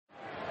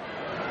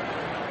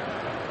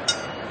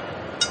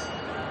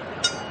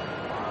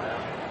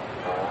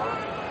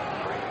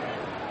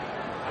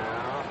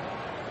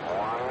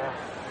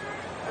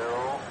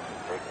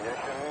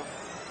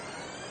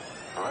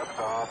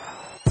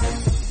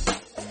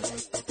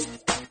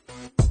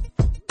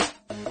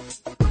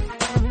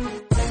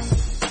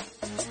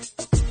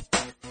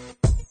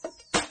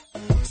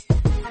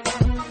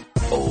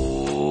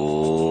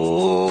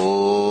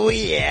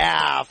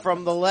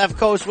from the left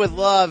coast with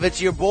love.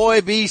 It's your boy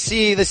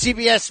BC, the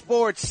CBS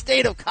Sports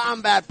State of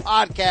Combat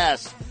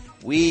podcast.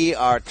 We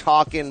are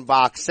talking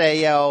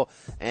boxeo,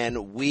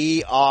 and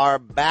we are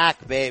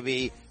back,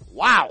 baby.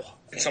 Wow.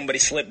 Somebody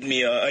slipped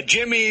me a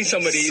Jimmy.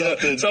 Somebody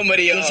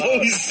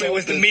it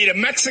was the meat of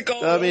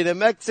Mexico. The meat of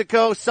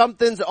Mexico.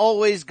 Something's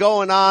always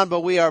going on, but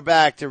we are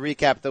back to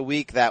recap the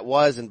week that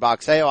was in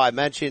boxeo. I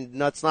mentioned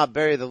let's not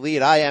bury the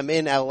lead. I am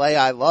in LA.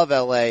 I love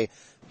LA.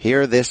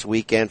 Here this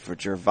weekend for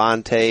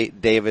Gervonta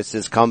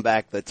Davis's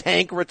comeback. The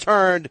Tank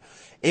returned.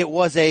 It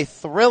was a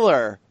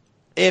thriller,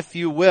 if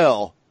you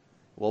will.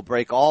 We'll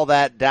break all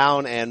that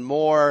down and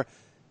more,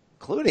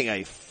 including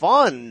a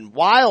fun,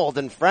 wild,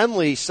 and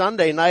friendly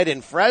Sunday night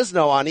in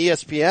Fresno on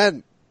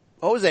ESPN.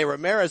 Jose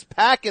Ramirez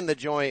packing the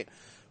joint.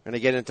 We're going to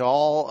get into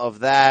all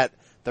of that.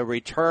 The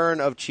return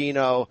of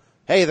Chino.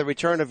 Hey, the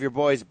return of your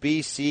boys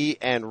BC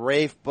and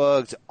Rafe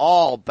Bugs,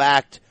 all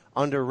backed,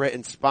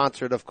 underwritten,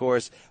 sponsored, of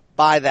course,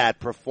 by that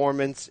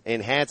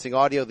performance-enhancing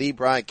audio. The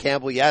Brian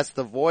Campbell. Yes,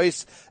 the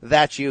voice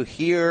that you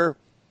hear.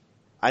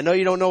 I know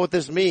you don't know what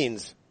this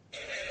means.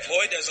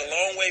 Boy, there's a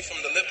long way from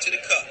the lip to the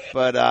cup.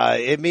 But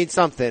it means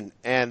something,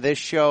 and this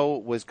show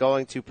was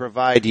going to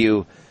provide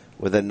you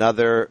with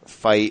another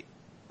fight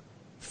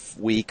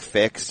week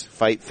fix.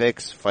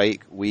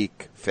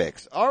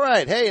 All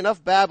right, hey,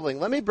 enough babbling.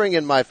 Let me bring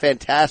in my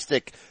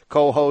fantastic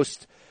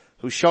co-host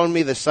who's shown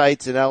me the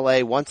sights in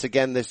L.A. once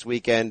again this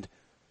weekend.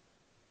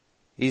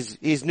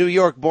 He's New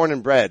York born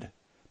and bred,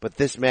 but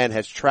this man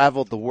has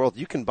traveled the world.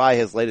 You can buy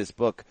his latest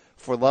book,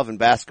 For Love and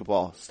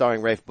Basketball,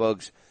 starring Rafe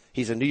Bugs.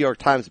 He's a New York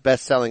Times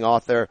best-selling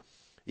author.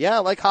 Yeah,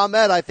 like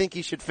Hamed, I think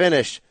he should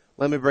finish.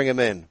 Let me bring him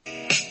in.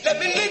 Let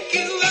me lick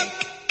you up.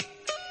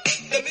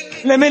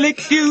 Let me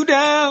lick you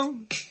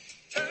down.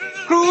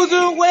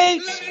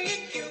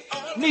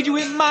 Cruiserweight. Need you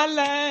in my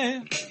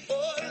life.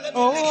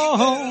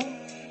 Oh,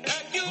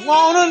 I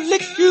wanna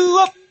lick you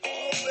up.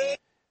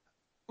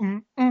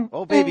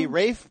 Oh, baby,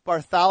 Rafe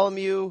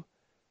Bartholomew.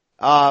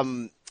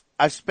 I've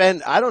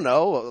spent, I don't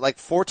know, like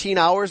 14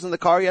 hours in the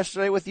car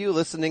yesterday with you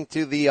listening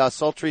to the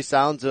sultry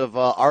sounds of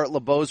Art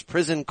Laboe's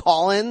Prison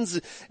Call-Ins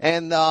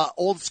and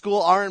old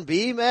school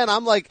R&B. Man,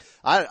 I'm like,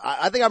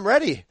 I think I'm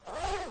ready.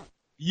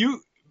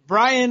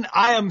 Brian,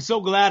 I am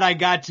so glad I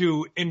got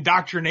to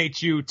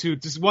indoctrinate you to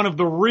just one of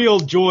the real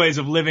joys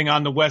of living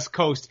on the West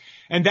Coast,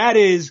 and that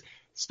is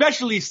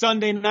especially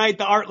Sunday night,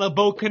 the Art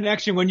Laboe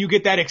connection, when you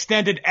get that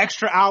extended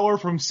extra hour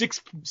from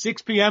 6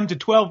 p.m. to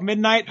 12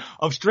 midnight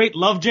of straight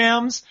love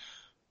jams.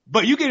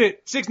 But you get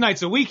it 6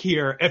 nights a week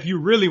here if you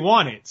really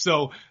want it.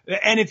 So,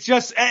 and it's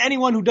just,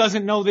 anyone who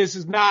doesn't know this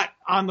is not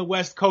on the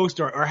West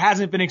Coast or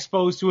hasn't been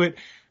exposed to it.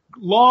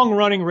 Long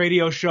running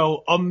radio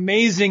show,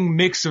 amazing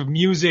mix of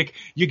music.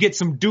 You get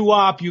some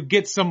doo-wop, you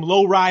get some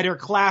lowrider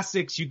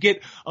classics, you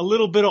get a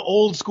little bit of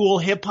old school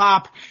hip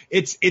hop.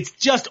 It's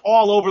just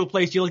all over the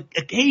place. You'll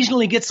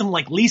occasionally get some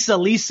like Lisa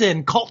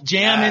and Cult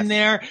Jam in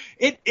there.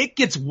 It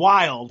gets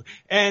wild.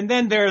 And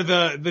then there are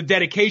the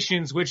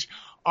dedications, which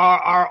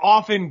are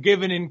often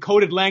given in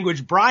coded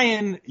language.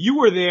 Brian, you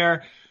were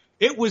there.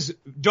 It was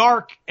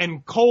dark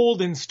and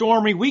cold and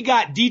stormy. We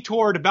got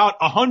detoured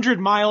about 100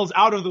 miles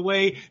out of the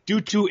way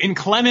due to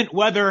inclement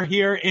weather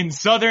here in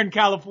Southern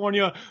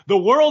California. The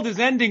world is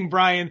ending,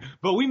 Brian,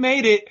 but we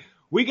made it.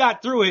 We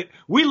got through it.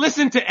 We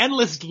listened to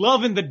Endless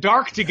Love in the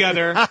Dark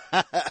together.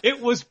 It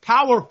was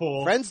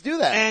powerful. Friends do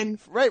that.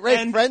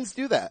 Right. Friends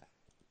do that.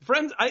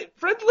 Friends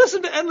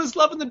listen to Endless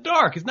Love in the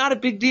Dark. It's not a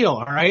big deal,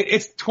 all right?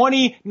 It's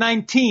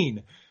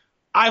 2019.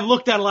 I've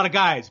looked at a lot of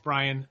guys,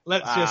 Brian.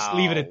 Let's just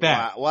leave it at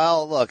that. Wow.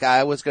 Well, look,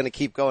 I was going to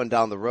keep going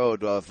down the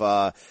road of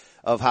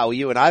how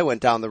you and I went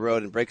down the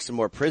road and break some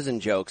more prison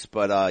jokes,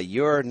 but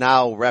you're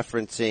now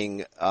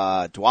referencing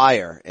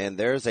Dwyer, and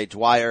there's a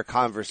Dwyer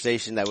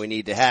conversation that we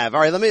need to have.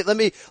 All right,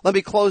 let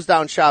me close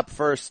down shop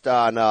first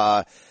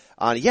on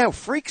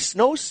freak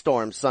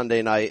snowstorm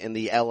Sunday night in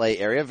the LA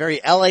area.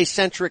 Very LA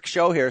centric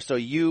show here. So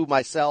you,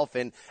 myself,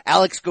 and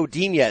Alex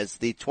Godinez,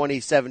 the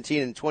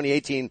 2017 and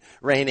 2018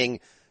 reigning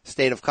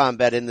State of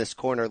Combat in this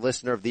corner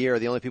listener of the year, are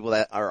the only people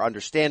that are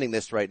understanding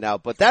this right now.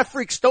 But that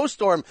freak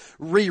snowstorm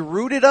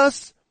rerouted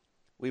us.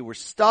 We were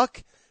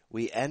stuck.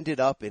 We ended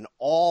up in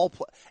all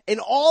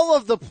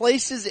of the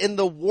places in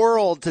the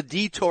world to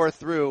detour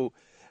through.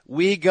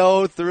 We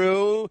go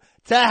through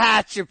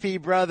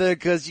Tehachapi, brother,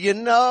 'cause you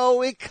know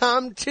we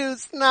come to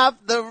snuff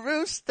the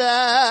rooster.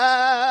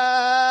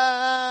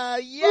 Yeah.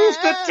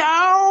 Rooster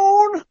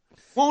Town,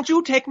 won't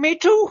you take me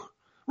to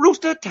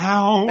Rooster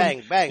Town?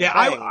 Bang, bang,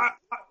 yeah,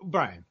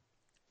 bang.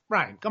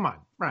 Brian, come on,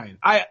 Brian.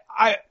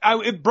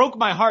 It broke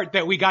my heart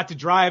that we got to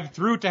drive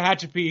through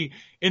Tehachapi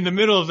in the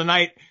middle of the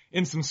night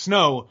in some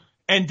snow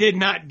and did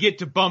not get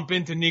to bump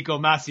into Nico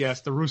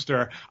Macias, the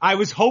rooster. I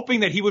was hoping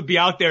that he would be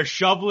out there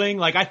shoveling.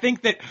 Like, I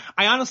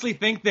honestly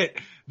think that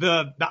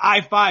the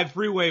I-5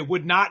 freeway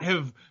would not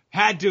have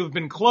had to have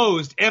been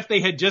closed if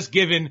they had just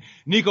given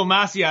Nico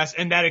Macias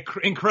and that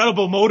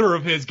incredible motor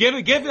of his.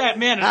 Give that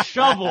man a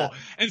shovel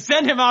and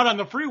send him out on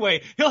the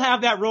freeway. He'll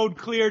have that road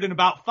cleared in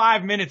about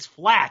 5 minutes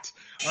flat.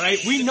 All right.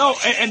 We know,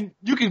 and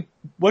you can,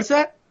 what's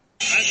that?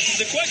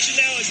 The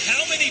question now is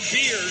how many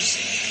beers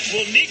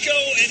will Nico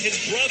and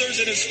his brothers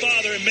and his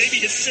father and maybe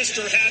his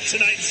sister have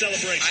tonight in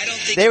celebration? I don't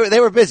think They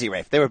were busy,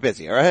 Rafe. They were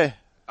busy, all right?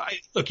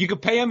 Look, you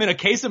could pay him in a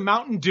case of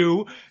Mountain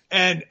Dew,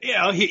 and you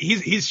know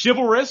he's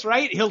chivalrous,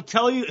 right? He'll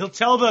tell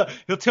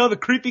the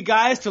creepy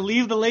guys to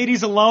leave the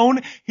ladies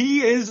alone. He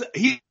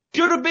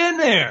should have been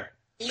there.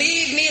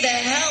 Leave me the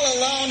hell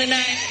alone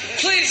tonight.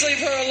 Please leave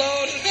her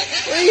alone.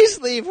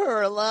 Please leave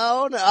her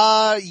alone.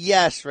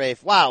 Yes,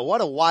 Rafe. Wow, what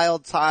a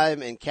wild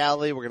time in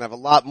Cali. We're gonna have a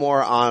lot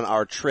more on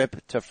our trip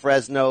to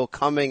Fresno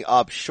coming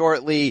up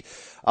shortly.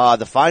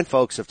 The fine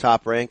folks of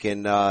Top Rank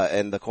and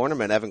the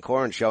cornerman Evan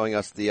Corrin showing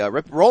us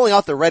rolling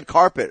out the red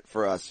carpet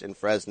for us in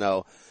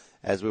Fresno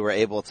as we were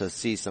able to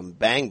see some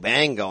bang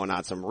bang going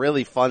on, some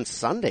really fun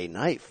Sunday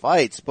night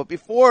fights. But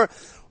before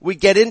we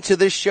get into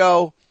this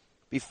show,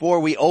 before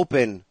we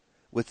open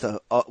with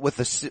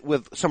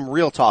some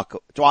real talk,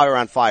 Dwyer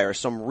on Fire,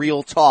 some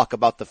real talk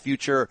about the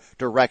future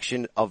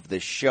direction of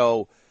this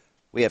show,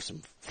 we have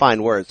some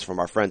fine words from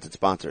our friends and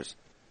sponsors.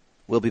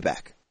 We'll be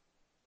back.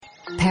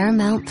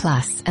 Paramount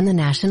Plus and the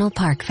National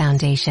Park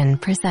Foundation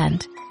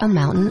present A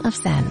Mountain of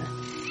Zen.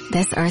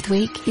 This Earth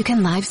Week, you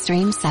can live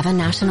stream 7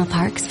 national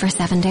parks for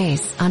 7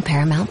 days on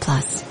Paramount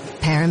Plus.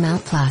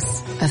 Paramount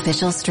Plus,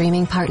 official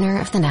streaming partner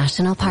of the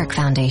National Park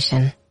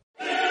Foundation.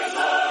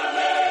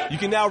 You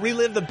can now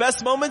relive the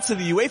best moments of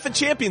the UEFA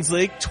Champions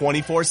League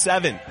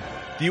 24/7.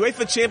 The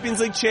UEFA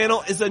Champions League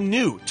channel is a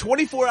new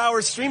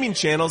 24-hour streaming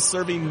channel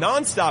serving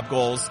non-stop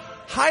goals,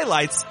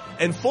 highlights,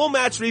 and full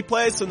match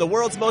replays from the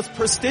world's most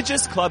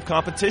prestigious club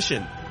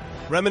competition.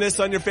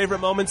 Reminisce on your favorite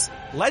moments,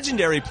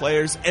 legendary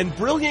players, and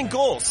brilliant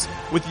goals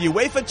with the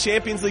UEFA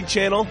Champions League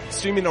channel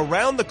streaming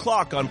around the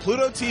clock on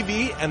Pluto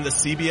TV and the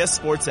CBS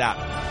Sports app.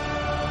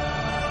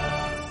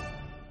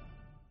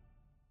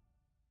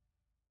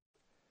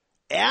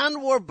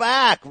 And we're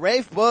back.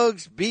 Rafe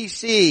Boogs,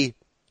 BC,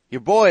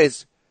 your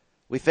boys.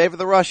 We favor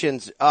the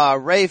Russians.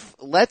 Rafe,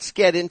 let's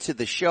get into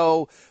the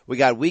show. We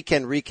got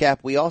weekend recap.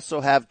 We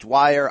also have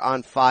Dwyer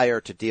on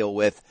Fire to deal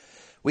with.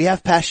 We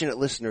have passionate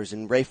listeners,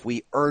 and Rafe,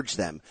 we urge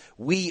them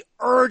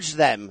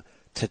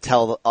to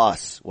tell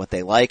us what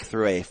they like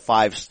through a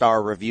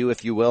 5-star review,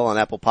 if you will, on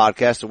Apple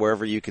Podcasts or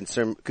wherever you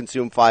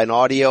consume fine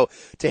audio,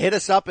 to hit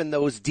us up in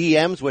those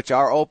DMs, which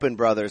are open,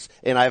 brothers,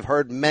 and I've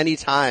heard many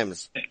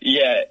times.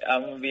 Yeah,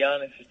 I'm going to be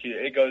honest with you.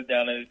 It goes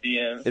down in the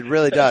DMs. It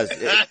really does.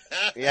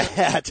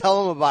 Yeah,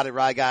 tell them about it,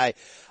 Rye Guy.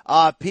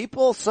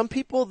 Some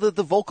people,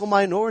 the vocal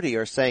minority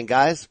are saying,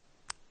 guys,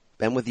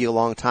 been with you a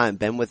long time,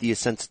 been with you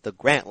since the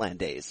Grantland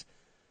days.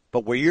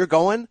 But where you're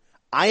going,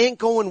 I ain't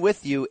going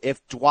with you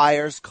if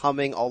Dwyer's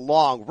coming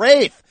along.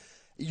 Rafe,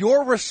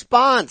 your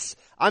response.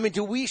 I mean,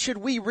 should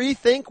we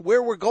rethink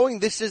where we're going?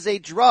 This is a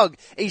drug,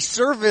 a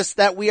service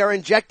that we are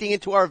injecting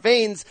into our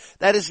veins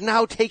that is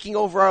now taking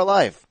over our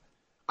life.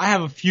 I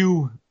have a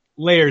few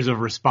layers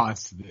of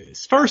response to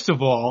this. First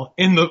of all,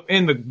 in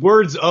the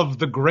words of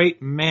the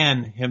great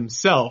man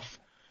himself,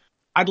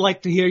 I'd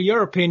like to hear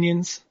your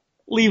opinions.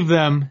 Leave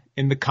them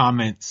in the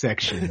comment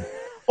section.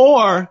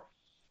 Or,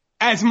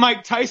 as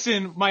Mike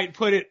Tyson might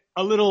put it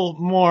a little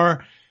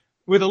more,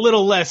 with a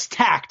little less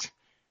tact,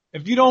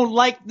 if you don't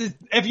like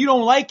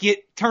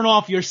it, turn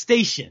off your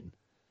station.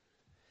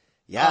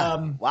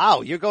 Yeah.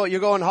 Wow. You're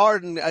going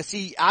hard. And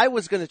see, I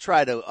was going to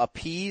try to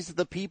appease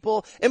the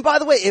people. And by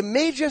the way, it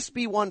may just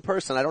be one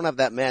person. I don't have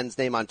that man's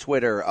name on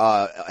Twitter,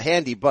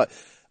 handy, but,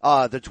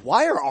 the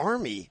Dwyer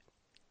Army,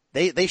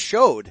 they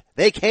showed,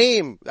 they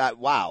came,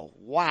 wow.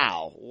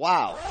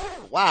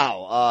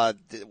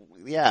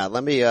 Yeah,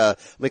 let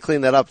me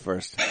clean that up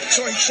first.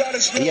 So he shot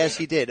his foot. Yes,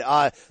 he did.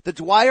 The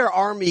Dwyer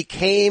Army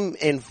came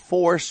in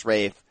force,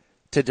 Rafe,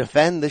 to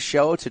defend the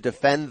show, to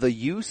defend the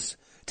use,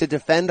 to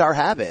defend our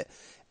habit.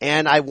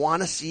 And I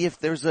want to see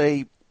if is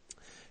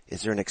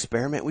there an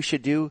experiment we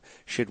should do?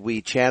 Should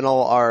we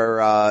channel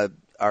our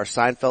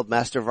Seinfeld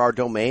Master of Our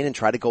Domain and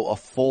try to go a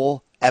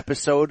full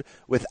episode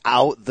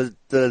without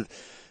the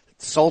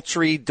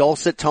sultry,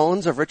 dulcet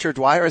tones of Richard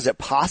Dwyer? Is it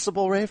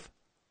possible, Rafe?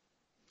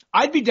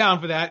 I'd be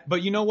down for that,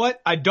 but you know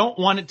what? I don't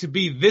want it to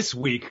be this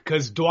week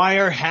because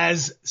Dwyer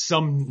has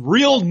some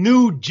real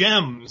new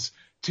gems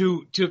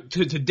to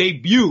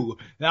debut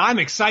that I'm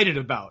excited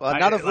about. Well,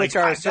 none of which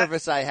are a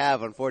service I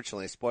have,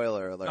 unfortunately.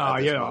 Spoiler alert. Oh,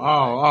 yeah.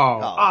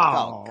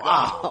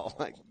 Oh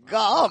my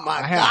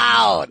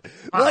God.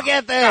 Look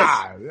at this.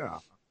 Yeah.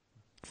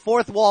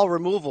 Fourth wall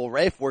removal.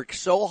 Rafe worked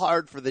so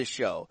hard for this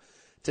show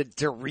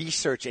to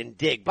research and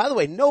dig. By the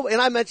way,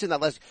 and I mentioned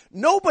that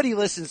nobody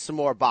listens to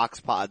more box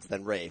pods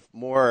than Rafe.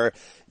 More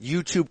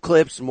YouTube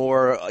clips,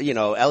 more,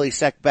 Ellie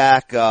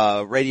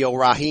Seckback, Radio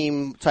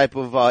Raheem type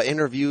of,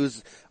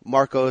 interviews.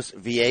 Marcos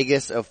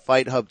Villegas of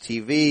Fight Hub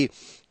TV.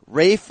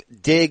 Rafe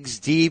digs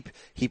deep.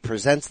 He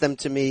presents them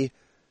to me.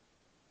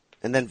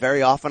 And then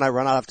very often I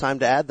run out of time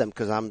to add them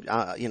because I'm,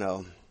 Why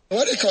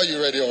do they call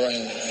you Radio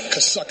Raheem?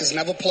 Because suckers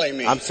never play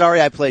me. I'm sorry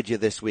I played you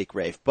this week,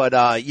 Rafe. But,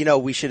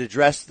 we should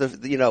address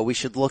we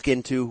should look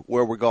into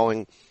where we're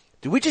going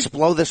Do we just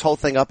blow this whole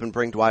thing up and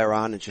bring Dwyer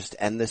on and just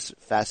end this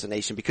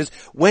fascination? Because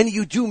when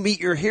you do meet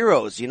your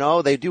heroes,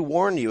 they do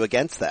warn you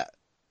against that.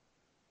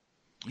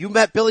 You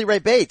met Billy Ray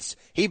Bates.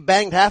 He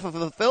banged half of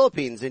the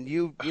Philippines, and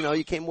you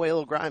came away a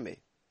little grimy.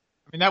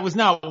 I mean, that was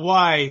not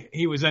why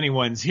he was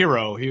anyone's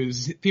hero. He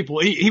was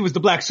the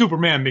Black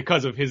Superman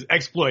because of his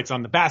exploits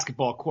on the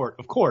basketball court,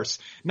 of course,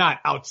 not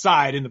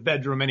outside in the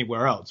bedroom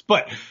anywhere else.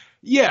 But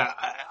yeah,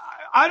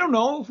 I don't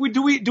know if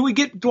do we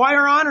get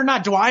Dwyer on or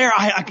not Dwyer?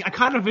 I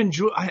kind of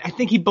enjoy, I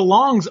think he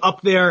belongs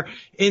up there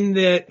in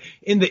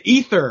the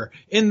ether,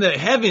 in the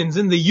heavens,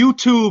 in the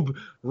YouTube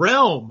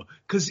realm.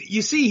 Cause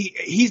you see,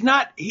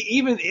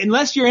 even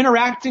unless you're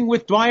interacting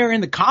with Dwyer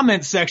in the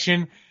comments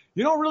section,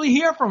 you don't really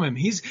hear from him.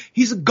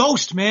 He's a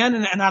ghost, man,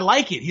 and I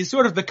like it. He's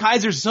sort of the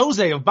Kaiser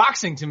Soze of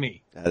boxing to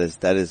me.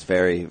 That is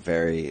very,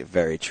 very,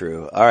 very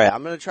true. All right,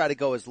 I'm going to try to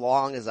go as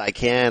long as I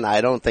can.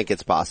 I don't think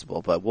it's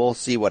possible, but we'll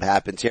see what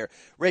happens here.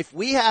 Rafe,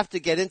 we have to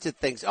get into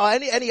things. Oh,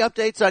 any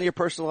updates on your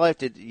personal life?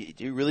 Do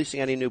you releasing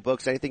any new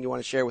books? Anything you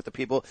want to share with the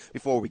people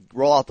before we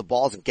roll out the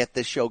balls and get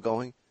this show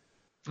going?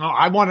 Oh,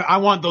 I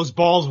want those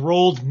balls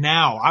rolled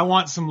now. I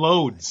want some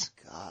loads.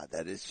 God,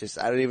 that is just,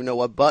 I don't even know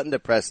what button to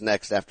press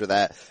next after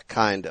that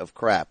kind of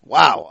crap.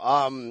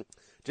 Wow.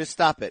 Just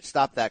stop it.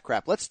 Stop that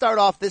crap. Let's start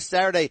off this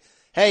Saturday.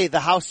 Hey, the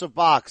House of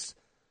Box,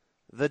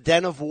 the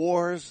Den of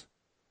Wars,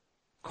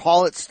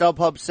 call it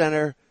StubHub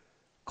Center,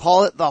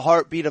 call it the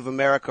heartbeat of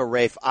America,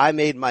 Rafe. I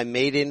made my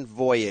maiden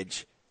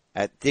voyage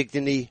at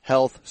Dignity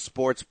Health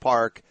Sports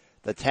Park,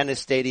 the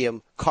tennis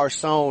stadium,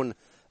 Carson,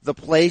 the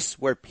place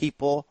where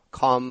people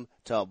come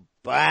to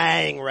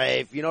bang,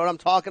 Rafe. You know what I'm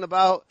talking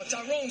about?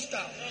 Tyrone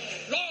style.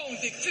 Long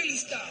Dick Philly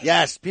style.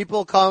 Yes,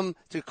 people come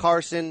to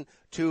Carson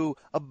to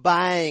a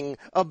bang,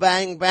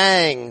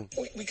 bang.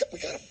 We got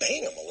to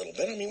bang them a little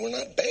bit. I mean, we're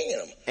not banging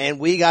them. And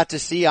we got to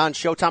see on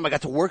Showtime, I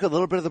got to work a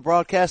little bit of the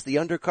broadcast, the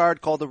undercard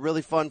called a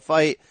really fun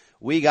fight.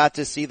 We got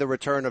to see the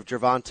return of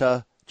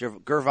Gervonta,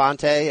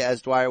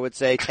 as Dwyer would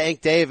say,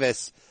 Tank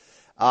Davis,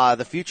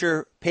 the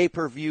future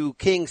pay-per-view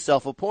king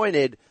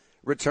self-appointed,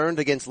 returned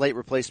against late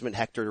replacement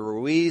Hector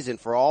Ruiz. And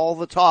for all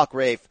the talk,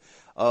 Rafe,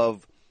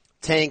 of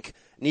Tank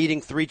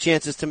needing 3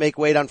 chances to make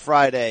weight on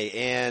Friday,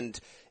 and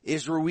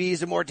is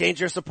Ruiz a more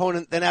dangerous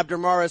opponent than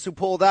Abdermaris, who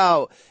pulled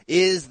out?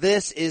 Is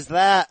this, is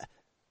that?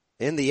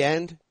 In the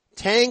end,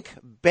 Tank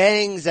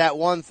bangs at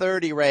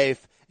 130,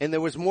 Rafe, and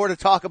there was more to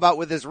talk about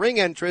with his ring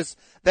entrance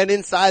than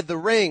inside the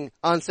ring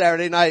on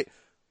Saturday night.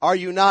 Are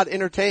you not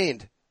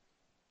entertained?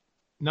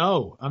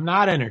 No, I'm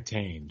not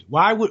entertained.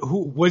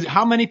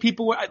 How many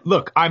people were,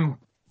 look, I'm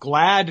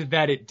glad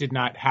that it did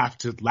not have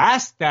to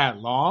last that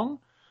long,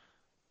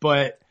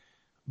 but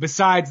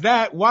besides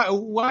that,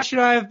 why should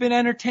I have been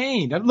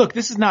entertained? Look,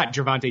 this is not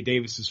Gervonta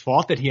Davis's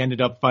fault that he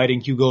ended up fighting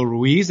Hugo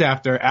Ruiz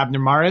after Abner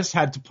Maris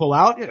had to pull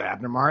out.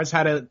 Abner Maris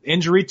had an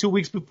injury 2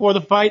 weeks before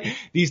the fight.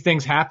 These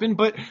things happen,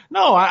 but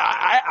no,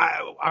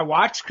 I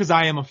watched because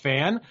I am a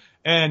fan,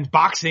 and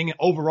boxing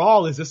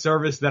overall is a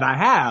service that I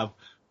have,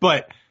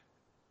 but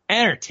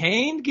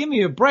entertained? Give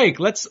me a break.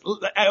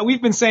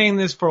 We've been saying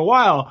this for a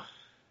while,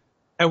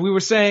 and we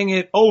were saying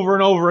it over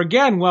and over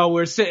again while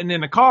we're sitting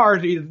in the car,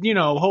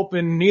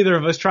 hoping neither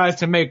of us tries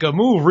to make a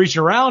move, reach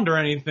around or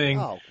anything.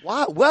 Oh,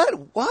 what?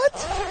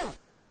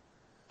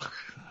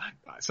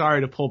 Sorry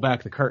to pull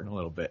back the curtain a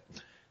little bit.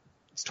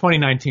 It's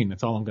 2019.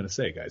 That's all I'm going to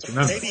say, guys.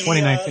 Remember,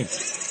 2019.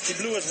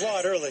 He blew his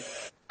wad early.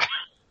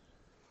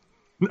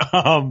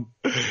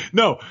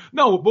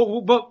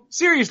 No, but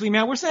seriously,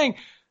 man, we're saying,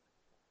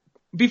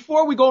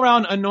 before we go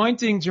around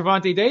anointing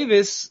Gervonta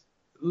Davis,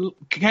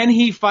 can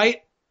he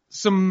fight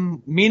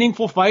some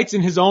meaningful fights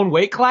in his own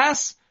weight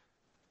class?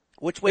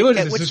 Which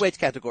weight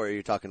category are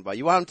you talking about?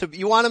 You want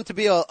him to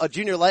be a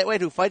junior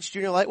lightweight who fights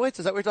junior lightweights?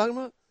 Is that what you're talking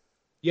about?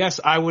 Yes,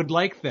 I would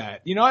like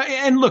that.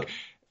 And look,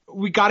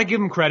 we got to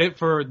give him credit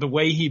for the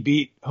way he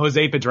beat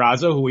Jose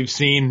Pedraza, who we've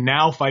seen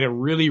now fight a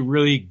really,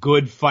 really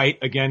good fight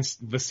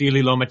against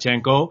Vasily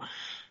Lomachenko.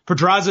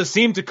 Pedraza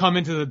seemed to come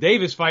into the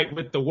Davis fight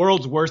with the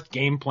world's worst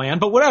game plan,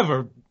 but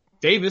whatever.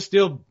 Davis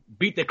still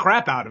beat the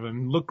crap out of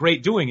him and looked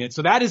great doing it.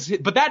 So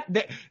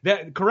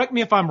that correct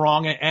me if I'm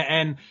wrong,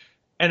 and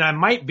I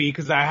might be,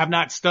 because I have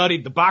not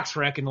studied the box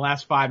rec in the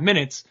last 5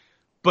 minutes,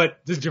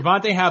 but does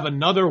Gervonta have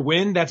another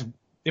win that's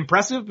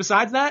impressive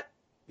besides that?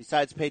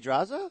 Besides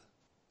Pedraza?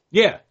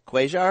 Yeah.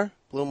 Cuellar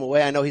blew him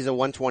away. I know he's a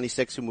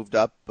 126 who moved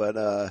up,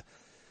 but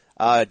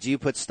do you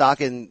put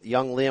stock in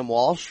young Liam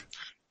Walsh?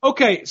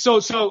 Okay,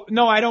 so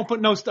no, I don't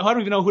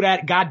even know who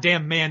that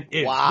goddamn man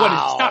is.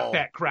 Wow.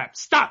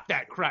 Stop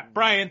that crap.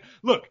 Brian,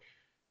 look.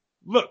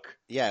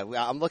 Yeah,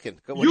 I'm looking.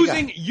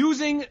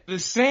 Using the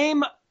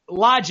same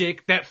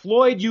logic that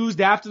Floyd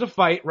used after the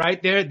fight, right?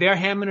 They're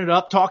hamming it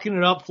up, talking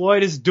it up.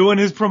 Floyd is doing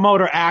his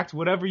promoter act,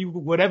 whatever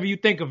you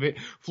think of it.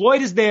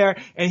 Floyd is there,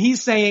 and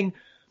he's like,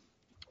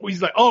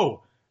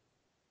 oh,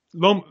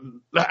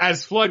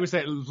 as Floyd would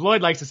say,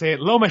 Floyd likes to say it,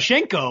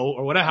 Lomachenko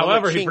or whatever,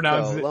 however he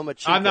pronounces it.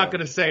 Lomachenko. I'm not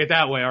going to say it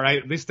that way. All right.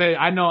 At least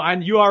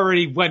you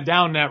already went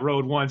down that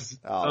road once,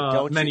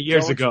 many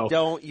years ago.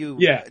 Don't you?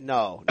 Yeah.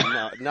 No.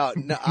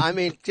 I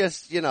mean,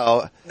 just,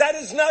 That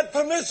is not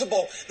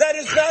permissible. That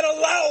is not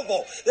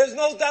allowable. There's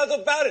no doubt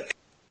about it.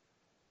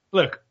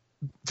 Look,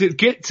 to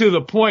get to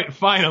the point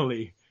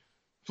finally,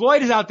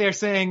 Floyd is out there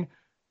saying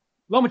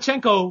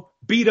Lomachenko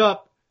beat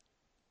up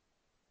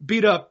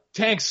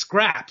Tank's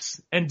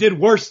scraps and did a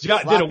worse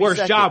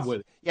job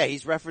with it. Yeah,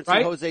 he's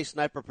referencing Jose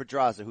Sniper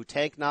Pedraza, who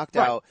Tank knocked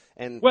out.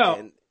 And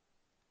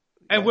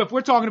if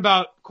we're talking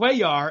about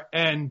Cuellar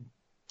and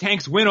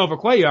Tank's win over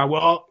Cuellar,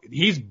 well,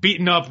 he's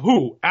beaten up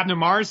who? Abner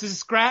Maris'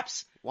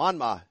 scraps?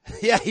 Juanma.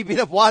 Yeah, he beat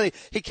up Juan.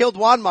 He killed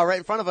Juanma right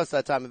in front of us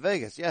that time in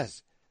Vegas.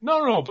 Yes.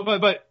 No,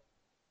 but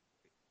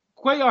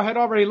Cuellar had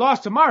already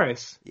lost to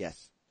Maris.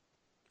 Yes.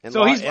 So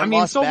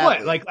so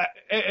badly. What? Like,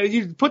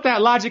 you put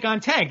that logic on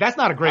Tank. That's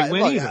not a great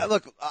win either.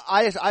 Look,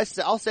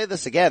 I'll say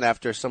this again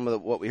after some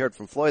of what we heard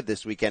from Floyd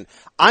this weekend.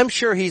 I'm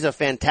sure he's a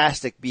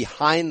fantastic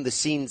behind the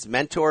scenes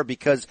mentor,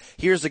 because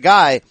here's a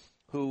guy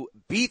who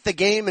beat the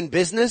game in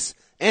business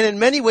and in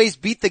many ways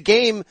beat the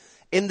game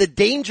in the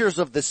dangers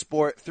of the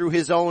sport through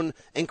his own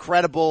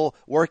incredible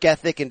work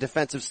ethic and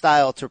defensive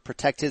style to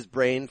protect his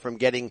brain from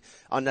getting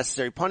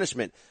unnecessary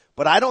punishment.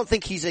 But I don't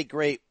think he's a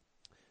great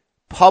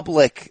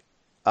public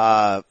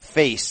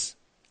face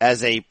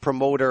as a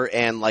promoter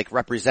and like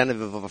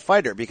representative of a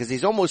fighter, because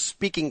he's almost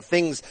speaking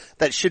things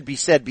that should be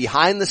said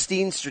behind the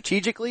scenes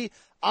strategically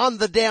on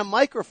the damn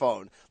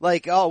microphone.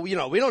 Like, we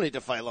don't need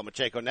to fight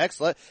Lomachenko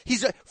next.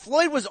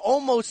 Floyd was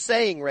almost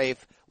saying,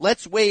 Rafe,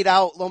 let's wait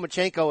out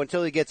Lomachenko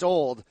until he gets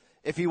old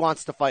if he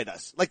wants to fight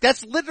us. Like,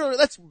 that's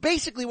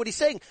basically what he's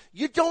saying.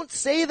 You don't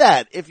say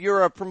that if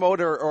you're a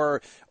promoter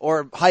or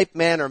hype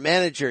man or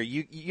manager.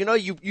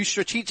 You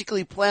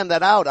strategically plan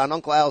that out on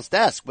Uncle Al's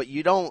desk, but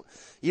you don't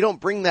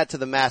bring that to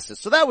the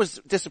masses. So that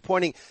was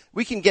disappointing.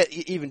 We can get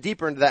even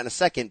deeper into that in a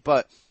second,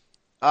 but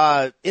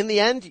in the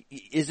end,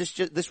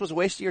 this was a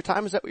waste of your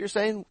time? Is that what you're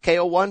saying?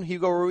 KO won,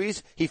 Hugo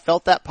Ruiz. He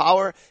felt that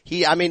power.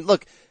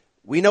 Look,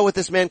 we know what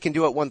this man can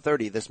do at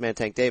 130, this man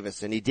Tank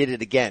Davis, and he did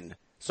it again.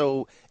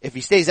 So if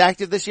he stays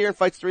active this year and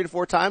fights 3 to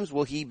 4 times,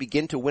 will he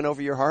begin to win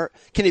over your heart?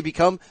 Can he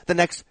become the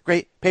next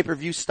great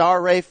pay-per-view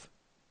star, Rafe?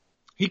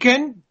 He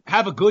can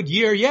have a good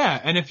year, yeah.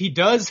 And if he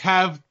does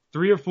have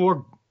 3 or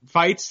 4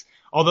 fights,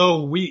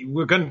 although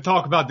we're going to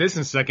talk about this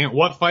in a second,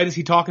 what fight is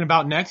he talking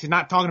about next? He's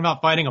not talking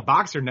about fighting a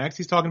boxer next.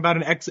 He's talking about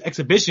an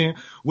exhibition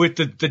with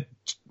the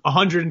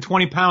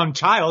 120-pound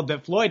child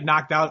that Floyd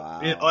knocked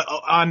out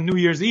on New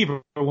Year's Eve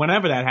or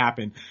whenever that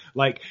happened.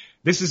 Like,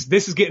 this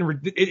is getting,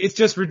 it's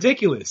just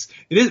ridiculous.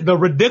 It is, the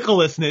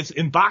ridiculousness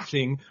in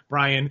boxing,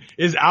 Brian,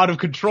 is out of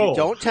control.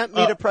 Don't tempt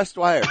me to press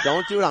Dwyer.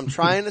 Don't do it. I'm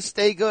trying to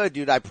stay good,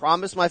 dude. I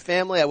promised my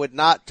family I would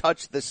not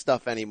touch this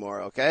stuff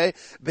anymore, okay?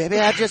 Baby,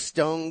 I just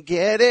don't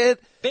get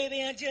it.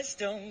 Baby, I just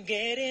don't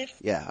get it.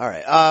 Yeah,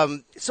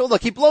 alright. So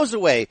look, he blows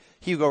away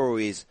Hugo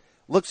Ruiz.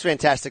 Looks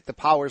fantastic. The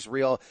power's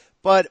real.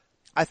 But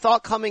I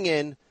thought coming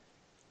in,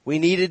 we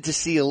needed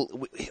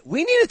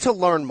to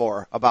learn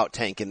more about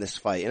Tank in this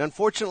fight. And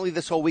unfortunately,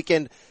 this whole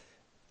weekend,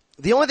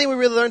 the only thing we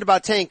really learned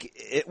about Tank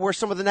were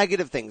some of the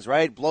negative things,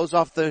 right? Blows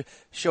off the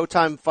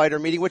Showtime fighter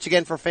meeting, which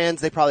again, for fans,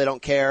 they probably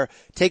don't care.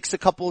 Takes a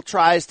couple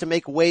tries to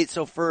make weight.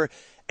 So for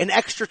an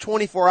extra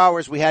 24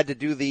 hours, we had to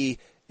do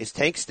is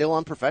Tank still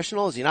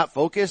unprofessional? Is he not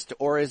focused?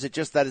 Or is it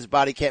just that his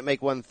body can't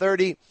make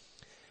 130?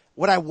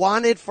 What I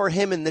wanted for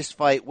him in this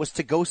fight was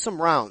to go some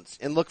rounds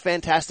and look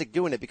fantastic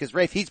doing it, because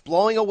Rafe, he's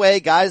blowing away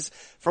guys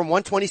from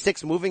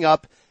 126 moving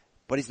up,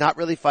 but he's not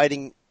really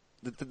fighting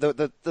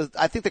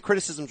I think the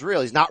criticism's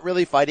real. He's not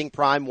really fighting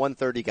prime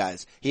 130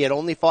 guys. He had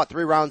only fought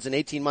 3 rounds in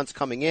 18 months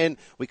coming in.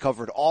 We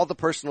covered all the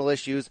personal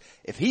issues.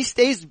 If he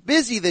stays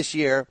busy this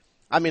year,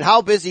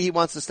 how busy he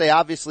wants to stay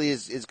obviously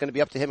is going to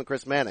be up to him and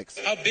Chris Mannix.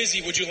 How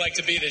busy would you like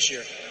to be this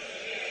year?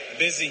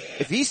 Busy.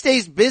 If he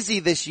stays busy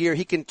this year,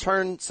 he can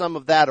turn some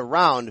of that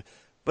around.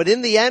 But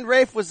in the end,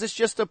 Rafe, was this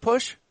just a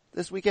push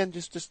this weekend?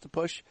 Just a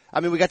push?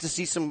 We got to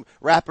see some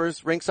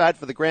rappers ringside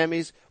for the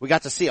Grammys. We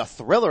got to see a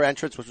Thriller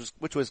entrance,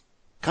 which was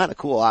kind of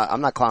cool.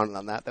 I'm not clowning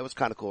on that. That was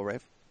kind of cool,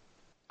 Rafe.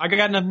 I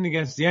got nothing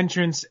against the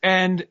entrance.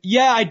 And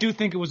yeah, I do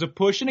think it was a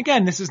push. And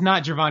again, this is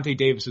not Gervonta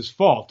Davis's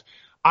fault.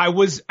 I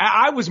was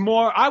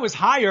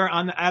higher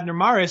on the Abner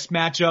Maris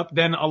matchup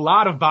than a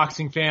lot of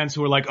boxing fans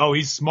who are like, oh,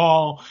 he's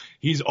small,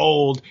 he's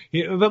old.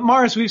 But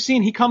Maris, we've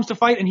seen he comes to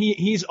fight and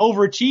he's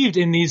overachieved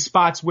in these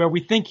spots where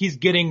we think he's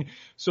getting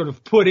sort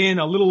of put in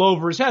a little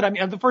over his head.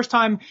 The first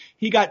time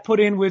he got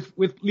put in with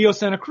Leo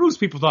Santa Cruz,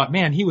 people thought,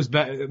 man,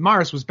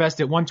 Maris was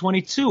best at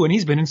 122 and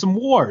he's been in some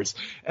wars.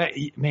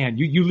 Man,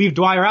 you leave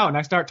Dwyer out and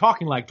I start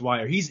talking like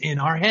Dwyer. He's in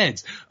our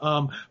heads.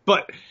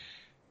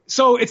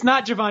 So it's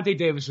not Gervonta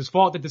Davis's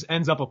fault that this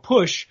ends up a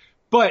push,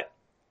 but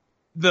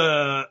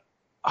the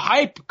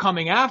hype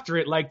coming after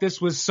it, like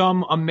this was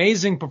some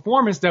amazing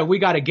performance that we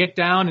got to get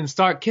down and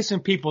start kissing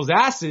people's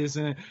asses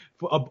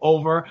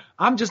over.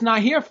 I'm just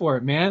not here for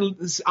it, man.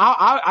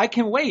 I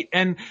can wait.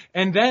 And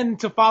then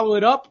to follow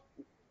it up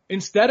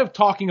instead of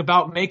talking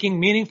about making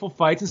meaningful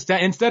fights,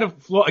 instead of,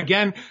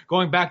 again,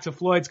 going back to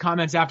Floyd's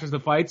comments after the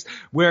fights,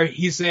 where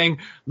he's saying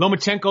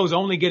Lomachenko's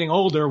only getting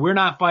older. We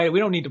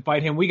don't need to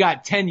fight him. We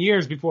got 10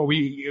 years before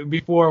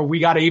we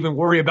got to even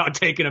worry about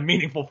taking a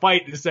meaningful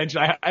fight,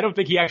 essentially. I don't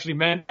think he actually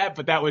meant that,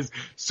 but that was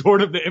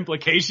sort of the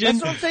implication.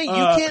 That's what I'm saying. You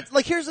can't,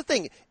 like, here's the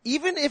thing.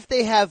 Even if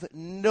they have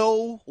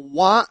no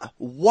want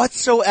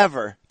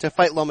whatsoever to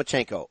fight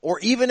Lomachenko, or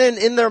even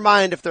in their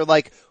mind, if they're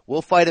like,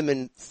 we'll fight him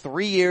in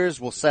 3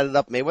 years, we'll set it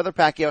up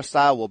Mayweather-Pacquiao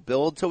style, we'll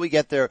build till we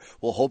get there,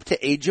 we'll hope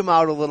to age him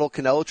out a little,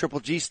 Canelo Triple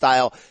G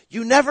style.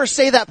 You never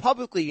say that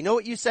publicly. You know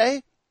what you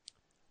say?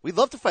 We'd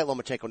love to fight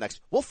Lomachenko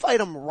next. We'll fight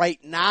him right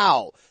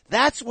now.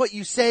 That's what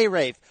you say,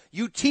 Rafe.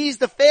 You tease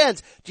the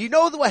fans. Do you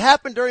know what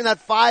happened during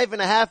that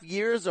 5.5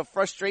 years of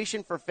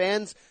frustration for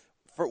fans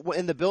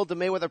in the build to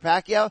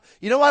Mayweather-Pacquiao?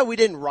 You know why we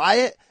didn't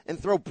riot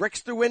and throw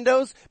bricks through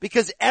windows?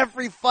 Because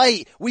every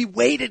fight, we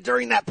waited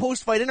during that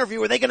post-fight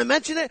interview. Are they going to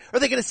mention it? Are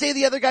they going to say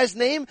the other guy's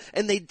name?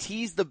 And they'd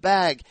tease the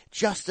bag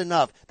just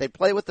enough. They'd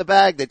play with the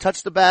bag. They'd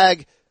touch the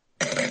bag.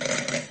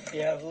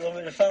 You have a little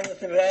bit of fun with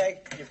the bag.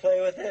 You play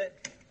with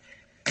it.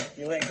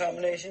 You land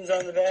combinations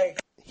on the bag.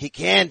 He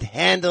can't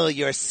handle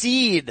your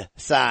seed,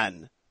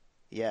 son.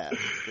 Yeah,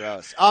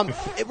 gross.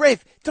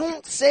 Rafe,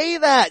 don't say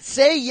that.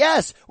 Say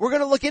yes. We're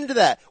going to look into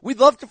that. We'd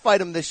love to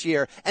fight him this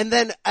year. And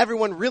then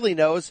everyone really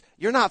knows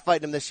you're not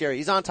fighting him this year.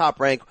 He's on Top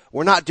Rank.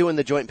 We're not doing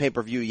the joint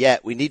pay-per-view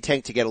yet. We need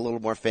Tank to get a little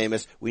more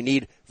famous. We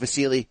need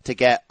Vasily to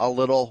get a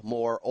little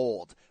more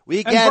old.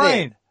 We get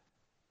it.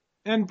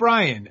 And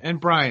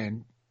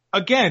Brian.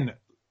 Again,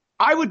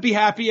 I would be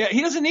happy.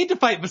 He doesn't need to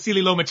fight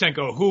Vasily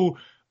Lomachenko, who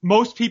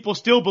most people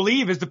still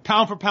believe is the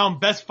pound-for-pound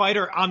best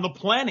fighter on the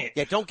planet.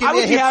 Yeah, don't give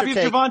me a hipster take. I would be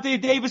happy if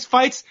Gervonta Davis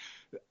fights,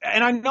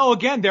 and I know,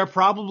 again, there are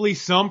probably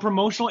some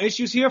promotional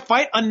issues here.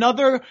 Fight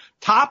another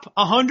top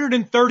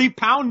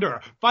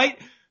 130-pounder. Fight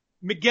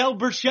Miguel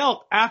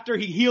Berchelt after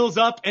he heals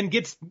up and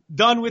gets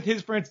done with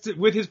his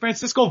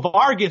Francisco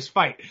Vargas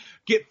fight.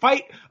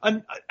 Fight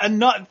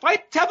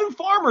Tevin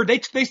Farmer. They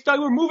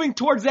were moving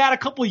towards that a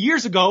couple of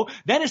years ago.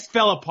 Then it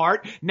fell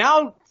apart.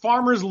 Now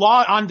Farmer's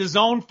Law on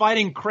DAZN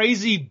fighting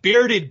crazy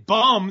bearded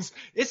bums.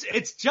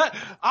 It's just,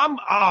 I'm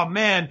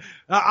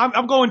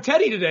going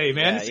Teddy today,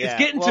 man. It's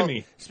getting to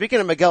me. Speaking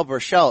of Miguel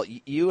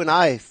Berchelt, you and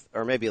I,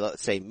 or maybe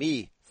let's say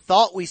me,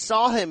 thought we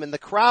saw him in the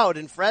crowd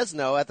in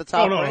Fresno at the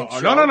Top Rank show.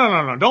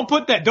 No.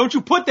 Don't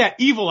you put that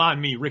evil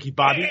on me, Ricky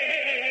Bobby.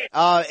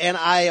 And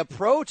I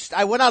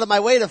went out of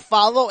my way to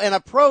follow and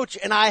approach,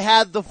 and I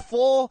had the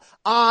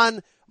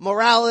full-on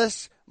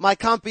Morales, my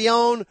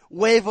campeón,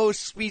 huevos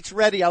speech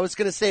ready. I was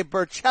going to say,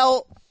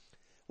 Berchelt,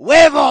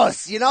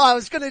 huevos! I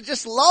was going to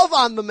just love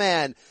on the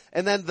man.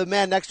 And then the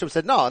man next to him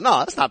said, no,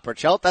 that's not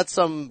Berchelt. That's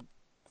some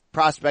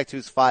prospect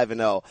who's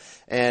 5-0.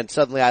 And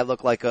suddenly I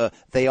look like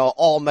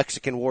all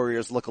Mexican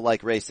warriors look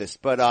alike racist.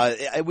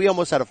 But, we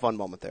almost had a fun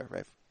moment there,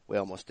 Rafe. We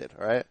almost did,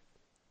 all right?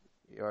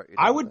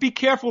 I would be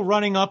careful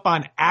running up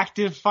on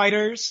active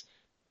fighters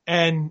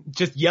and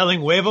just yelling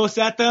huevos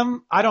at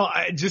them.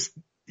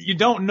 You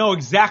don't know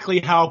exactly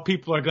how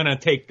people are going to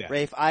take that.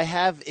 Rafe, I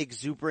have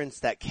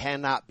exuberance that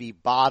cannot be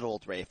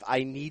bottled, Rafe.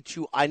 I need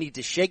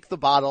to shake the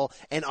bottle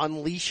and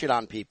unleash it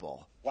on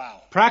people.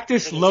 Wow.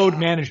 Practice load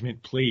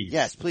management, please.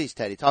 Yes, please,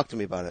 Teddy. Talk to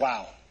me about it.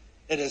 Wow.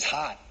 It is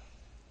hot.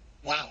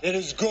 Wow. It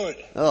is good.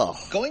 Oh.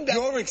 Going back.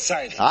 You're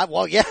excited.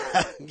 Well, yeah.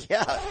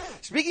 Yeah.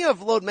 Speaking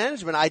of load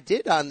management, I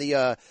did on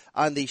the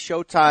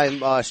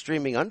Showtime,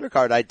 streaming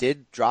undercard, I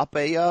did drop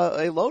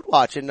a load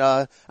watch, and,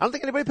 I don't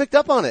think anybody picked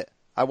up on it.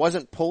 I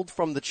wasn't pulled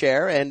from the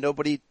chair and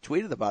nobody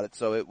tweeted about it.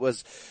 So it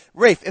was,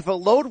 Rafe, if a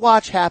load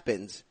watch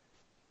happens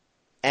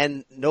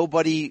and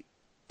nobody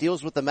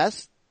deals with the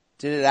mess,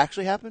 did it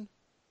actually happen?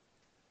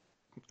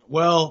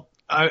 Well,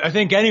 I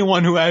think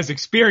anyone who has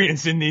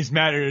experience in these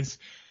matters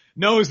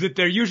knows that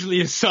there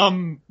usually is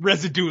some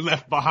residue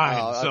left behind.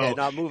 Oh, okay. So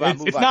no, move on.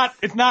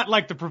 It's not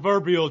like the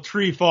proverbial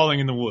tree falling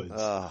in the woods.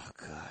 Oh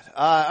God.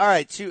 All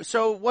right.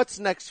 So what's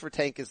next for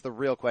Tank is the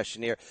real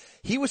question here.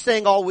 He was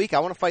saying all week, I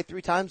want to fight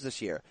 3 times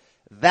this year.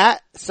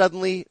 That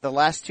suddenly, the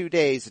last 2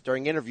 days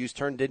during interviews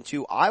turned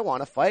into, I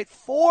want to fight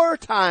 4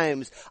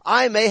 times.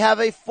 I may have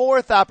a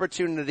 4th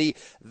opportunity.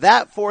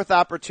 That 4th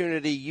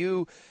opportunity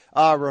you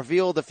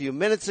revealed a few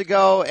minutes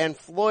ago, and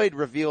Floyd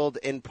revealed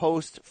in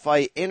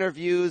post-fight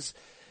interviews.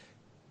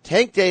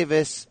 Tank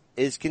Davis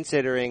is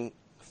considering,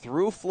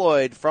 through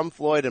Floyd, from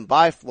Floyd and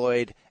by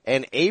Floyd,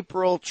 an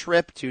April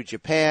trip to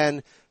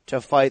Japan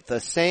to fight the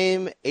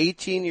same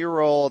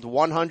 18-year-old,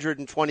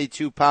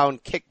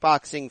 122-pound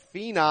kickboxing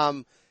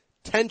phenom,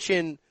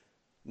 Tenshin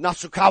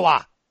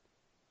Nasukawa,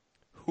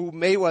 who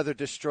Mayweather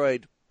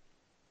destroyed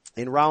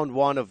in round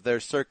 1 of their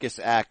circus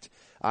act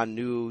on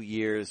New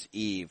Year's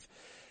Eve.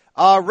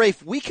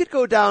 Rafe, we could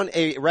go down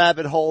a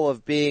rabbit hole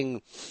of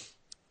being,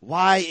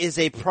 why is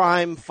a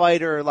prime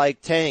fighter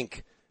like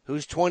Tank,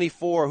 who's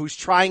 24, who's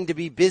trying to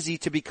be busy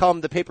to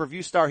become the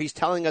pay-per-view star he's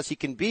telling us he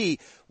can be,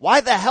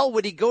 why the hell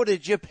would he go to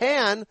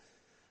Japan,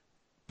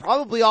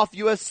 probably off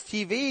US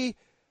TV,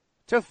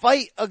 to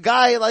fight a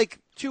guy like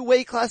 2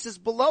 weight classes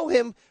below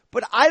him,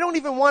 but I don't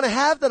even want to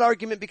have that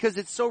argument because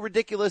it's so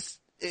ridiculous.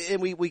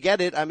 And we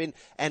get it. I mean,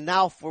 and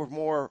now for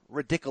more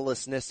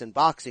ridiculousness in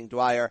boxing,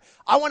 Dwyer,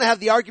 I want to have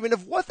the argument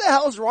of what the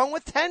hell's wrong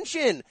with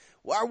Tension?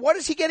 What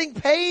is he getting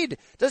paid?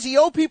 Does he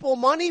owe people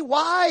money?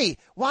 Why?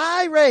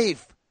 Why,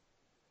 Rafe?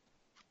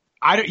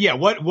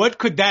 What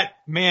could that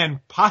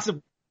man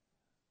possibly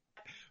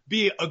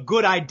be a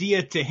good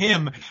idea to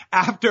him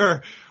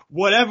after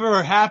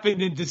whatever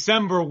happened in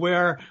December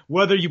where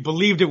whether you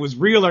believed it was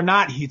real or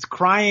not, he's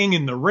crying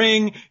in the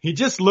ring. He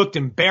just looked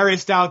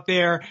embarrassed out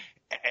there.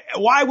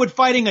 Why would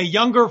fighting a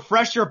younger,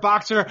 fresher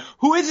boxer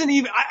who isn't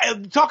even,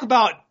 talk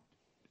about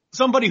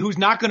somebody who's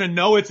not going to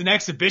know it's an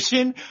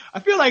exhibition.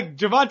 I feel like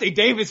Gervonta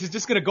Davis is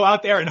just going to go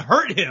out there and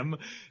hurt him.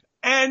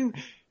 And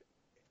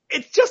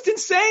it's just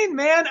insane,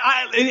 man.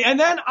 And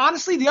then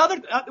honestly, the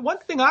other, one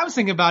thing I was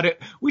thinking about it,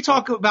 we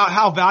talk about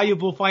how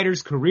valuable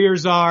fighters'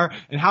 careers are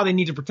and how they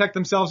need to protect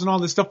themselves and all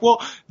this stuff.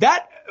 Well,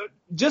 that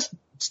just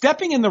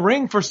stepping in the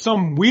ring for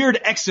some weird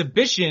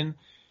exhibition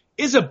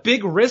is a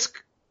big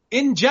risk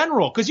in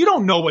general, because you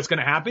don't know what's going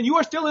to happen. You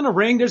are still in a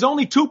ring. There's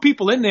only 2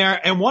 people in there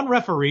and 1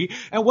 referee.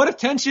 And what if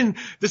Tension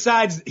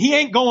decides he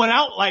ain't going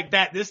out like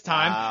that this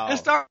time and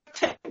start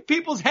taking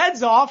people's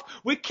heads off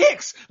with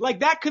kicks? Like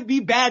that could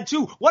be bad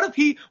too. What if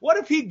he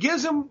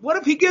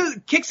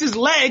kicks his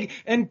leg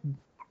and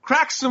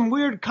cracks some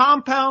weird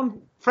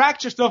compound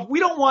fracture stuff? We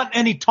don't want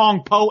any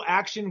Tong Po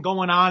action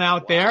going on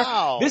out there.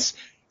 It's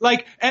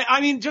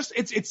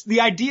the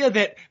idea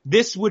that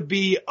this would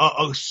be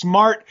a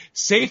smart,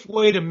 safe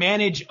way to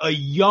manage a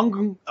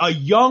young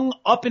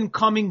up and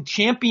coming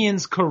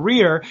champion's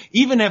career,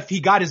 even if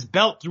he got his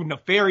belt through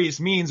nefarious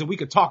means, and we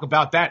could talk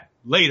about that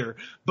later.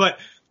 But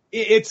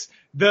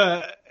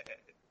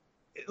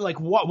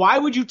why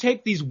would you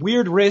take these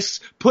weird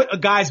risks, put a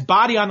guy's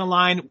body on the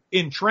line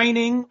in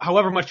training,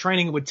 however much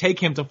training it would take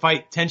him to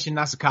fight Tenshin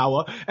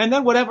Nasukawa, and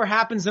then whatever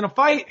happens in a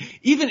fight,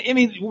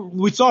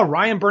 we saw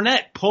Ryan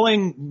Burnett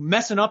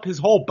messing up his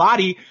whole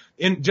body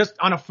in just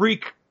on a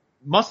freak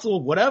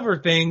muscle, whatever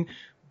thing,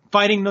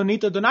 fighting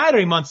Nonito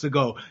Donaire months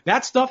ago.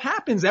 That stuff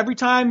happens every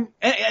time,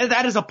 and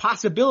that is a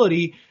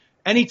possibility.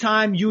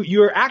 Anytime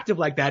you're active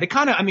like that, it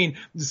kind of,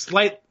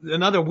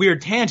 another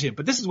weird tangent,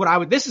 but this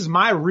is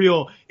my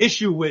real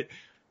issue with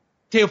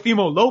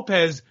Teofimo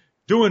Lopez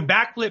doing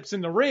backflips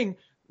in the ring.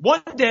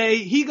 One day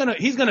he's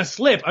gonna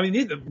slip.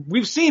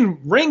 We've seen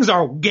rings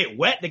get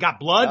wet. They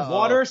got blood,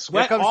 water,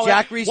 sweat. Here comes all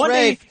Jack that. Reese One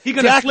Rafe. day he's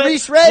gonna Jack slip,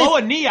 Reese Rafe. blow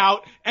a knee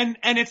out, and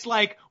it's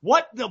like,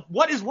 what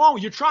is wrong?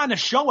 You're trying to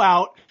show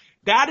out.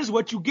 That is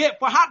what you get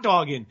for hot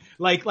dogging.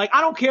 Like, I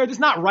don't care. It's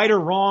not right or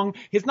wrong.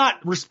 It's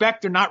not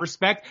respect or not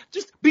respect.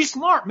 Just be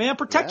smart, man.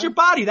 Protect your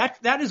body.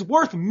 That is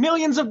worth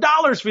millions of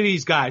dollars for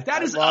these guys.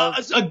 That is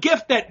a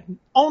gift that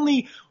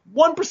only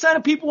 1%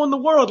 of people in the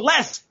world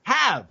less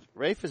have.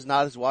 Rafe is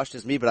not as washed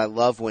as me, but I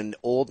love when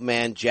old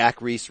man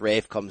Jack Reese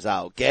Rafe comes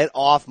out. Get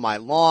off my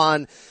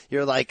lawn.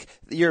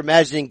 You're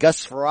imagining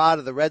Gus Farad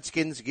of the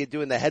Redskins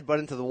doing the headbutt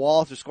into the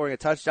wall after scoring a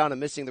touchdown and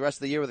missing the rest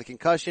of the year with a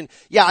concussion.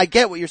 Yeah, I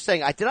get what you're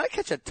saying. Did I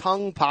catch a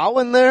Tung Pao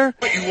in there?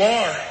 What you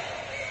are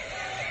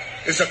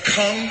is a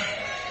Kung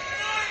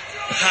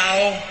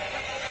Pao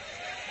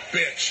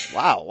bitch.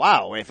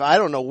 Wow, Rafe. I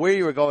don't know where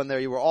you were going there.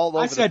 You were all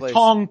over the place. I said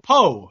Tong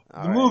Po,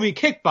 movie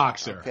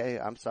Kickboxer. Okay,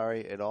 I'm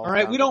sorry. All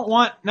right, we don't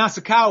want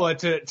Nasukawa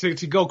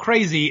to go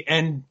crazy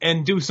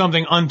and do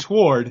something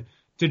untoward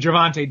to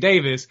Gervonta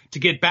Davis to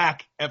get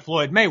back at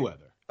Floyd Mayweather.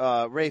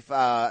 Rafe,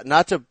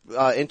 not to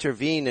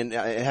intervene and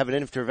have an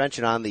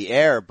intervention on the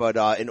air, but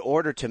in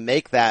order to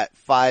make that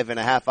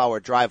 5.5-hour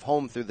drive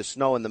home through the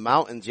snow in the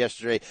mountains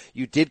yesterday,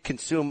 you did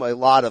consume a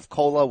lot of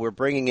cola. We're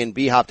bringing in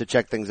B-Hop to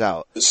check things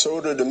out. The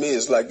soda to me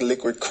is like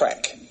liquid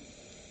crack.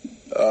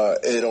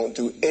 It don't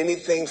do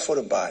anything for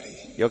the body.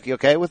 You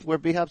okay with where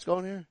B-Hop's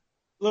going here?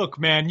 Look,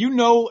 man, you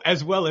know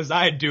as well as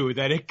I do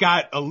that it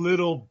got a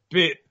little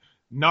bit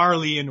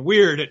gnarly and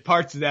weird at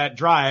parts of that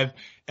drive.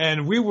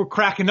 And we were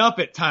cracking up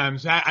at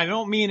times. I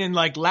don't mean in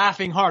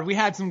laughing hard. We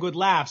had some good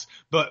laughs,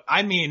 but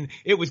I mean,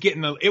 it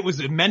was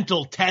a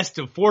mental test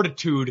of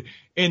fortitude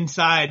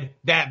inside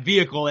that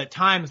vehicle at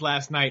times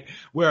last night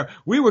where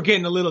we were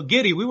getting a little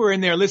giddy. We were in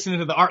there listening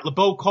to the Art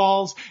Laboe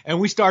calls and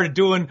we started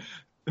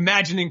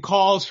imagining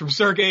calls from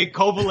Sergey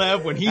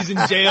Kovalev when he's in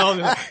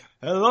jail.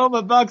 Hello,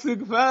 my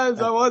boxing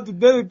fans. I want to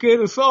dedicate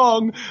a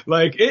song.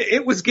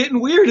 It was getting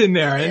weird in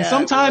there. And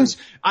sometimes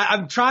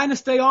I'm trying to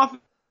stay off.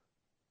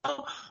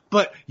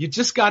 But you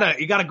just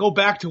gotta go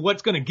back to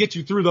what's gonna get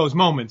you through those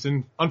moments.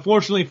 And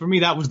unfortunately for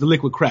me, that was the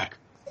liquid crack.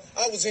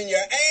 I was in your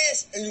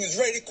ass and you was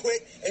ready to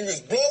quit and you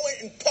was blowing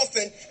and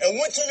puffing and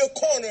went to your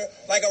corner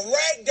like a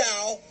rag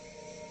doll,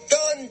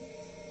 done,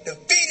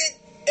 defeated,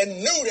 and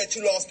knew that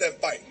you lost that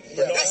fight.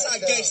 Yeah, that's how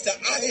gangster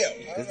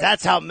I am.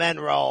 That's how men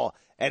roll.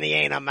 And he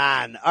ain't a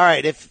man. All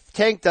right, if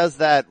Tank does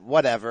that,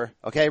 whatever.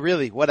 Okay,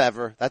 really,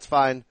 whatever. That's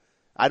fine.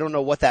 I don't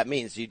know what that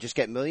means. Do you just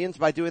get millions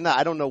by doing that?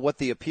 I don't know what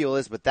the appeal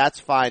is, but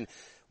that's fine.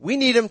 We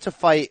need him to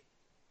fight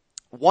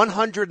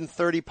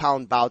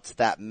 130-pound bouts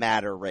that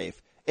matter,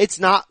 Rafe. It's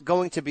not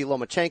going to be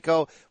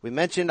Lomachenko. We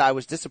mentioned I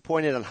was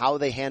disappointed on how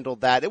they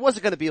handled that. It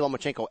wasn't going to be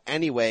Lomachenko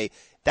anyway.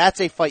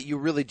 That's a fight you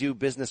really do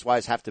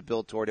business-wise have to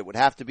build toward. It would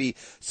have to be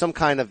some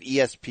kind of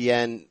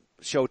ESPN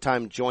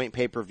Showtime joint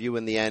pay-per-view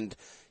in the end.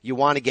 You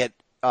want to get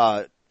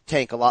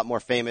Tank a lot more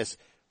famous.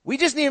 We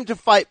just need him to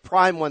fight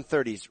prime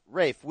 130s.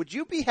 Rafe, would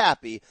you be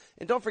happy?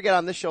 And don't forget,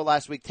 on this show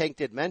last week, Tank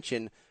did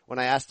mention when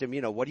I asked him,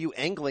 what are you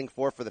angling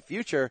for the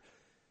future?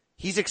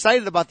 He's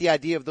excited about the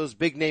idea of those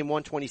big name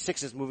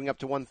 126s moving up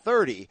to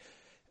 130,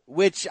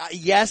 which,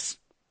 yes,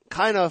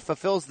 kind of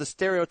fulfills the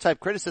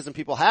stereotype criticism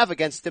people have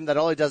against him that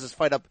all he does is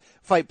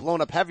fight blown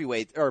up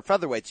heavyweight or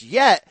featherweights.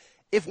 Yet,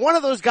 if one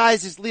of those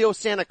guys is Leo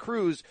Santa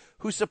Cruz,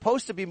 who's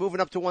supposed to be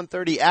moving up to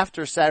 130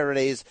 after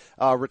Saturday's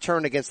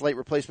return against late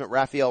replacement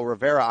Rafael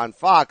Rivera on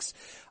Fox,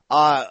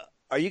 that's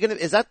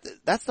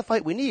the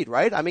fight we need,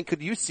 right? I mean,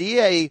 could you see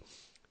a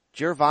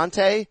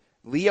Gervonta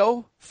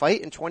Leo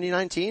fight in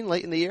 2019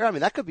 late in the year? I mean,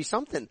 that could be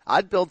something.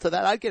 I'd build to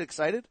that. I'd get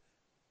excited.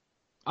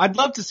 I'd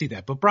love to see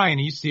that. But Brian,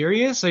 are you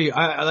serious?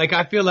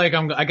 I feel like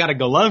I got a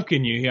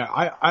Golovkin you here.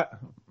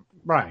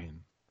 Brian,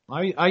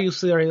 are you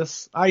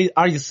serious?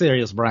 Are you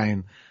serious,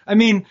 Brian? I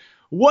mean,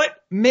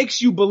 what makes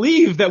you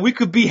believe that we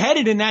could be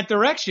headed in that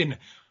direction?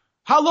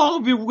 How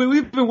long have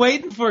we been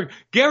waiting for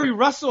Gary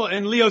Russell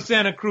and Leo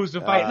Santa Cruz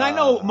to fight? And I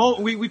know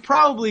we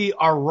probably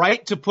are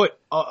right to put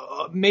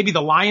maybe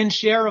the lion's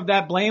share of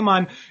that blame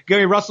on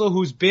Gary Russell,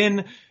 who's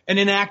been an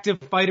inactive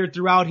fighter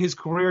throughout his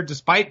career,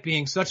 despite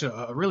being such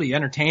a really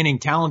entertaining,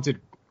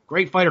 talented,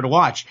 great fighter to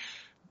watch.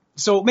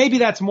 So maybe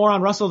that's more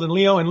on Russell than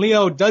Leo, and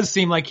Leo does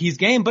seem like he's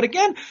game. But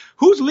again,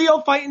 who's Leo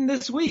fighting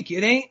this week?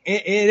 It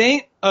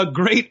ain't a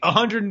great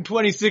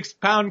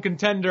 126-pound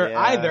contender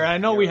either. I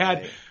know we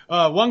had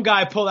one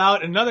guy pull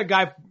out, another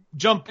guy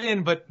jump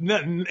in, but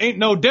ain't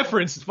no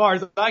difference as far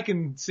as I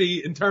can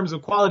see in terms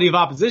of quality of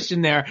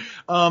opposition there.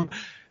 How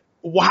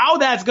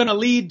that's going to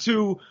lead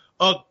to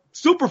a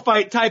super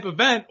fight type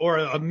event or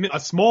a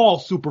small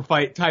super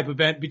fight type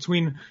event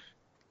between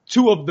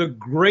two of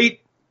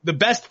the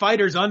best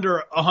fighters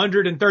under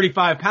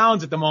 135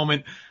 pounds at the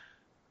moment,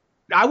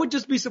 I would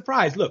just be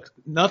surprised. Look,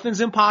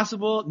 nothing's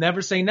impossible.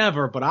 Never say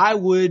never, but I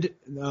would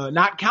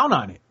not count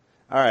on it.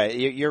 All right,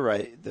 you're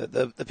right.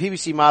 The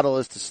PBC model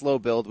is to slow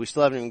build. We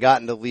still haven't even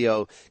gotten to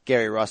Leo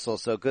Gary Russell,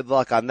 so good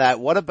luck on that.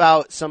 What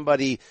about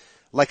somebody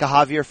like a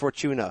Javier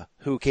Fortuna,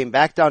 who came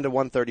back down to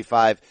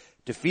 135,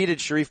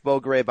 defeated Sharif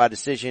Bogaray by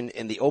decision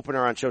in the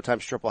opener on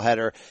Showtime's triple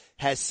header,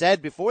 has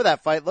said before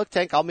that fight, look,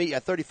 Tank, I'll meet you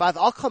at 35.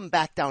 I'll come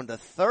back down to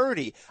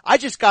 30. I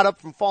just got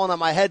up from falling on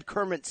my head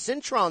Kermit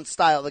Cintron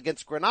style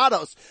against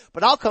Granados,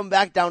 but I'll come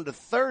back down to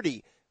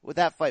 30. Would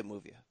that fight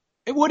move you?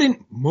 It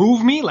wouldn't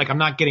move me. Like, I'm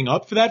not getting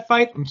up for that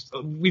fight.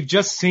 We've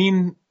just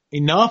seen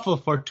enough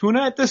of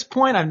Fortuna at this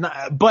point.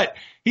 But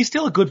he's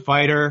still a good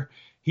fighter.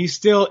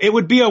 It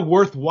would be a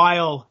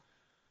worthwhile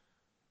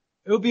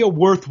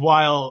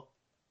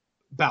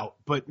bout,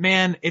 but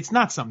man, it's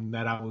not something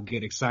that I would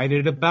get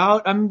excited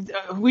about.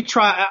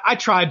 I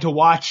tried to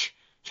watch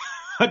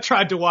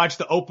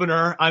the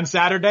opener on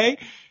Saturday.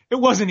 It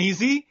wasn't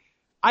easy.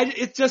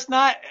 It's just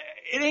not,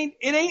 it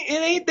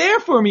ain't there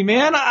for me,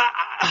 man.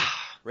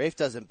 Rafe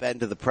doesn't bend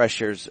to the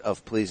pressures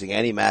of pleasing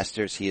any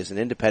masters. He is an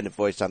independent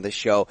voice on this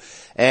show,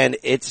 and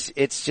it's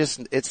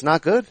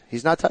not good.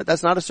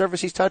 That's not a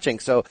service he's touching.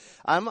 So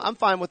I'm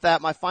fine with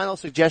that. My final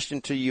suggestion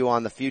to you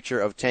on the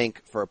future of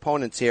Tank for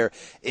opponents here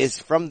is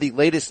from the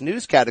latest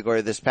news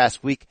category this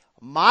past week.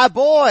 My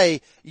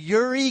boy,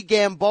 Yuri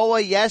Gamboa.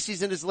 Yes,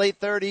 he's in his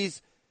late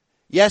 30s.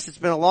 Yes, it's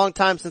been a long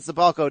time since the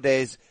Balco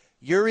days.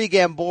 Yuri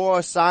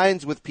Gamboa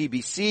signs with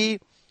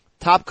PBC.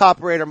 Top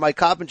operator Mike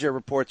Coppinger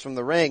reports from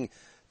the ring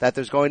that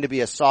there's going to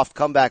be a soft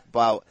comeback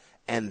bout,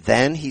 and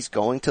then he's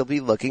going to be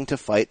looking to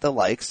fight the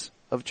likes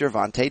of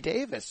Gervonta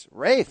Davis.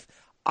 Rafe,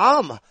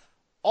 I'm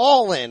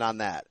all in on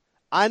that.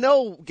 I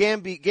know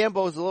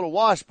Gambo's a little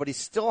washed, but he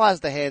still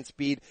has the hand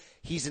speed.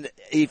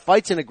 He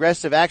fights an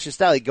aggressive action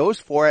style. He goes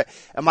for it.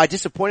 Am I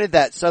disappointed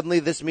that suddenly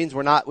this means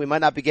we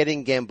might not be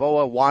getting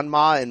Gamboa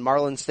Wanma in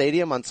Marlin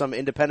Stadium on some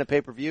independent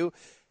pay-per-view?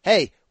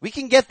 Hey, we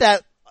can get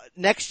that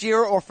next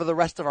year or for the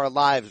rest of our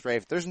lives,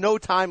 Rafe. There's no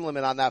time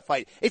limit on that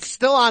fight. It's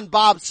still on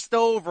Bob's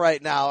stove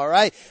right now,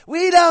 alright?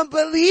 We don't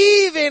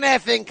believe in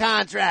effing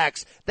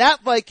contracts. That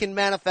fight can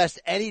manifest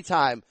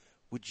anytime.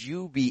 Would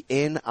you be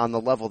in on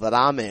the level that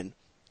I'm in?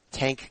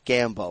 Tank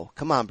Gambo.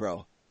 Come on,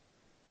 bro.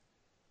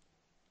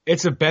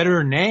 It's a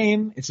better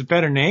name. It's a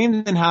better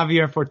name than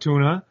Javier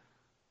Fortuna.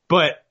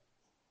 But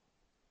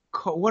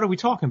what are we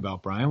talking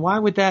about, Brian? Why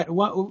would that,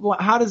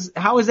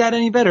 how is that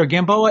any better?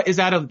 Gamboa is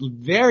at a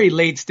very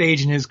late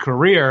stage in his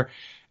career,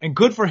 and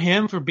good for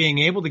him for being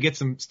able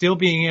to still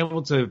being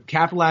able to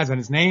capitalize on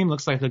his name.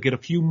 Looks like he'll get a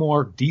few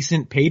more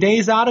decent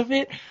paydays out of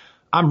it.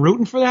 I'm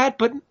rooting for that,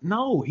 but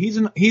no, he's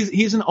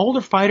an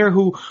older fighter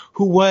who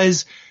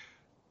was,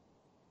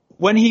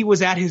 when he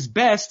was at his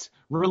best,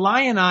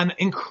 relying on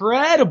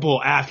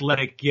incredible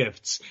athletic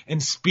gifts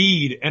and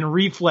speed and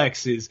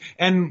reflexes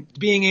and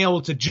being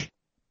able to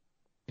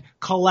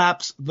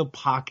collapse the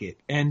pocket,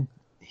 and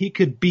he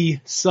could be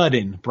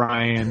sudden,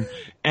 Brian.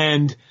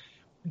 And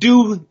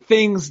do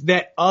things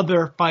that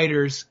other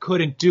fighters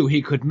couldn't do.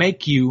 He could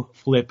make you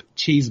flip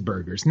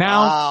cheeseburgers.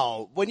 Now,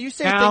 wow. When you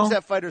say things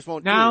that fighters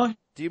won't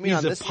do you mean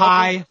he's on this a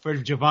pie level? for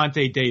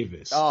Gervonta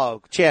Davis.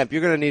 Oh, champ,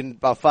 you're going to need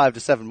about 5 to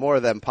 7 more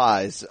of them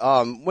pies.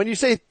 When you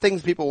say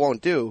things people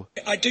won't do.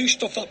 I do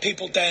stuff that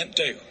people daren't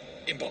do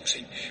in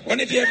boxing. When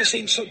have you ever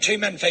seen two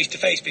men face to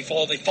face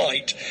before they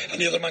fight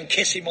and the other man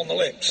kiss him on the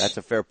lips? That's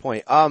a fair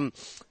point.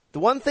 The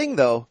one thing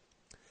though,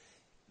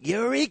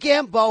 Yuri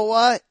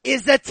Gamboa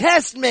is the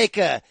test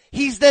maker.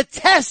 He's the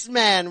test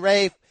man,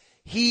 Rafe.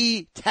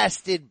 He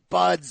tested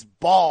Bud's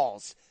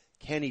balls.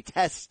 Can he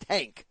test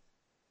Tank?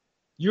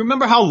 You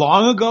remember how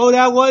long ago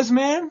that was,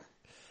 man?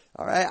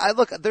 All right.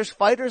 There's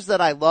fighters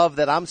that I love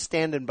that I'm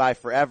standing by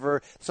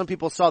forever. Some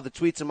people saw the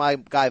tweets of my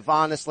guy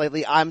Vanis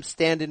lately. I'm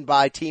standing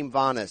by Team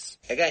Vanis.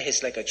 That guy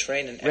hits like a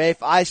train. And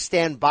Rafe, I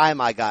stand by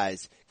my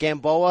guys.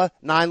 Gamboa,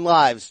 9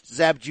 lives,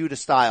 Zab Judah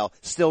style.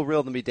 Still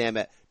real to me, damn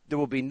it. There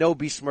will be no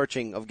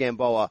besmirching of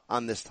Gamboa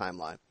on this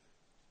timeline.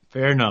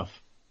 Fair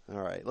enough. All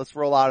right, let's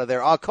roll out of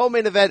there.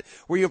 Co-main event,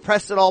 were you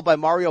impressed at all by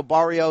Mario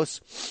Barrios,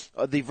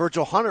 the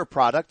Virgil Hunter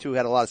product, who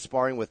had a lot of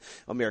sparring with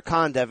Amir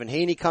Khan, Devin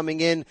Haney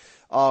coming in,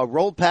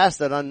 rolled past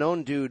that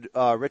unknown dude,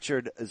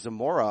 Richard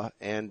Zamora,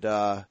 and,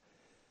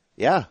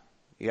 yeah.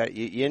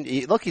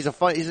 Look,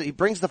 he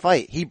brings the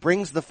fight. He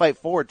brings the fight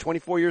forward.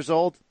 24 years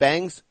old,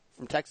 bangs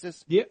from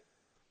Texas. Yeah.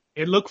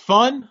 It looked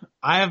fun.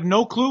 I have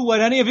no clue what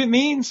any of it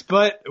means,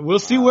 but we'll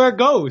see where it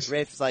goes.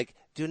 Rafe's like,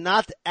 do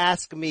not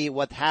ask me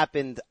what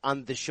happened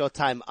on the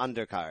Showtime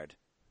undercard.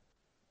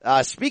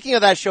 Speaking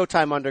of that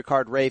Showtime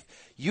undercard, Rafe,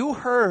 you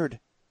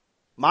heard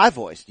my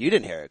voice. You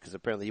didn't hear it because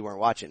apparently you weren't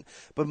watching.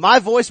 But my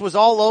voice was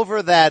all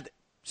over that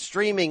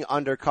streaming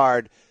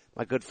undercard.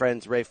 My good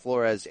friends Ray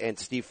Flores and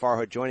Steve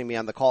Farhood joining me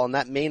on the call. And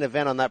that main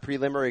event on that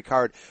preliminary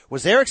card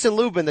was Erickson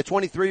Lubin, the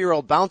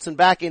 23-year-old, bouncing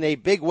back in a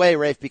big way,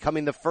 Rafe,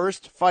 becoming the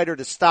first fighter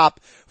to stop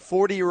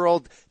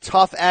 40-year-old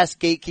tough-ass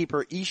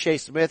gatekeeper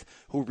Ishe Smith,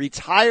 who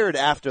retired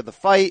after the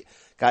fight,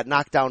 got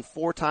knocked down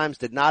 4 times,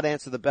 did not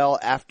answer the bell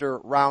after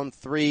round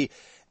 3.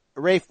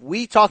 Rafe,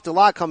 we talked a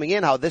lot coming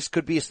in how this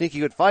could be a sneaky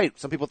good fight.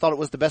 Some people thought it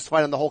was the best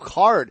fight on the whole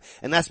card,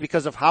 and that's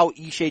because of how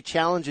Ishe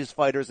challenges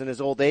fighters in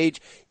his old age.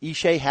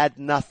 Ishe had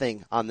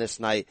nothing on this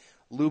night.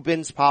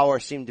 Lubin's power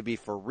seemed to be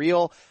for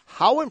real.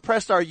 How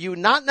impressed are you,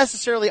 not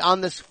necessarily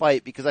on this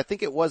fight, because I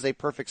think it was a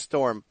perfect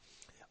storm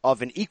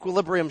of an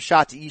equilibrium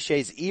shot to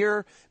Ishe's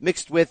ear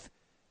mixed with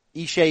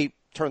Ishe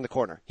turned the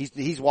corner.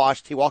 He's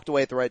washed. He walked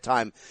away at the right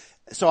time.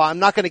 So I'm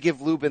not going to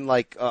give Lubin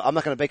I'm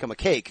not going to bake him a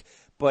cake,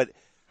 but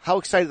how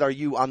excited are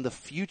you on the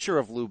future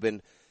of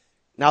Lubin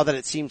now that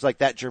it seems like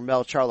that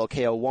Jermell Charlo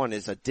KO1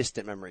 is a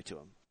distant memory to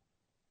him?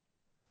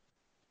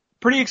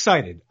 Pretty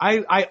excited.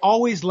 I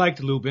always liked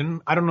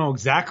Lubin. I don't know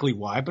exactly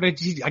why, but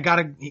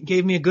it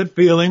gave me a good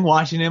feeling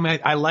watching him.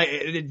 I like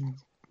it.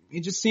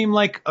 It just seemed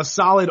like a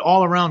solid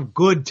all around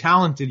good,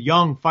 talented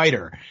young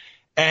fighter.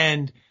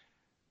 And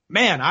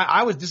man,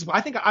 I was disappointed.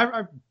 I think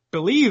I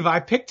believe I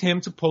picked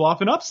him to pull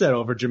off an upset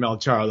over Jermell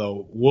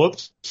Charlo.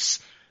 Whoops.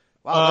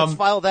 Wow, let's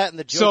file that in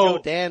the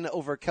Jojo Dan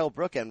over Kell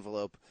Brook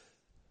envelope.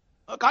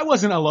 Look, I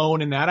wasn't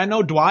alone in that. I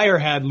know Dwyer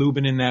had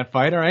Lubin in that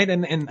fight, all right?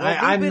 And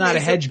I'm not a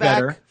hedge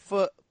better. Back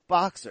foot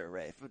boxer,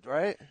 Rafe,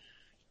 right?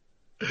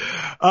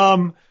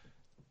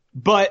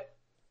 But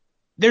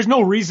there's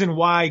no reason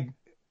why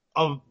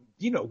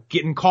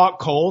getting caught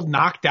cold,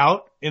 knocked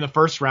out in the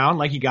first round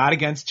like he got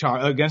against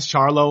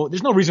Charlo.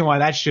 There's no reason why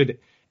that should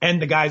end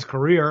the guy's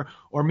career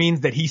or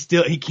means that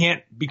he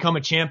can't become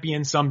a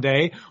champion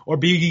someday or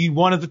be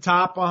one of the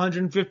top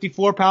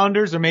 154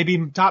 pounders or maybe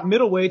top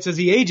middleweights as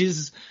he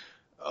ages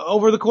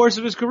over the course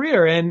of his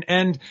career.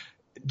 And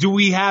do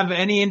we have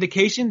any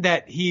indication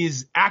that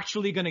he's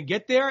actually going to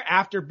get there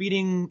after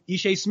beating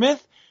Ishe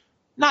Smith?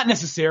 Not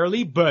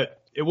necessarily,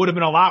 but it would have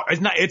been a lot.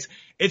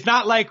 It's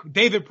not like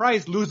David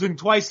Price losing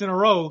twice in a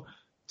row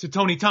to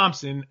Tony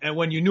Thompson and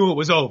when you knew it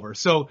was over.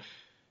 So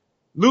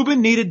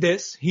Lubin needed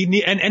this.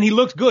 And he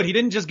looked good. He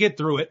didn't just get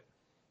through it.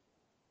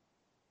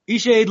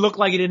 Ishe looked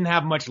like he didn't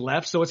have much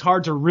left, so it's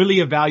hard to really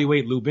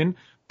evaluate Lubin.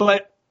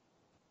 But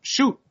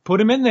shoot,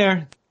 put him in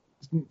there.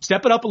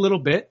 Step it up a little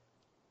bit.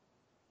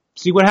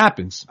 See what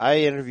happens.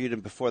 I interviewed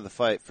him before the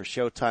fight for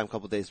Showtime a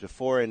couple of days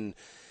before, and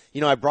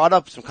I brought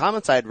up some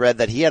comments I had read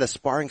that he had a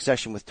sparring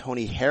session with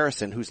Tony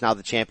Harrison, who's now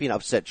the champion,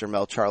 upset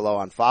Jermell Charlo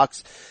on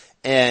Fox.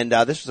 And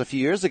this was a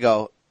few years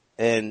ago,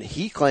 and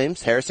he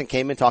claims Harrison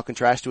came in talking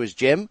trash to his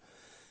gym.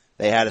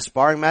 They had a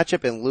sparring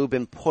matchup, and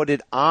Lubin put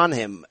it on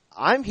him.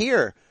 I'm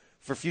here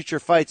for future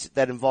fights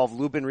that involve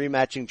Lubin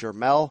rematching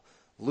Jermell,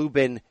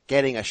 Lubin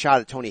getting a shot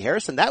at Tony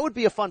Harrison. That would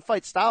be a fun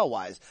fight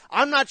style-wise.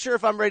 I'm not sure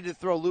if I'm ready to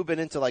throw Lubin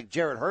into like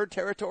Jarrett Hurd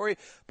territory,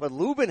 but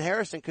Lubin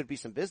Harrison could be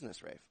some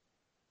business, Rafe.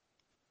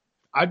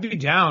 I'd be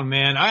down,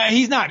 man.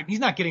 He's not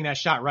getting that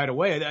shot right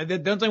away.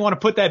 Don't they want to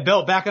put that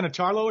belt back on a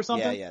Charlo or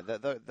something? Yeah,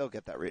 they'll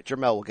get that.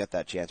 Jermell will get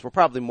that chance. We're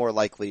probably more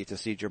likely to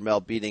see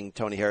Jermell beating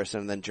Tony Harrison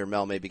and then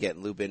Jermell maybe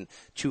getting Lubin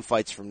 2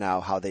 fights from now.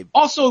 How they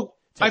also,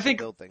 I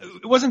think,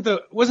 it wasn't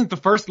the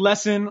first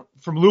lesson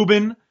from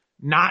Lubin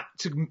not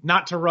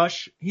to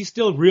rush. He's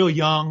still real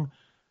young.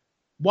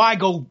 why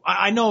go?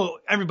 I know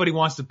everybody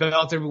wants the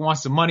belts, everybody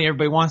wants the money,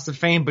 everybody wants the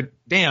fame, but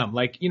damn,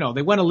 like, you know,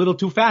 they went a little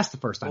too fast the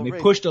first time. They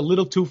pushed a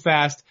little too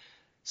fast.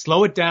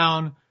 Slow it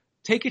down.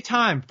 Take your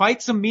time.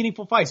 Fight some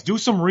meaningful fights. Do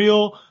some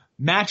real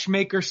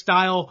matchmaker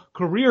style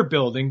career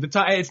building.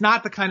 It's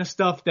not the kind of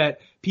stuff that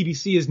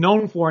PBC is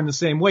known for in the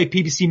same way.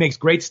 PBC makes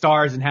great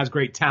stars and has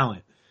great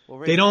talent.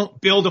 They don't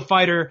build a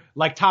fighter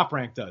like Top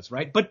Rank does,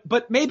 right?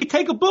 But maybe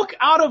take a book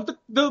out of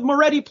the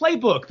Moretti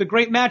playbook, the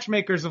great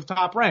matchmakers of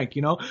Top Rank,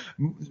 you know,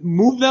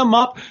 move them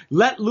up,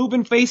 let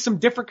Lubin face some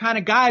different kind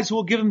of guys who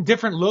will give him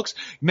different looks,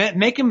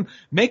 make him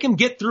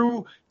get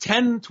through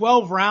 10,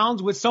 12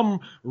 rounds with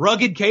some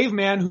rugged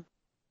caveman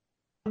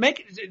who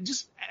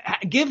just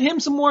give him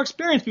some more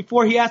experience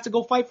before he has to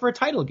go fight for a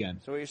title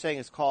again. So what you're saying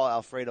is call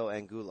Alfredo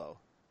Angulo.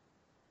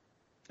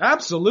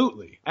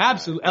 Absolutely.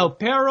 El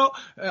Perro,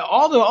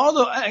 all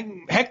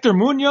the Hector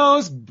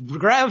Munoz,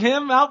 grab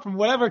him out from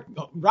whatever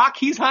rock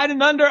he's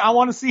hiding under. I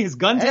want to see his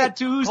gun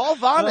tattoos. Call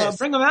Vanes.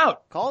 Bring him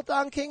out. Call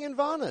Don King and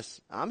Vanes.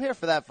 I'm here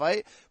for that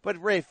fight.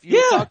 But Rafe,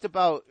 you talked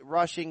about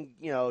rushing,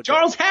 you know,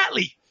 Charles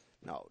Hatley.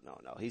 No.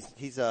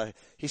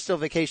 He's still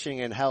vacationing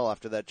in hell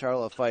after that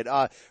Charlo fight.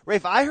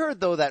 Rafe, I heard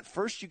though that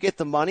first you get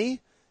the money,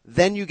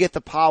 then you get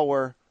the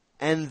power,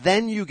 and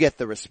then you get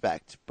the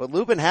respect. But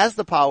Lubin has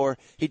the power.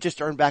 He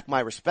just earned back my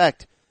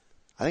respect.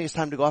 I think it's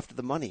time to go after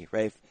the money,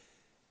 Rafe.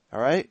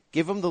 All right?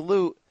 Give him the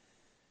loot.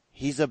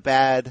 He's a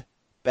bad,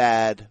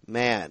 bad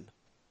man.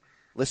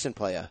 Listen,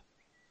 playa.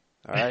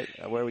 All right?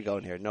 Where are we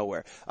going here?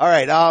 Nowhere. All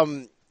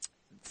right.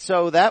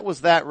 So that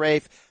was that,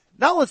 Rafe.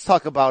 Now let's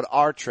talk about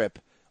our trip,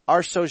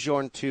 our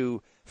sojourn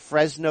to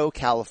Fresno,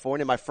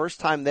 California. My first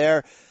time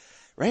there.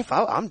 Rafe,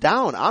 I'm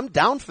down. I'm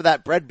down for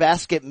that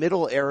breadbasket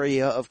middle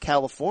area of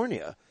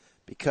California.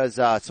 Because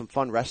some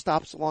fun rest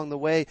stops along the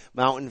way,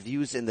 mountain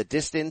views in the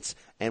distance,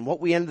 and what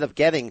we ended up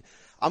getting,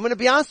 I'm going to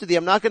be honest with you,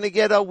 I'm not going to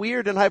get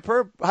weird and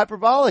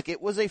hyperbolic.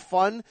 It was a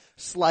fun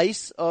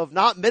slice of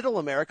not middle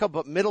America,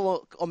 but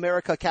middle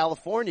America,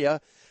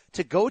 California,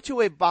 to go to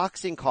a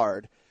boxing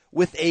card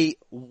with a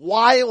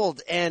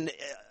wild and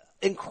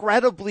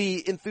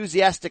incredibly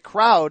enthusiastic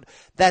crowd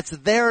that's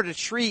there to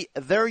treat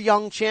their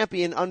young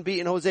champion,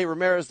 unbeaten Jose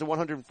Ramirez, the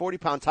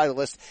 140-pound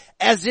titleist,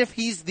 as if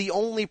he's the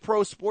only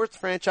pro sports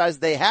franchise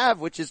they have,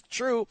 which is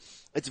true.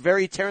 It's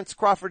very Terrence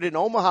Crawford in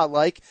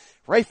Omaha-like.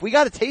 Rafe, we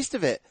got a taste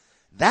of it.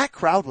 That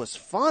crowd was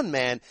fun,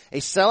 man. A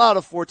sellout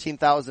of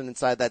 14,000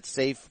 inside that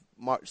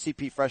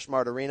CP Fresh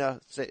Mart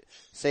Arena,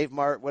 Save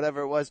Mart,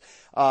 whatever it was.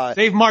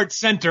 Save Mart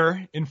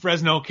Center in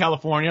Fresno,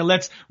 California.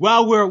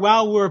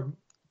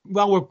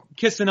 While we're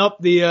kissing up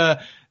the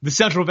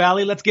Central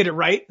Valley, let's get it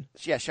right.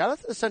 Yeah, shout out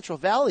to the Central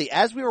Valley.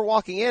 As we were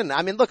walking in,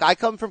 I mean, look, I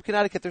come from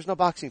Connecticut. There's no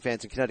boxing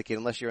fans in Connecticut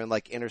unless you're in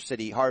like inner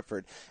city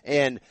Hartford.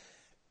 And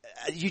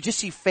you just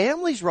see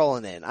families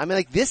rolling in. I mean,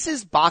 like, this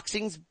is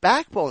boxing's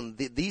backbone.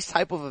 These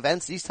type of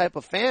events, these type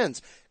of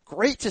fans.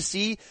 Great to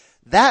see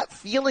that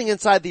feeling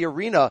inside the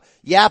arena.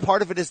 Yeah,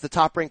 part of it is the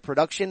Top Rank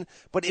production,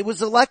 but it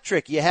was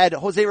electric. You had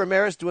Jose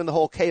Ramirez doing the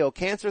whole KO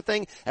cancer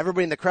thing,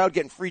 everybody in the crowd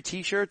getting free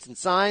t-shirts and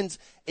signs.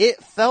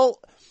 It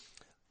felt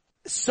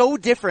so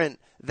different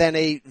than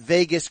a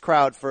Vegas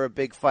crowd for a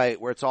big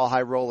fight where it's all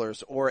high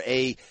rollers, or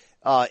a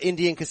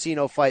Indian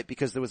casino fight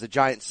because there was a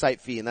giant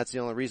site fee and that's the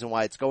only reason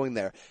why it's going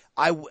there.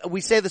 We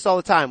say this all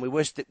the time. We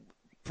wish that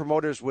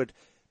promoters would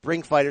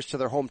bring fighters to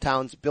their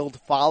hometowns, build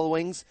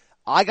followings.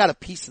 I got a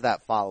piece of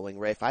that following,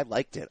 Rafe. I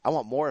liked it. I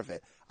want more of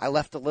it. I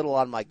left a little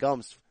on my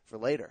gums for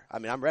later. I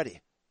mean, I'm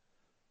ready.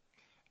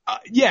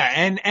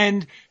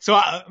 And so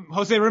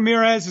Jose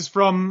Ramirez is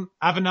from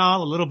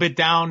Avenal, a little bit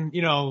down,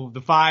 you know,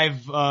 the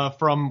 5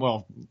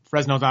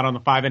 Fresno's not on the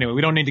 5 anyway.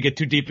 We don't need to get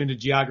too deep into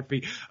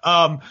geography.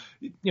 You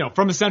know,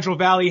 from the Central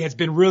Valley, has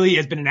been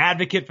an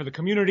advocate for the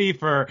community,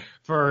 for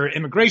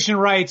immigration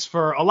rights,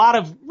 for a lot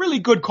of really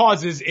good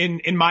causes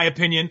in my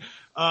opinion.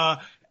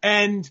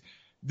 And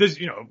there's,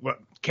 you know,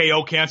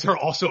 KO cancer,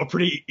 also a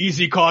pretty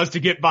easy cause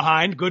to get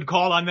behind. Good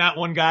call on that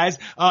one, guys.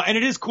 And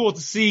it is cool to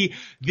see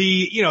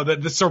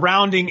the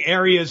surrounding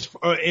areas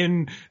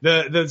in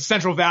the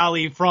Central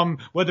Valley, from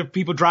whether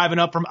people driving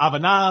up from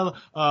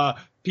Avenal,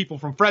 people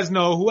from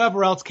Fresno,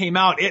 whoever else came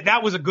out.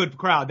 That was a good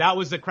crowd. That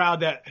was the crowd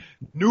that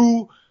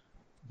knew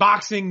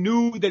boxing,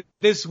 knew that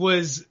this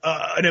was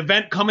an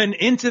event coming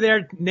into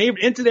their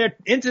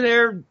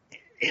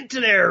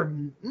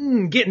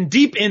getting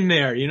deep in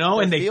there, you know,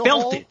 and they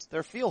felt it.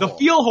 The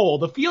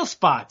feel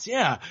spots,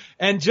 yeah.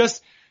 And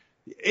just,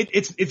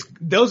 it's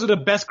those are the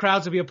best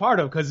crowds to be a part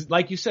of, because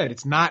like you said,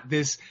 it's not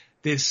this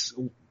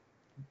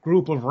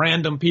group of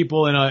random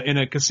people in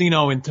a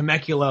casino in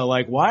Temecula,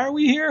 like, why are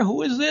we here?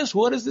 Who is this?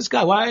 What is this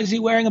guy? Why is he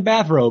wearing a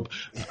bathrobe?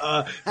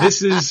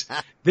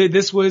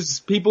 This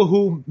was people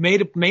who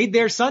made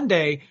their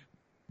Sunday,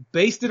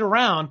 planned it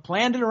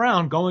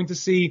around going to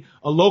see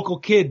a local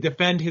kid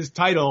defend his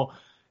title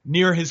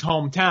near his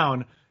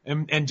hometown,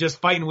 and just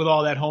fighting with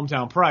all that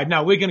hometown pride.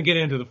 Now we're going to get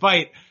into the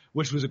fight,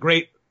 which was a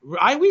great,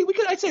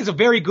 I'd say it's a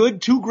very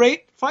good,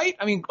 great fight.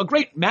 I mean, a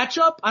great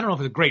matchup. I don't know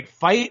if it's a great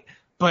fight,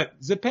 but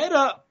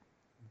Zepeda,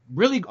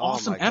 really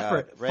awesome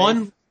effort.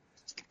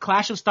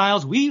 clash of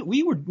styles,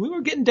 we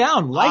were getting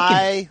down.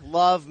 I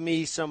love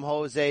me some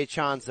Jose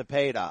Chan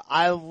Zepeda.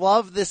 I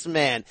love this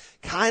man.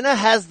 Kind of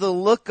has the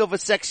look of a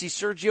sexy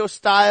Sergio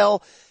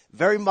style,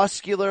 very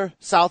muscular,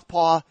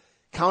 southpaw,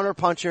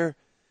 counterpuncher.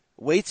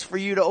 Waits for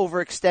you to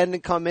overextend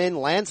and come in,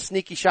 lands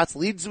sneaky shots,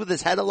 leads with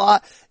his head a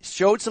lot,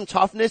 showed some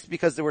toughness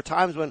because there were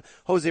times when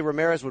Jose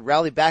Ramirez would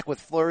rally back with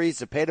flurries,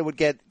 Zepeda would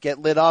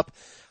get lit up.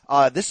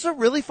 This is a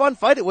really fun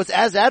fight. It was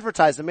as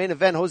advertised, the main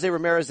event. Jose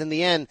Ramirez in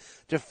the end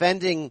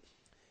defending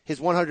his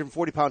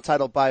 140-pound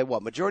title by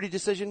what? Majority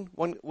decision?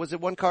 Was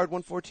it one card,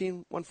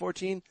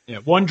 114? Yeah,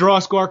 one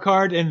draw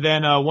scorecard and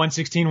then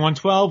 116,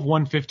 112,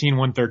 115,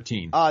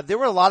 113. There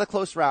were a lot of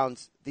close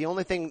rounds. The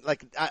only thing,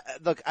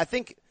 I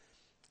think,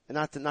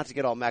 not to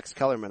get all Max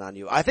Kellerman on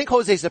you, I think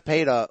Jose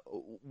Zepeda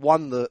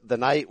won the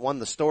night, won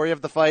the story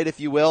of the fight, if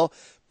you will.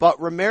 But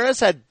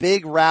Ramirez had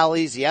big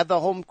rallies. He had the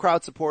home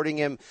crowd supporting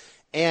him.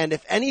 And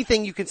if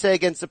anything you can say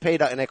against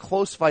Zepeda in a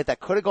close fight that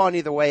could have gone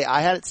either way,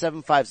 I had it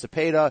 7-5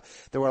 Zepeda.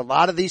 There were a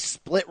lot of these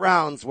split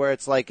rounds where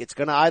it's like it's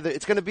gonna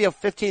be a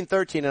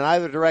 15-13 in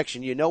either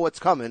direction. You know what's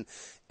coming.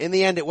 In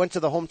the end, it went to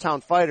the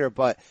hometown fighter,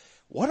 but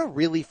what a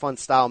really fun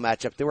style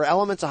matchup. There were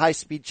elements of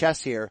high-speed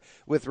chess here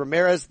with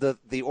Ramirez,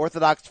 the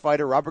orthodox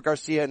fighter, Robert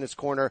Garcia in his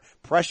corner,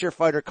 pressure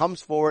fighter,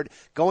 comes forward,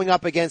 going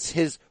up against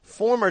his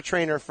former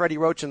trainer, Freddie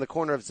Roach, in the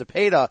corner of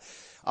Zepeda.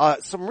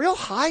 Some real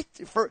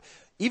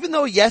even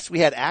though, yes, we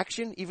had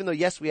action, even though,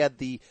 yes, we had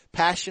the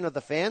passion of the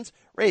fans,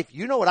 Rafe,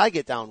 you know what I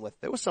get down with.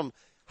 There was some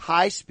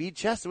high-speed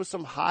chess. There was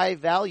some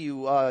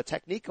high-value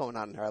technique going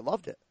on there. I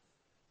loved it.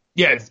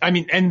 Yes, I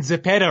mean, and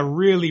Zepeda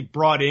really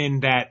brought in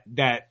that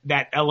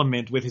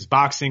element with his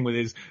boxing,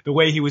 with the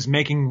way he was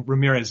making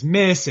Ramirez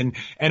miss and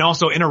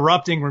also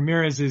interrupting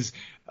Ramirez's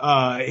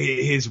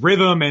his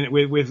rhythm and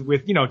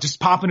with just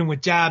popping him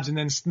with jabs and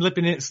then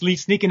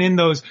sneaking in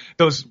those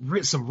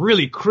some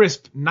really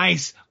crisp,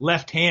 nice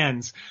left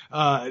hands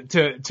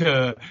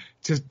to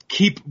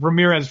keep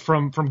Ramirez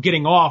from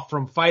getting off,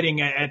 from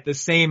fighting at the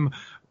same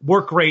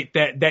work rate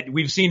that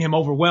we've seen him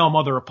overwhelm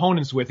other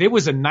opponents with. It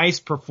was a nice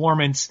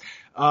performance,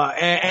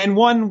 and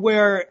one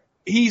where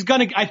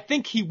I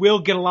think he will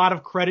get a lot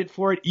of credit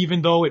for it,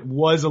 even though it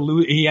was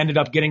he ended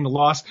up getting the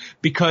loss,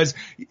 because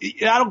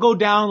that'll go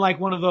down like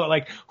one of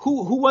the,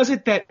 who was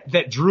it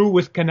that drew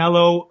with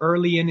Canelo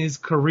early in his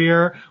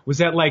career? Was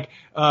that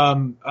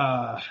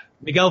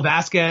Miguel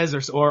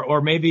Vasquez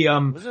or maybe,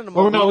 it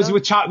was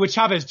with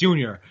Chavez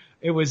Jr.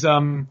 It was,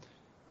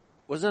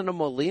 wasn't it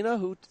Molina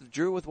who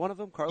drew with one of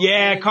them?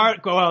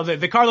 Carlos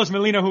the Carlos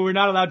Molina who we're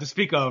not allowed to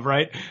speak of,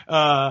 right?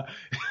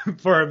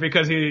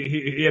 Because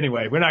he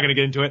anyway, we're not going to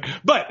get into it.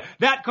 But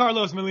that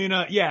Carlos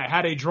Molina,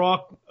 had a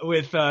draw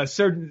with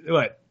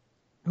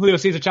Julio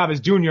Cesar Chavez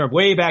Jr.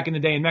 way back in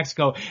the day in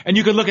Mexico, and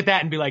you could look at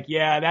that and be like,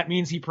 yeah, that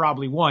means he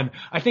probably won.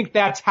 I think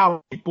that's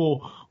how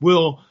people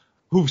who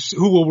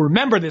will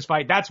remember this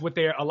fight. That's what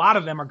a lot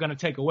of them are going to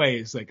take away.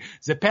 It's like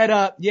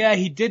Zepeda,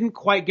 he didn't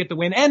quite get the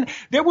win. And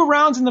there were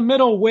rounds in the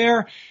middle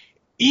where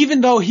even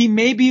though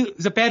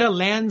Zepeda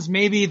lands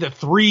maybe the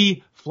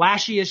 3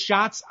 flashiest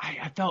shots,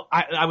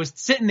 I was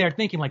sitting there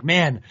thinking like,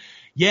 man,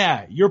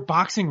 you're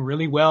boxing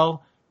really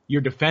well.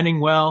 You're defending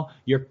well.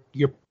 You're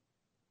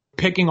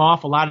picking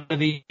off a lot of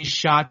these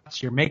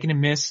shots. You're making him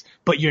miss,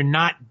 but you're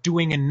not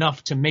doing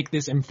enough to make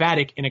this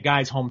emphatic in a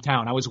guy's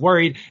hometown. I was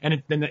worried,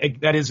 and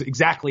that is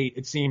exactly,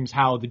 it seems,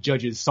 how the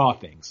judges saw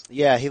things.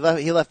 Yeah, he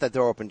left that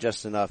door open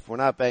just enough. We're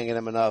not banging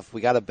him enough. We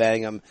got to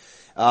bang him.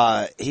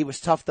 He was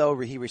tough though.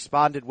 He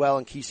responded well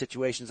in key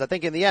situations. I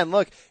think in the end,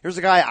 look, here's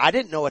a guy I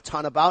didn't know a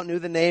ton about, knew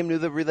the name, knew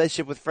the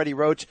relationship with Freddie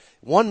Roach,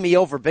 won me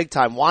over big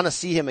time. Want to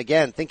see him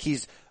again. Think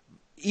he's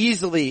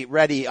easily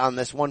ready on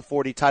this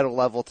 140 title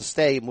level to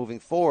stay moving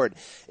forward.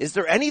 Is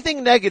there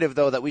anything negative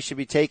though that we should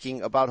be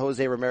taking about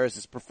Jose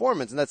Ramirez's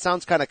performance? And that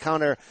sounds kind of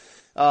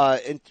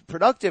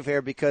counterproductive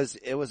here, because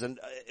it was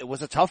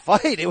a tough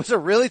fight. It was a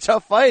really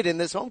tough fight in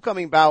this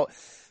homecoming bout.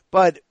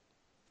 But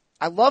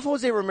I love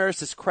Jose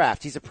Ramirez's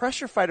craft. He's a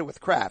pressure fighter with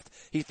craft.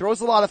 He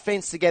throws a lot of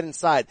feints to get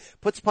inside,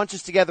 puts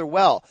punches together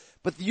well.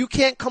 But you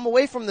can't come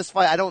away from this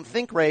fight, I don't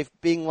think, Rafe,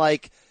 being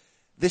like,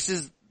 this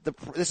is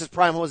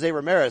prime Jose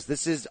Ramirez.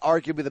 This is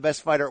arguably the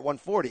best fighter at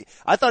 140.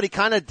 I thought he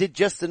kind of did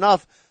just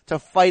enough to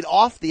fight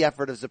off the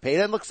effort of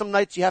Zepeda. And look, some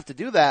nights you have to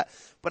do that.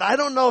 But I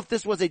don't know if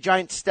this was a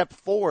giant step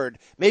forward,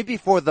 maybe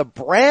for the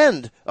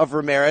brand of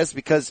Ramirez,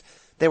 because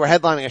they were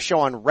headlining a show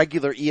on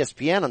regular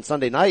ESPN on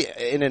Sunday night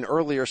in an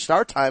earlier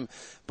start time.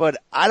 But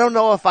I don't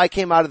know if I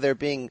came out of there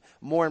being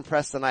more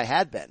impressed than I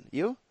had been.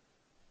 You?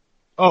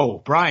 Oh,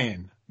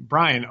 Brian,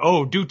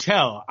 do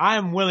tell.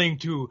 I'm willing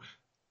to,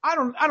 I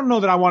don't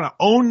know that I want to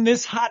own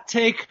this hot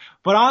take,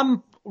 but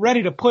I'm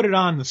ready to put it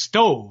on the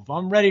stove.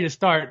 I'm ready to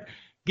start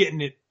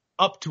getting it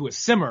up to a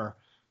simmer.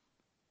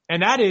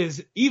 And that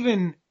is,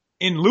 even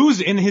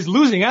in his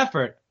losing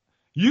effort,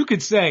 you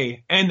could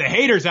say, and the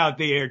haters out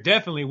there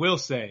definitely will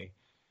say,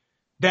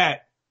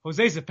 that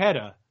Jose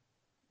Zepeda,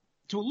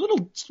 to a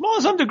little,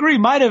 some degree,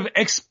 might have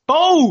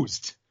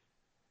exposed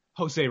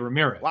Jose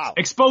Ramirez. Wow.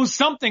 Expose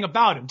something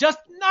about him. Just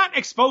not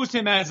expose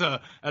him as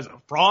a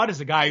fraud, as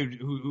a guy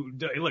who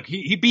look,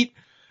 he beat.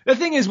 The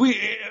thing is, we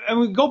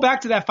go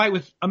back to that fight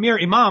with Amir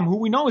Imam, who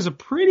we know is a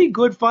pretty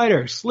good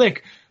fighter,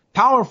 slick,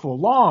 powerful,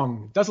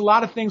 long, does a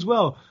lot of things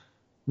well.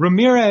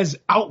 Ramirez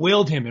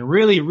outwilled him and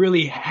really,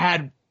 really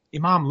had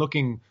Imam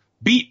looking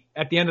beat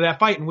at the end of that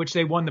fight in which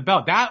they won the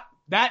belt.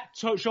 That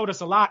showed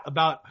us a lot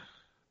about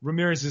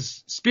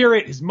Ramirez's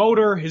spirit, his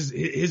motor,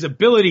 his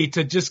ability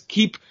to just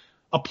keep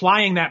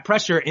applying that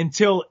pressure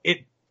until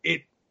it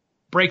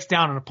breaks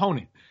down an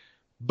opponent.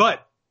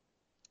 But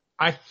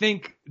I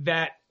think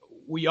that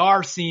we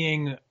are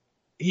seeing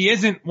he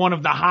isn't one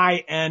of the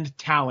high-end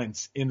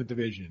talents in the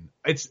division.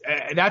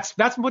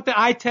 That's what the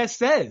eye test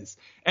says.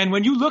 And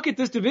when you look at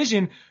this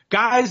division,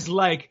 guys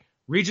like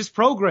Regis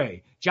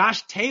Prograis,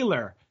 Josh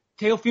Taylor,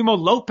 Teofimo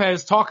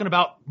Lopez talking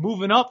about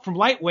moving up from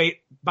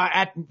lightweight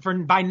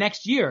by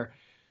next year.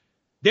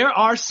 There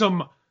are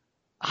some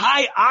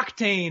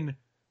high-octane,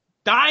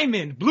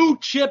 diamond,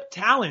 blue-chip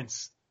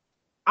talents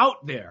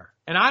out there.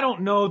 And I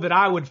don't know that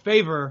I would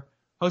favor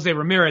Jose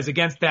Ramirez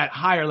against that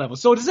higher level.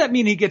 So does that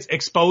mean he gets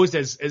exposed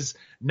as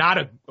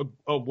not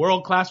a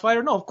world-class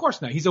fighter? No, of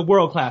course not. He's a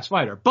world-class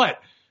fighter. But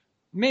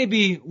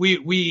maybe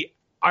we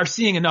are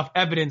seeing enough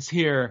evidence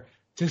here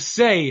to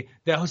say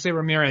that Jose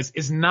Ramirez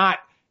is not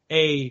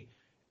a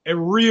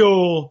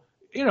real,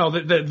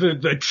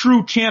 the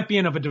true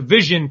champion of a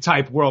division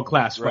type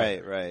world-class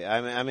fighter. Right.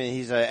 I mean,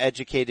 he's an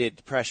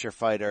educated pressure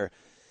fighter,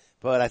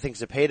 but I think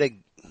Zepeda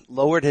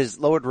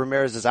lowered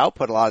Ramirez's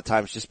output a lot of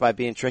times just by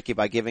being tricky,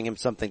 by giving him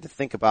something to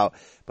think about.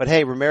 But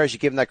hey, Ramirez, you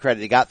give him that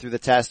credit. He got through the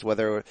test,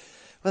 whether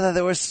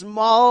there were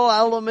small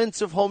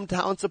elements of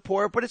hometown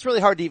support, but it's really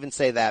hard to even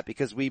say that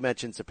because we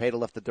mentioned Zepeda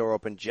left the door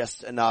open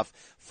just enough.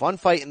 Fun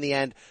fight in the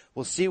end.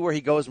 We'll see where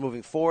he goes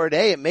moving forward.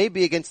 Hey, it may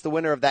be against the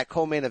winner of that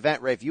co-main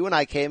event, Rafe. You and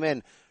I came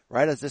in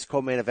right as this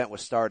co-main event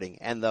was starting,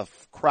 and the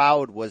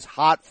crowd was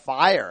hot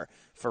fire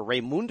for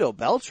Raymundo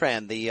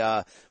Beltran,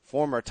 the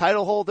former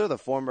title holder, the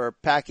former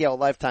Pacquiao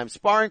lifetime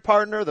sparring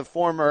partner, the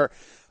former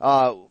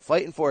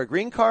fighting for a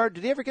green card.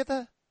 Did he ever get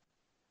that?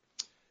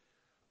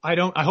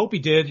 I hope he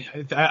did.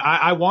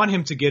 I want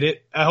him to get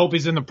it. I hope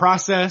he's in the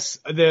process.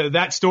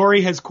 That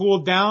story has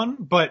cooled down,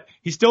 but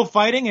he's still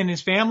fighting and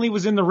his family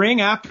was in the ring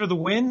after the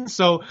win.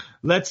 So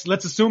let's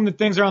assume that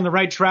things are on the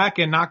right track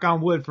and knock on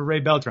wood for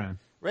Ray Beltran.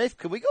 Rafe,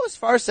 could we go as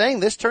far as saying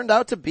this turned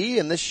out to be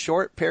in this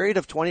short period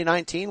of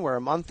 2019, we're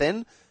a month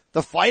in,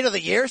 the fight of the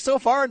year so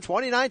far in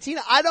 2019?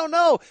 I don't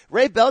know.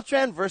 Ray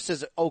Beltran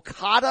versus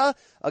Okada,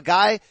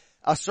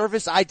 a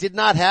service I did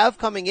not have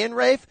coming in,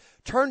 Rafe,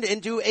 turned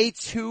into a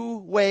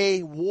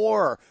two-way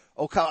war.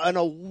 In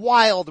a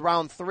wild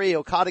round 3,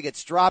 Okada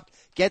gets dropped,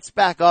 gets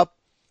back up.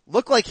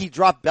 Looked like he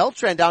dropped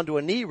Beltran down to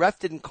a knee. Ref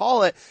didn't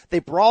call it. They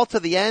brawl to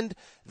the end.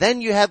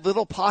 Then you had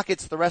little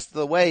pockets the rest of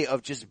the way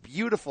of just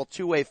beautiful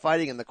two-way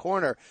fighting in the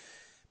corner.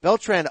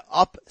 Beltran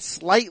up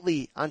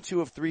slightly on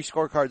 2 of 3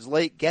 scorecards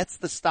late, gets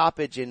the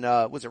stoppage in,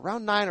 was it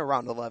round 9 or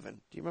round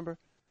 11? Do you remember?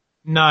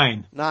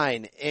 9.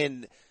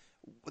 And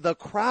the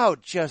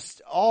crowd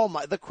just,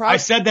 the crowd. I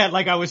said that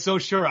like I was so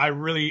sure. I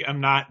really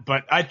am not,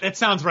 but that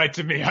sounds right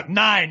to me.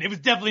 9. It was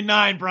definitely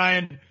 9,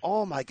 Brian.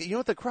 Oh my God. You know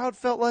what the crowd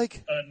felt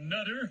like?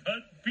 Another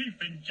hot beef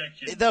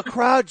injection. The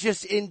crowd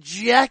just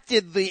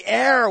injected the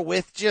air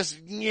with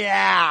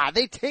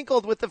they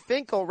tinkled with the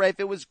Finkel, Rafe.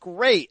 It was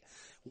great.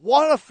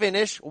 What a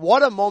finish.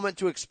 What a moment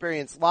to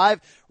experience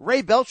live.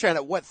 Ray Beltran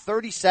at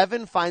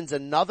 37 finds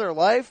another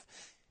life.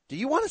 Do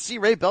you want to see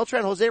Ray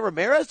Beltran, Jose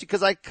Ramirez?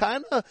 Because I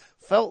kind of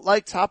felt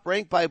like Top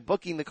Rank by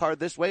booking the card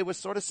this way was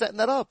sort of setting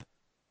that up.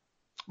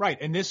 Right.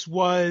 And this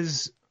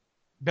was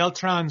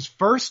Beltran's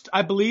first,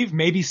 I believe,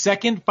 maybe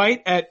second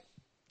fight at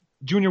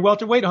junior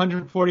welterweight,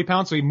 140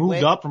 pounds. So he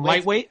moved up from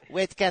lightweight.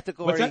 Weight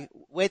category. What's that?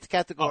 Weight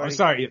category. Oh,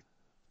 sorry.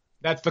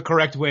 That's the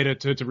correct way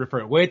to refer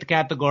it. Weight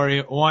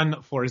category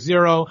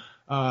 140.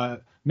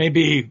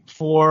 Maybe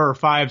 4 or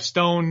 5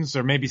 stones,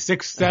 or maybe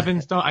 6,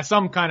 7 stones,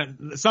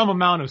 some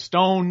amount of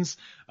stones.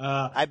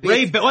 One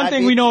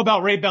thing we know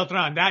about Ray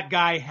Beltran, that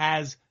guy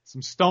has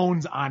some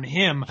stones on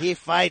him. He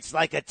fights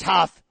like a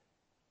tough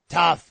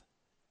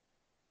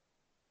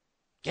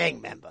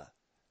gang member.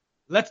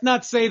 Let's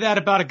not say that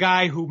about a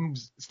guy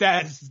whose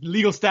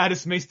legal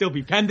status may still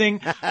be pending.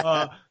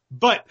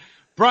 But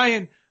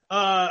Brian,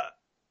 the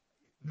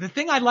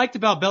thing I liked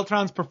about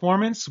Beltran's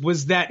performance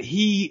was that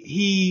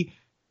he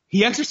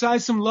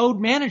exercised some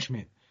load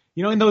management.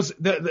 In those,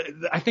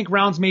 I think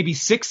rounds maybe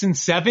 6 and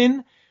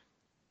 7,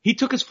 he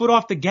took his foot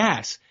off the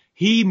gas.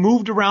 He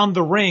moved around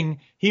the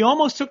ring. He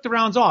almost took the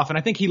rounds off, and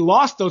I think he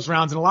lost those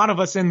rounds. And a lot of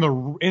us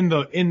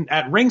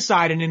at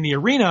ringside and in the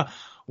arena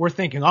were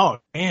thinking, "Oh,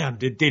 damn,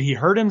 did he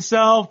hurt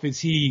himself? Is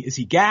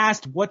he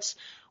gassed? What's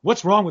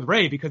wrong with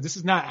Ray? Because this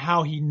is not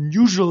how he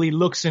usually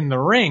looks in the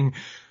ring."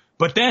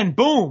 But then,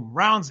 boom,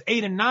 rounds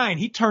 8 and 9,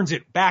 he turns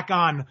it back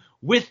on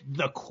with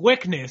the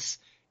quickness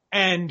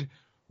and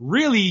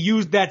really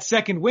used that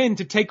second win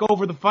to take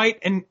over the fight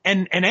and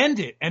end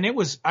it. And that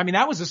was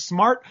a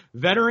smart,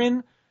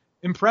 veteran,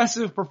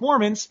 impressive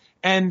performance.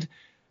 And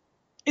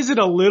Is it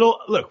a little,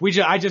 look,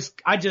 I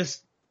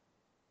just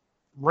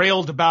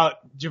railed about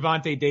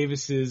Gervonta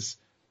Davis's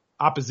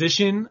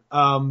opposition.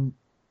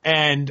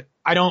 And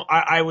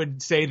I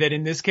would say that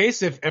in this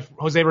case, if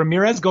Jose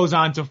Ramirez goes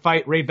on to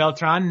fight Ray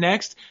Beltran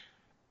next,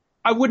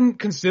 I wouldn't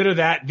consider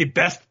that the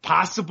best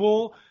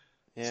possible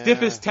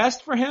stiffest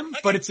test for him,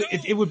 but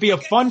it would be a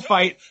fun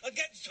fight.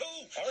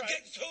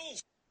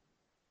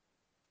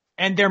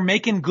 And they're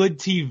making good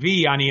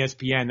TV on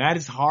ESPN. That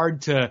is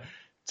hard to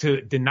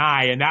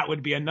deny. And that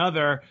would be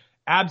another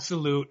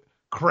absolute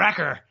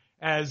cracker,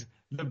 as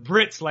the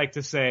Brits like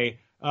to say,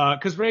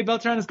 cause Ray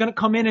Beltran is going to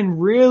come in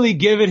and really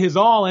give it his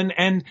all.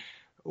 And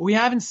we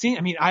haven't seen,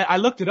 I mean, I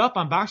looked it up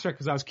on BoxRec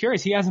cause I was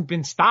curious. He hasn't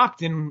been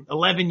stopped in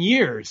 11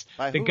 years.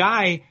 By the who?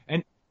 Guy,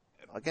 and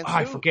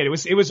I forget.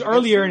 It was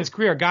earlier in his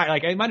career. A guy,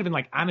 like, it might have been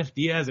like Amif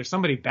Diaz or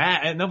somebody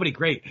bad, nobody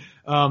great.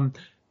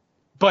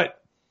 But,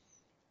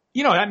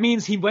 you know, that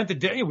means he went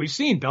we've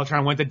seen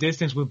Beltran went the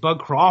distance with Bud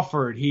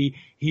Crawford. He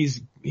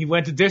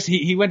went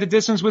the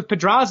distance with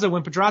Pedraza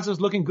when Pedraza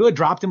was looking good,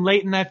 dropped him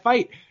late in that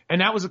fight.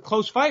 And that was a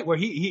close fight where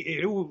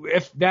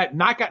if that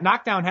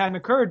knockdown hadn't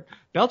occurred,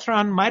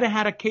 Beltran might have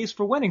had a case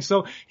for winning.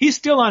 So he's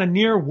still on a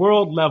near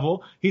world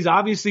level. He's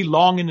obviously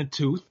long in the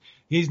tooth.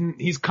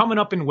 He's coming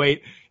up in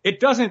weight. It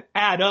doesn't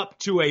add up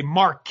to a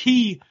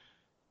marquee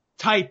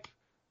type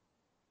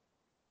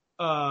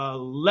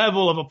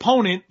level of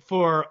opponent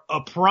for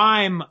a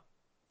prime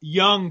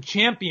young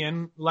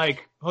champion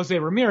like Jose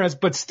Ramirez,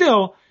 but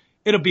still,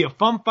 it'll be a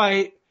fun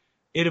fight.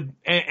 It'll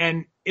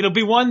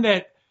be one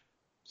that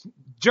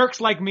jerks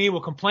like me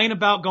will complain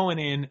about going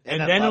in,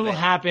 and then it'll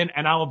happen,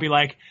 and I will be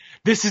like,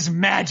 this is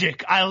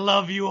magic. I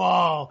love you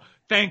all.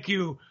 Thank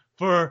you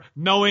for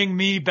knowing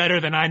me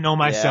better than I know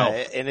myself.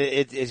 Yeah, and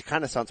it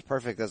kind of sounds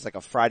perfect as like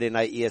a Friday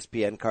night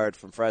ESPN card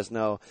from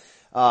Fresno.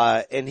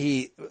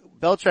 And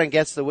Beltran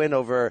gets the win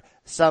over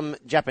some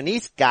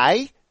Japanese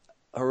guy,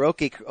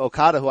 Hiroki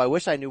Okada, who I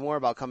wish I knew more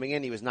about coming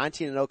in. He was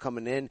 19-0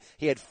 coming in.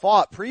 He had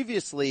fought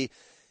previously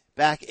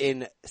back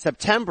in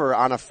September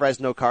on a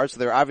Fresno card, so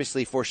they're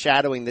obviously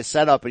foreshadowing this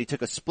setup, but he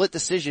took a split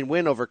decision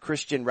win over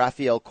Christian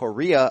Rafael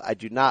Correa. I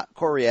do not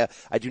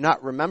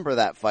remember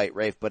that fight,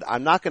 Rafe, but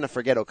I'm not going to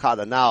forget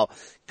Okada now,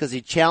 because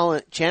he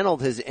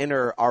channeled his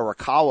inner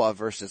Arakawa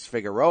versus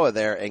Figueroa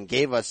there and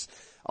gave us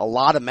a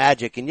lot of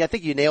magic. And yeah, I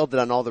think you nailed it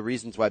on all the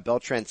reasons why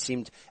Beltran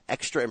seemed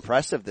extra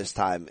impressive this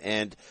time.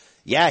 And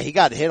yeah, he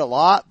got hit a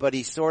lot, but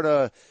he sort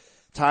of,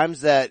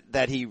 times that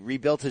he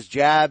rebuilt his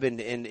jab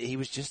and he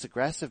was just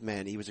aggressive,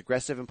 man. He was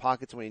aggressive in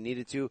pockets when he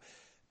needed to.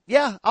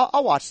 Yeah,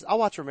 I'll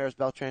watch Ramirez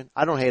Beltran.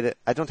 I don't hate it.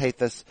 I don't hate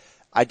this.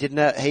 I did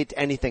not hate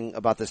anything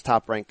about this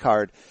Top Rank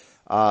card.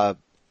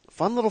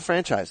 Fun little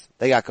franchise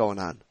they got going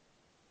on.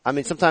 I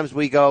mean, sometimes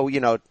we go,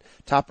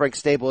 Top Rank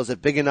stable, is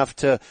it big enough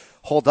to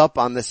hold up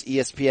on this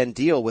ESPN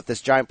deal with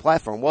this giant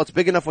platform? Well, it's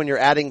big enough when you're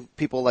adding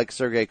people like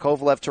Sergey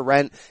Kovalev to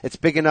rent. It's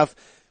big enough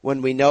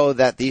when we know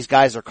that these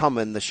guys are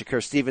coming, the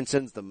Shakur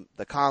Stevensons, the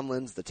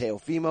Conlins, the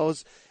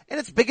Teofimos, and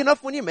it's big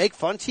enough when you make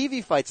fun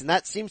TV fights, and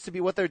that seems to be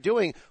what they're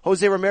doing.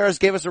 Jose Ramirez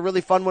gave us a really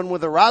fun one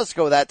with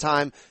Orozco that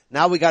time.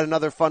 Now we got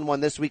another fun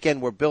one this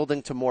weekend. We're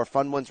building to more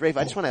fun ones. Rafe,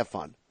 I just want to have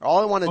fun. All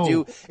I want to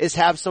do is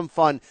have some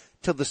fun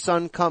till the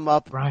sun come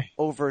up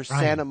over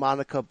Santa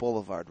Monica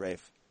Boulevard,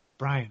 Rafe.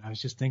 Brian, I was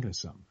just thinking of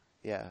something.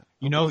 Yeah.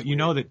 You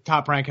know that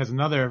Top Rank has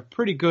another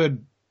pretty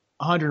good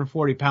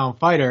 140-pound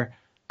fighter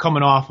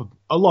coming off of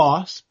a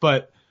loss,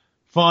 but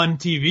fun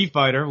TV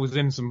fighter, was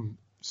in some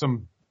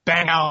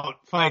bang out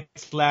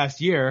fights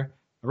last year,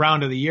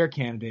 round of the year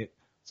candidate.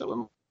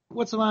 So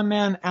what's my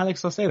man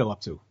Alex Salcedo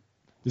up to?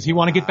 Does he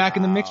want to get back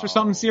in the mix for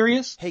something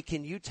serious? Hey,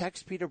 can you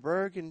text Peter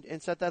Berg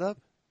and set that up?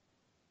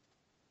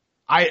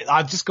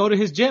 I'll just go to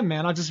his gym,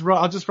 man. I'll just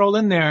roll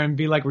in there and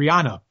be like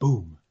Rihanna.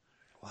 Boom.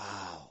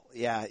 Wow.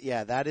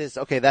 Yeah, that is,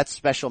 okay, that's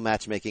special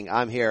matchmaking.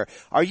 I'm here.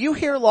 Are you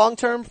here long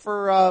term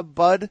for,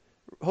 Bud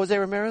Jose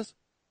Ramirez?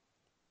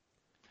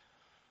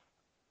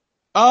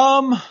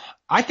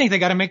 I think they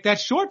got to make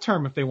that short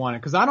term if they want it,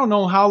 because I don't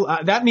know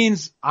how. That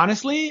means,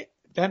 honestly,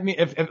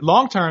 if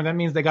long term, that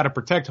means they got to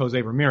protect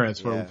Jose Ramirez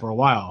for a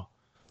while.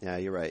 Yeah,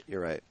 you're right.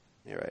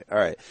 All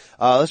right,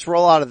 let's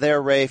roll out of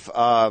there, Rafe.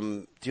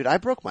 Dude, I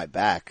broke my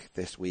back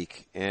this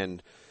week,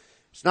 and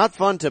it's not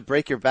fun to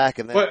break your back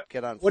and then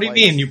get on. What do you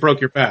mean you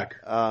broke your back?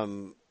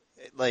 It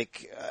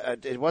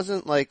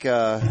wasn't like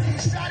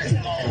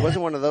it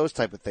wasn't one of those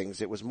type of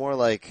things. It was more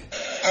like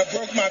I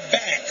broke my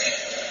back.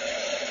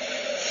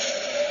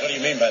 What do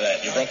you mean by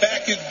that? Your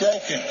back is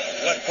broken.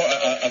 What,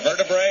 a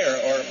vertebrae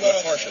or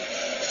what portion?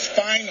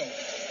 Spinal.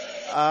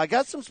 I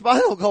got some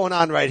spinal going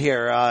on right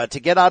here. To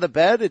get out of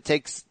bed, it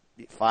takes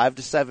 5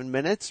 to 7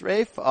 minutes,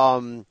 Rafe.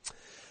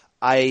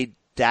 I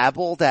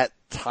dabbled at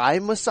Thai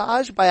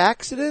massage by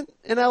accident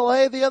in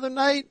LA the other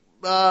night.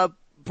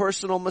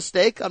 Personal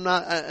mistake. I'm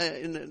not,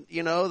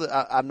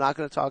 I'm not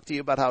going to talk to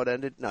you about how it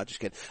ended. No, just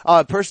kidding.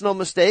 Personal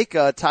mistake.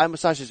 Thai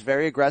massage is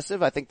very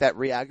aggressive. I think that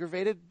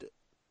re-aggravated.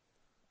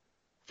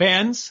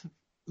 Fans,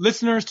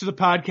 listeners to the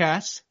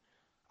podcast,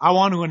 I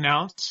want to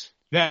announce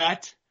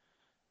that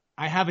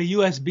I have a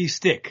USB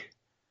stick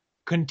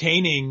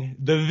containing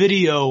the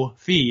video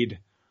feed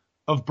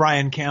of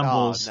Brian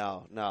Campbell's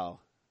No.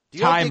 Do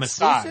you Thai have the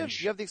massage. exclusive?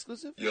 Do you have the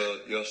exclusive?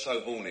 You're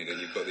so horny that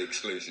you've got the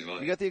exclusive,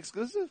 aren't You got the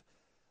exclusive?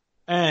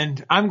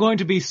 And I'm going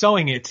to be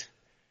sewing it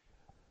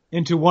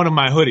into one of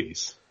my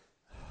hoodies.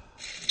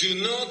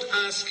 Do not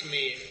ask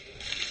me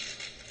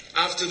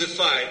after the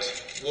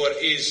fight what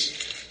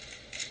is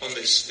on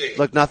this stick.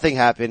 Look, nothing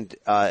happened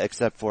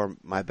except for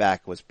my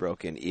back was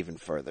broken even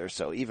further.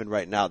 So even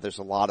right now, there's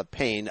a lot of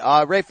pain.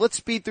 Rafe, let's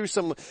speed through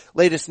some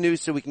latest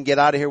news so we can get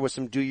out of here with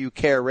some Do You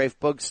Care, Rafe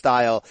Boog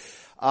style.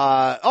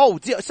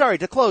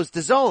 To close,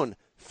 DAZN.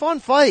 Fun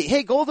fight.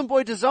 Hey, Golden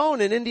Boy DAZN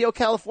in Indio,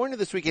 California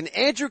this weekend.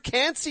 Andrew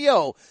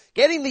Cancio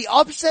getting the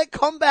upset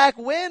comeback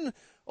win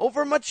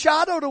over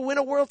Machado to win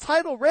a world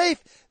title.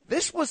 Rafe,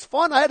 this was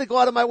fun. I had to go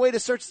out of my way to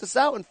search this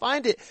out and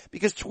find it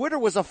because Twitter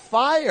was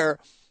afire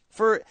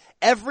for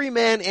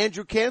everyman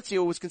Andrew Cancio,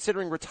 who was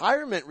considering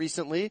retirement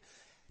recently.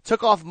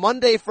 Took off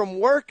Monday from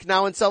work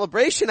now in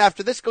celebration.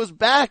 After this goes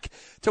back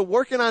to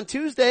working on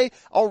Tuesday.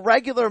 A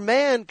regular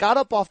man got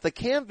up off the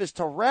canvas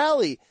to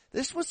rally.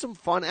 This was some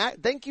fun.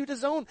 Thank you,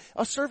 DAZN,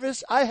 a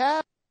service I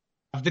have.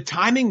 The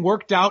timing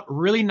worked out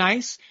really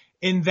nice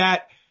in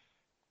that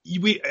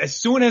as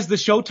soon as the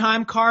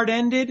Showtime card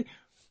ended,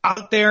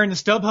 out there in the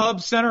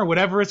StubHub Center,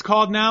 whatever it's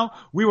called now,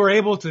 we were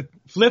able to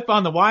flip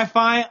on the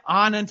Wi-Fi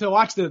on and to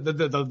watch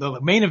the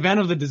main event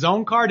of the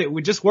DAZN card.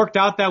 It just worked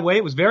out that way.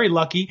 It was very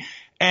lucky.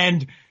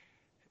 And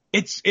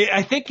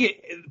I think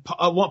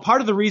part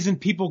of the reason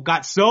people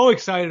got so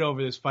excited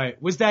over this fight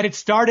was that it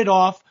started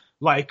off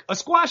like a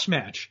squash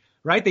match,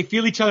 right? They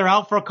feel each other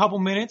out for a couple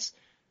minutes.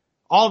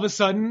 All of a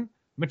sudden,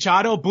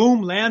 Machado,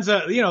 boom, lands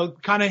a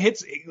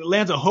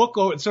hook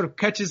or sort of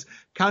catches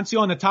Cancio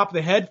on the top of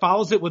the head,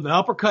 follows it with an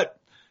uppercut.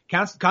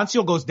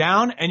 Cancio goes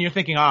down and you're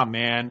thinking, oh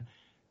man,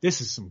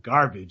 this is some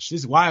garbage. This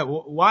is why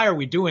are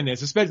we doing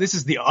this? Especially this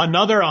is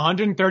another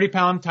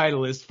 130-pound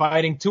titleist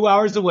fighting 2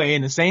 hours away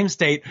in the same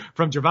state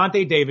from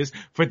Gervonta Davis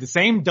for the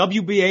same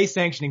WBA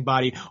sanctioning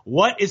body.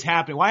 What is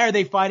happening? Why are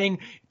they fighting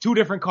two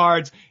different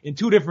cards in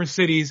two different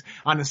cities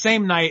on the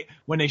same night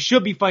when they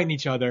should be fighting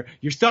each other?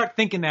 You start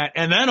thinking that,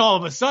 and then all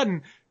of a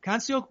sudden,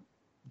 Cancio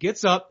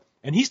gets up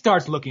and he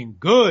starts looking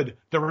good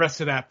the rest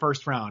of that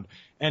first round.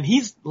 And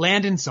he's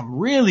landing some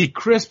really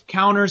crisp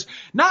counters.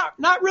 Not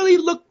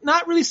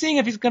really seeing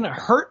if he's gonna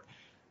hurt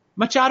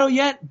Machado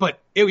yet, but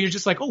you're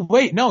just like, oh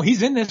wait, no,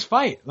 he's in this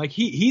fight. Like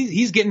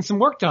he's getting some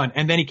work done.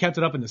 And then he kept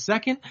it up in the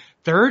second,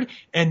 third,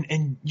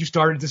 and you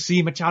started to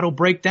see Machado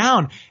break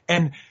down.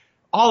 And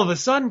all of a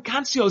sudden,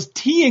 Cancio's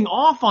teeing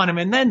off on him,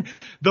 and then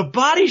the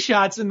body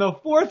shots in the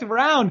fourth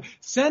round,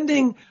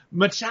 sending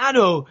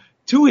Machado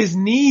to his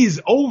knees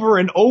over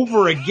and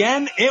over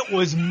again. It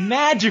was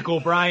magical,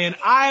 Brian.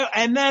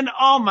 And then,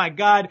 oh my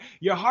God,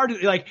 your heart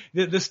is like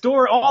the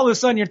story. All of a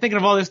sudden, you're thinking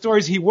of all the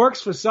stories. He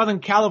works for Southern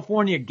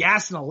California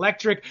Gas and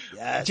Electric,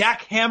 yes,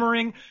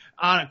 jackhammering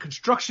on a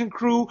construction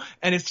crew,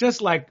 and it's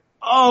just like,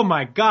 oh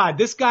my God,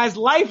 this guy's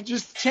life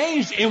just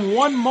changed in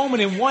one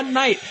moment, in one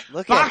night.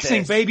 Look boxing, at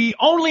this. Baby,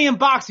 only in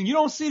boxing. You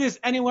don't see this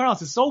anywhere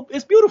else.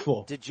 It's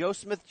beautiful. Did Joe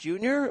Smith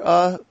Jr.,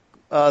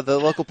 the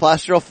local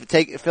plasterer,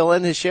 fill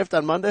in his shift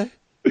on Monday?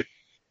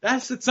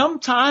 That's it.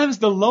 Sometimes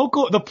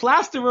the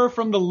plasterer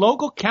from the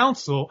local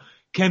council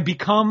can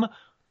become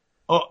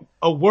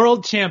a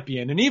world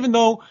champion. And even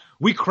though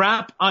we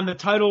crap on the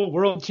title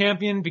world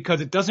champion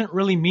because it doesn't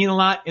really mean a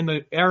lot in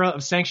the era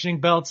of sanctioning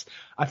belts,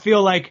 I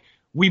feel like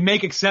we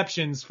make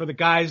exceptions for the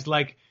guys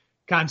like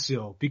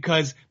Cancio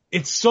because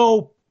I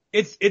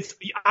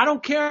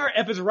don't care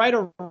if it's right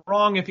or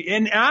wrong.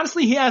 And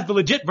honestly, he has the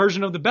legit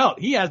version of the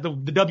belt. He has the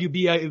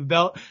WBA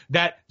belt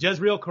that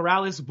Jezreel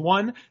Corrales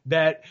won,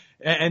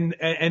 and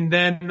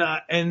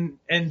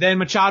then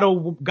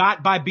Machado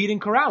got by beating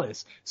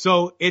Corrales.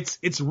 So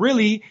it's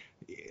really,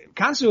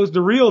 Cancio is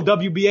the real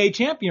WBA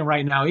champion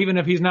right now, even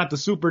if he's not the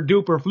super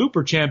duper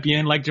flooper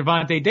champion like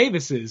Gervonta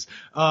Davis is.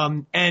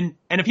 And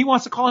if he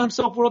wants to call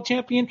himself world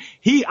champion,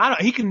 he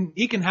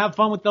can have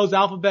fun with those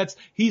alphabets.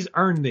 He's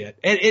earned it.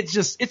 It's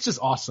just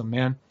awesome,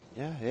 man.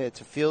 Yeah,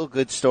 it's a feel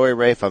good story,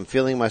 Rafe. I'm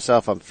feeling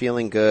myself. I'm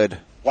feeling good.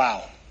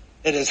 Wow.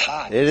 It is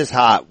hot. It is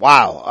hot.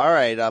 Wow. All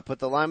right. Put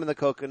the lime in the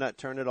coconut,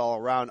 turn it all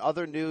around.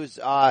 Other news.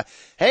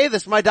 Hey,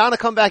 this Maidana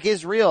comeback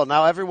is real.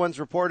 Now everyone's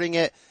reporting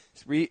it.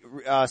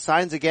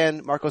 Signs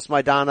again, Marcos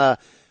Maidana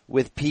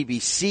with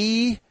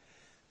PBC.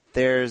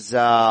 There's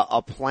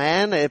a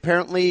plan.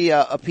 Apparently,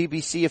 a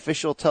PBC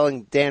official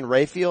telling Dan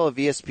Rafael of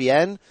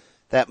ESPN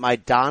that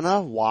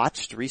Maidana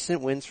watched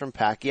recent wins from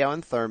Pacquiao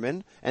and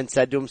Thurman and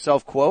said to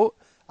himself, quote,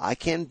 I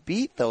can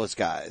beat those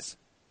guys,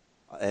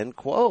 end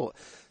quote.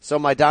 So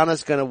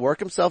Maidana's going to work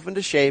himself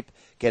into shape,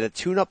 get a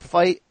tune-up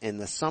fight in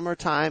the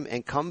summertime,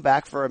 and come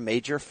back for a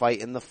major fight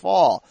in the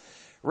fall.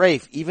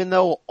 Rafe, even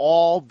though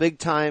all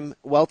big-time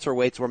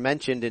welterweights were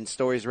mentioned in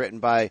stories written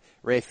by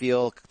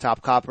Rafael,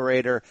 Top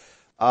Cooperator,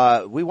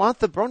 we want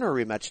the Broner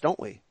rematch, don't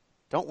we?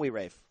 Don't we,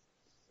 Rafe?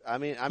 I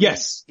mean,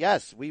 yes.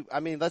 Yes.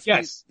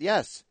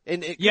 Yes.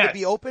 And could it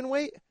be open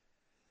weight?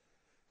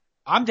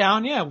 I'm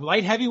down. Yeah.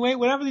 Light heavyweight,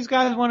 whatever these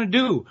guys want to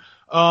do.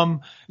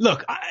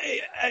 Look,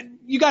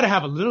 you got to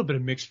have a little bit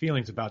of mixed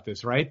feelings about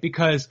this, right?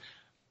 Because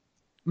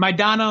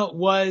Maidana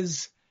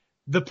was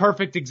the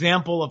perfect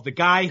example of the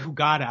guy who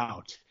got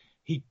out.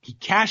 He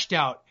cashed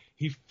out.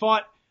 He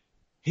fought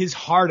his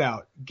heart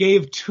out,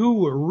 gave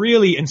 2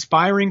 really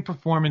inspiring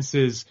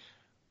performances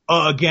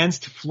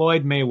against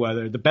Floyd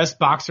Mayweather, the best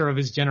boxer of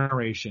his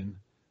generation,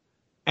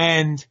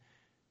 and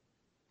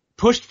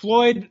pushed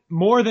Floyd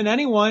more than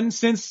anyone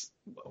since,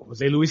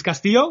 was it Luis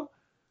Castillo?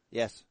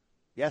 Yes.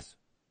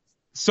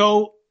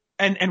 So,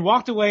 and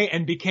walked away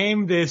and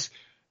became this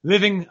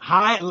living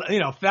high,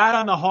 fat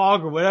on the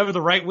hog, or whatever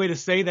the right way to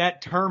say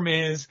that term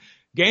is,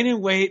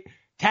 gaining weight,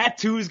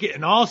 tattoos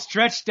getting all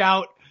stretched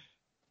out.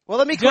 Well,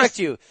 let me correct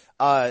you.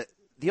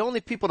 The only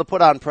people to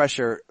put on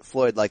pressure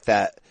Floyd like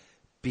that,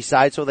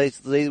 besides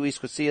Luis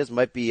Casillas,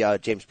 might be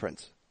James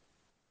Prince.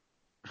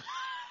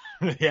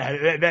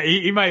 Yeah,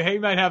 he might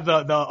have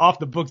the off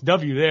the books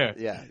W there.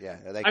 Yeah.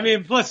 I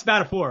mean, plus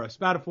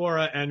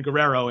Spadafora and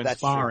Guerrero in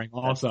sparring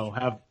also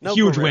have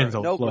huge wins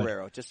over Floyd.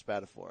 Guerrero, just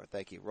Spadafora.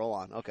 Thank you. Roll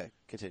on. Okay,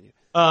 continue.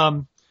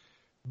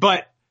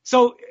 But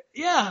so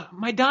yeah,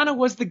 Maidana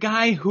was the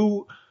guy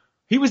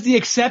he was the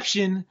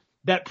exception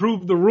that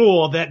proved the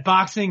rule that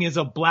boxing is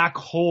a black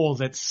hole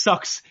that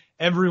sucks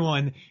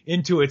everyone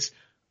into its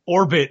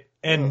orbit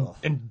and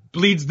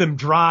bleeds them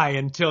dry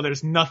until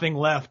there's nothing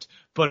left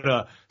but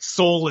a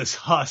soulless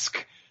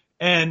husk.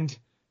 And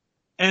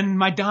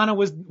Maidana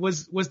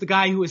was the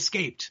guy who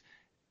escaped.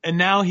 And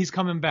now he's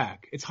coming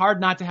back. It's hard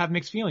not to have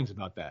mixed feelings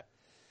about that.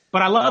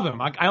 But I love him.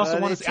 I also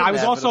want to say, I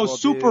was also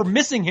super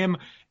missing him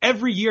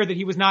every year that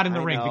he was not in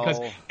the ring, because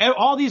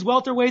all these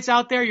welterweights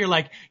out there, you're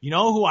like, you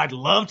know who I'd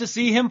love to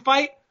see him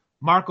fight?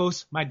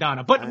 Marcos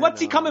Maidana. But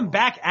what's he coming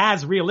back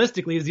as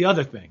realistically is the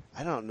other thing.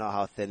 I don't know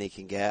how thin he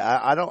can get.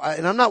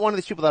 And I'm not one of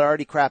these people that are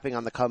already crapping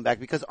on the comeback,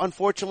 because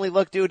unfortunately,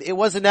 look, dude, it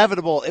was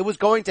inevitable. It was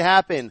going to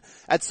happen.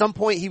 At some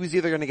point, he was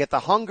either going to get the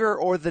hunger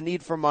or the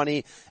need for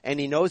money, and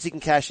he knows he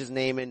can cash his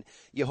name, and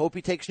you hope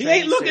he takes training He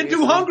ain't looking seriously.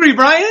 too hungry,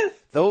 Brian.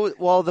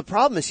 Well, the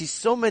problem is he's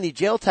so many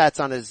jail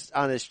tats on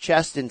his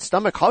chest and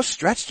stomach. How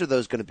stretched are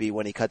those going to be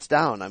when he cuts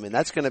down? I mean,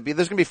 there's going to be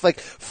like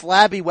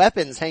flabby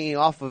weapons hanging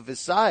off of his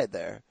side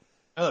there.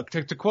 Look,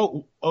 to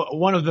quote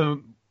one of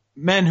the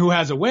men who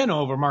has a win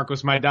over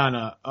Marcos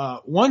Maidana,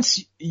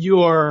 once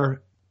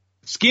your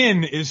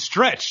skin is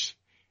stretched,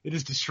 it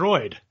is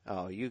destroyed.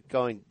 Oh, you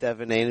going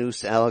Devin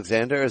Anus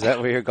Alexander? Is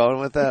that where you're going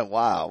with that?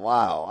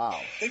 Wow.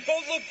 They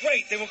both look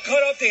great. They were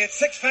cut up. They had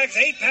 6-packs,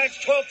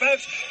 8-packs,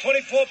 12-packs,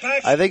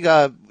 24-packs. I think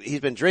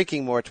he's been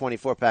drinking more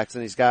 24-packs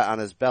than he's got on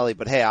his belly,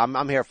 but hey,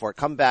 I'm here for it.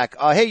 Come back.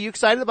 Hey, you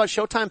excited about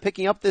Showtime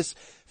picking up this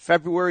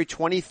February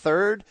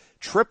 23rd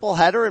triple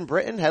header in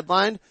Britain,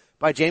 headlined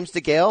by James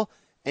DeGale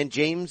and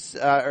Chris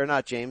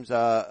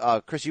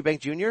Eubank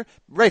Jr.?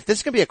 Rafe, this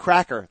is going to be a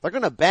cracker. They're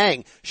going to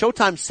bang.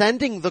 Showtime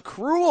sending the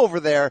crew over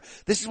there.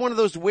 This is one of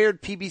those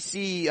weird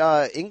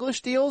PBC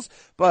English deals,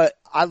 but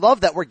I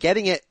love that we're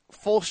getting it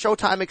full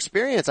Showtime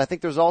experience. I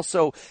think there's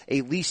also a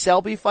Lee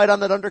Selby fight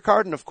on that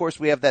undercard, and of course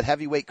we have that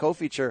heavyweight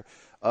co-feature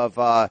of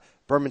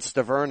Berman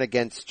Stavern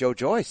against Joe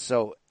Joyce.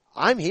 So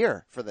I'm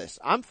here for this.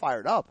 I'm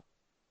fired up.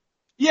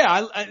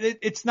 Yeah,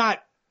 it's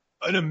not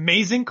an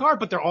amazing card,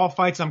 but they're all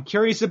fights I'm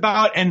curious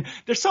about. And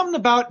there's something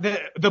about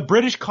the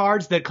British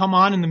cards that come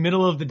on in the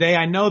middle of the day.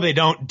 I know they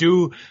don't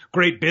do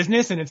great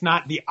business, and it's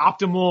not the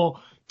optimal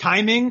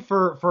timing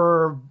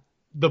for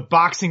the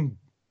boxing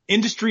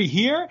industry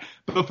here,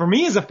 but for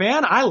me as a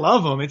fan, I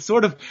love them. It's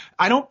sort of,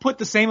 I don't put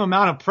the same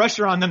amount of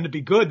pressure on them to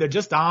be good. They're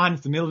just on.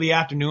 It's the middle of the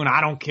afternoon.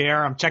 I don't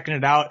care. I'm checking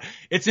it out.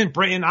 It's in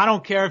Britain. I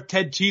don't care if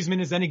Ted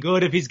Cheeseman is any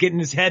good, if he's getting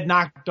his head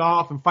knocked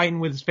off and fighting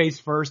with his face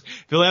first,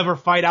 if he'll ever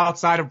fight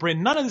outside of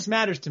Britain. None of this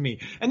matters to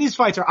me. And these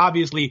fights are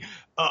obviously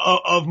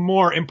of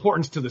more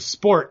importance to the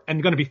sport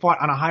and going to be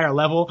fought on a higher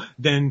level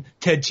than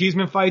Ted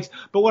Cheeseman fights.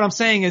 But what I'm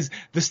saying is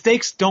the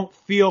stakes don't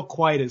feel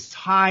quite as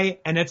high,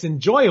 and it's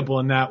enjoyable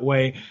in that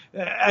way.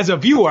 As a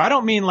viewer, I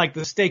don't mean like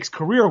the stakes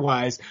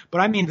career-wise, but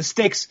I mean the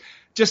stakes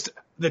just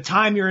the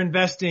time you're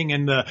investing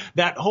and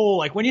that whole,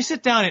 like when you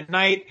sit down at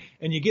night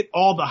and you get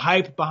all the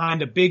hype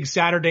behind a big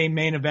Saturday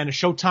main event, a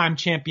Showtime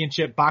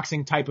championship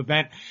boxing type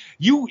event,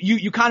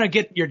 you kind of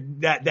get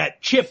that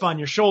chip on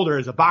your shoulder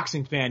as a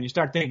boxing fan. You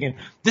start thinking,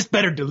 this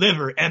better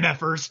deliver,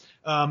 MFers.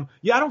 I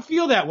don't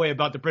feel that way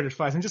about the British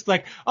fights. I'm just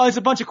like, oh, it's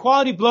a bunch of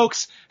quality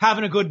blokes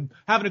having a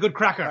good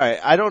cracker. All right.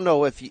 I don't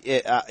know if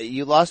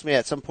you lost me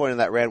at some point in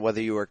that rant,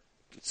 whether you were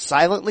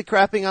silently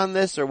crapping on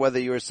this or whether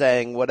you were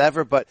saying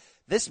whatever, but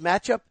this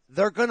matchup,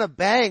 they're gonna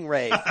bang,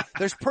 Ray.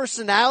 There's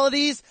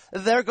personalities,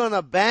 they're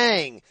gonna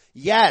bang.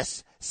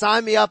 Yes,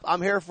 sign me up.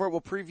 I'm here for it.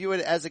 We'll preview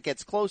it as it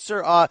gets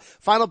closer.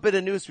 Final bit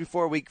of news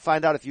before we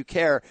find out if you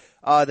care.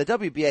 The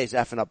WBA is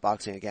effing up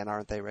boxing again,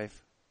 aren't they,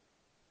 Rafe?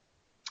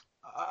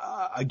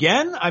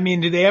 Again? I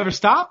mean, did they ever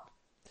stop?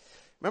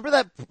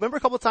 Remember a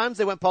couple of times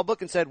they went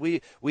public and said,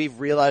 we've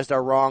realized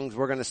our wrongs.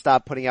 We're going to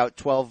stop putting out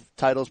 12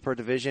 titles per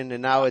division.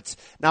 And now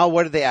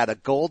what are they at? A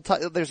gold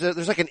title? There's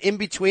like an in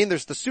between.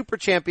 There's the super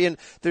champion.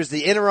 There's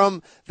the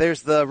interim.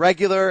 There's the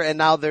regular. And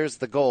now there's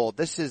the gold.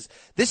 This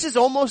is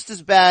almost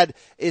as bad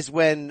as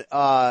when,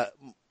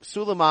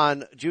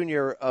 Suleiman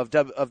Jr. of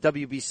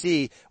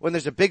WBC, when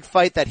there's a big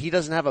fight that he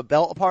doesn't have a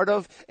belt a part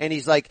of, and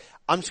he's like,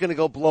 I'm just gonna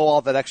go blow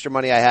all that extra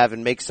money I have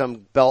and make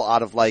some belt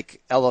out of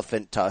like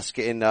elephant tusk,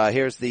 and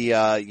here's the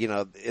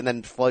and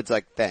then Floyd's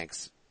like,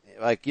 thanks.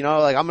 Like,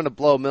 I'm gonna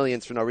blow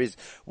millions for no reason.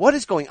 What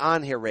is going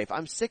on here, Rafe?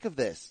 I'm sick of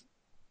this.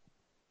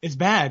 It's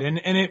bad.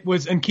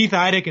 And Keith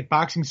Idec at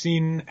Boxing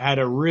Scene had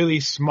a really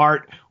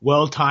smart,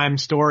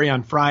 well-timed story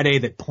on Friday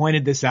that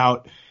pointed this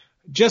out.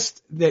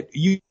 Just that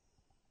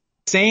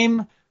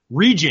same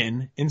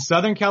region in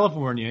Southern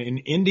California, in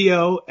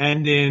Indio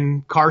and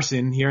in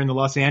Carson here in the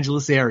Los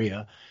Angeles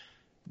area,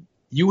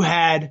 you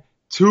had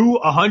two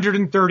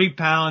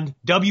 130-pound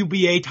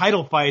WBA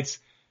title fights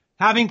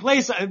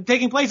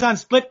taking place on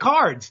split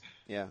cards.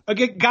 Yeah.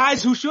 Against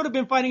guys who should have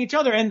been fighting each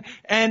other.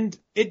 And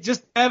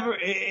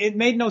it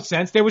made no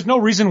sense. There was no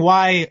reason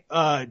why,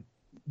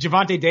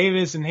 Gervonta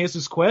Davis and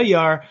Jesus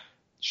Cuellar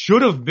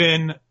should have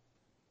been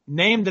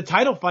named the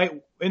title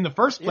fight in the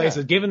first place,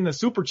 given the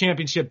super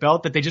championship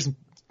belt that they just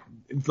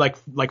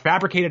like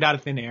fabricated out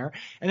of thin air.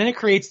 And then it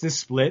creates this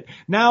split.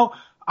 Now,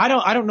 I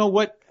don't know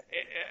what,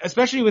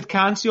 especially with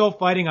Cancio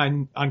fighting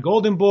on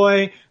Golden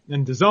Boy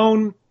and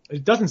DAZN,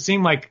 it doesn't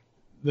seem like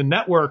the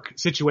network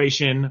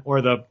situation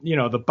or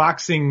the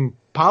boxing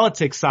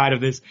politics side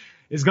of this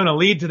is going to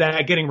lead to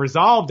that getting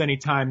resolved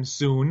anytime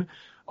soon.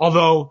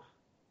 Although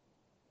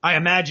I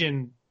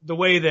imagine the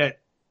way that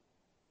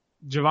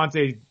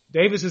Gervonta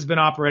Davis has been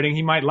operating,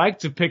 he might like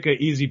to pick an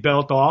easy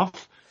belt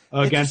off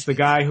against the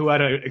guy who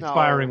had an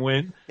expiring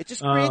win. It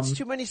just creates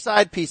too many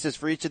side pieces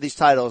for each of these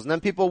titles, and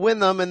then people win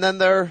them, and then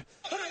they're...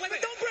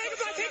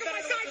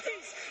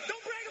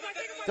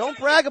 Don't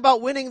brag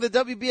about winning the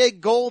WBA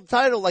gold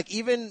title, like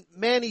even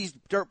Manny's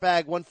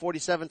Dirtbag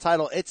 147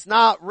 title. It's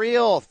not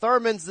real.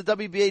 Thurman's the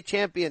WBA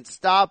champion.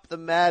 Stop the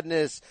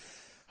madness.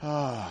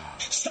 Stop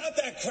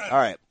that crap. All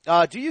right.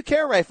 Do you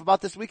care, Rafe,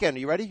 about this weekend? Are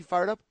you ready? You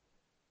fired up?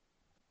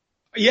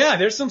 Yeah,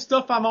 there's some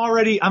stuff I've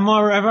already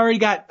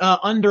got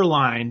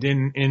underlined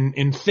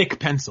in thick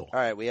pencil. All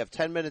right, we have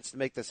 10 minutes to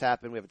make this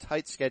happen. We have a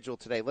tight schedule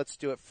today. Let's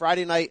do it.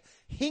 Friday night,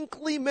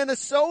 Hinckley,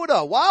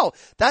 Minnesota. Wow,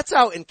 that's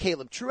out in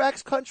Caleb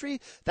Truax's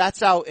country.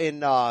 That's out in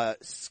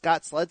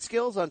Scott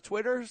Sledskills on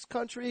Twitter's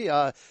country.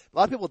 A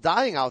lot of people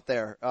dying out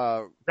there.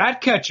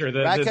 Ratcatcher,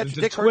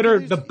 the Twitter,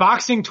 the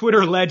boxing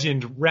Twitter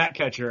legend,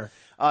 Ratcatcher.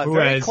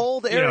 Very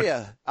cold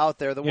area out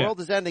there. The world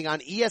is ending on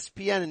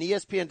ESPN and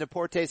ESPN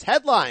Deportes,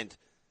 headlined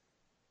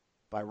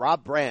by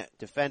Rob Brandt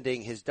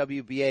defending his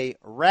WBA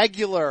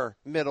regular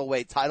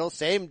middleweight title.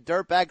 Same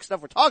dirtbag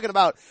stuff we're talking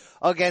about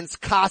against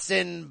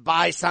Kasim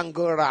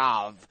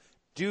Baisangurov.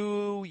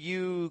 Do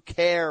you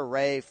care,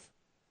 Rafe?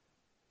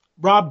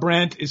 Rob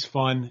Brandt is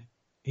fun.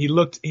 He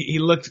looked,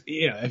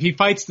 if he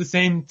fights the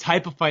same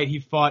type of fight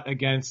he fought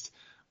against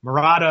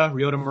Ryota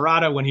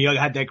Murata when he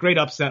had that great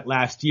upset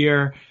last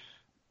year,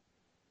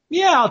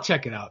 yeah, I'll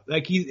check it out.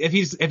 Like if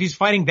he's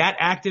fighting that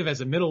active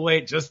as a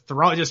middleweight, just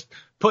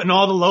putting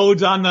all the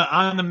loads on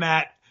the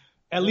mat,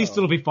 at least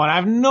it'll be fun. I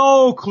have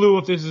no clue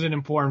if this is an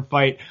important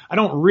fight. I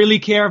don't really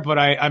care, but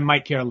I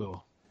might care a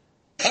little.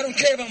 I don't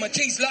care about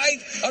Matisse'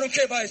 life. I don't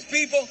care about his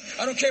people.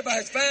 I don't care about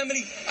his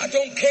family. I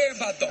don't care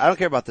about them. I don't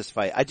care about this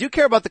fight. I do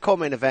care about the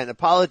co-main event.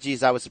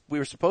 Apologies, we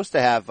were supposed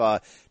to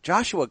have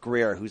Joshua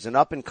Greer, who's an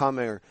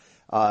up-and-comer,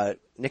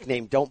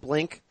 nicknamed Don't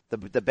Blink,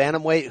 the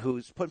bantamweight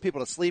who's putting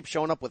people to sleep,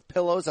 showing up with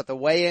pillows at the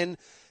weigh-in.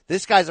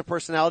 This guy's a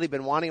personality.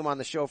 Been wanting him on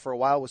the show for a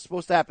while. It was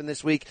supposed to happen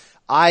this week.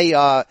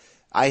 I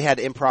had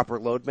improper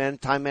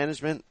time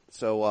management,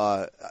 so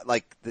I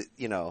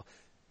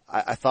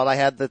thought I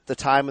had the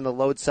time and the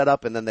load set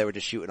up, and then they were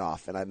just shooting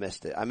off, and I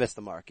missed it. I missed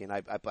the mark, and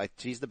I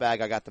teased the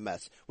bag. I got the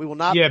mess. We will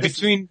not. Yeah,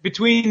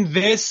 between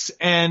this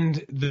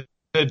and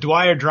the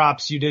Dwyer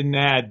drops you didn't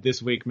add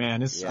this week,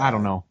 man. I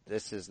don't know.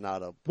 This is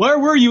not a. Where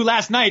were you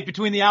last night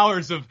between the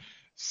hours of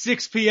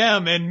 6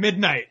 p.m. and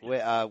midnight?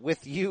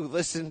 With you,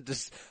 listened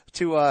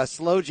to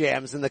slow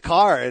jams in the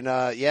car, and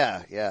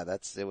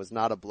it was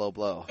not a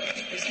blow.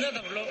 It's not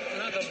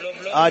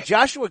a blow.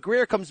 Joshua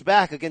Greer comes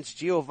back against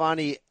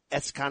Giovanni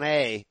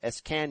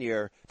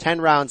Escanier,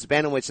 10 rounds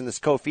bantamweights in this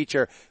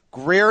co-feature.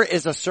 Greer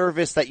is a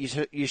service that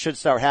you should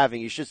start having.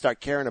 You should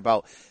start caring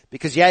about,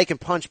 because he can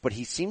punch, but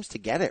he seems to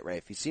get it,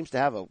 Rafe. He seems to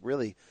have a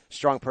really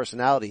strong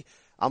personality.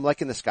 I'm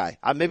liking this guy.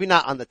 I'm maybe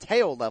not on the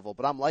Teo level,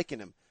 but I'm liking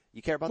him.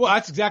 You care about that? Well,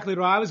 that's exactly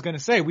what I was going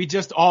to say. We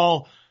just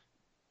all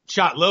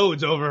shot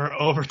loads over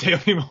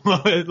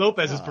Teofimo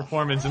Lopez's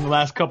performance in the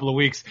last couple of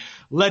weeks.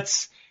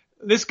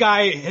 This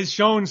guy has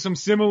shown some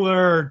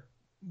similar,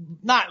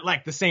 not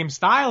like the same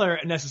style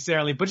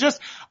necessarily, but just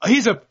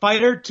he's a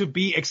fighter to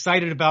be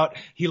excited about.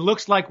 He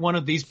looks like one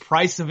of these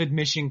price of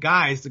admission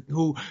guys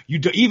who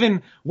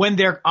even when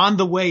they're on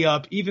the way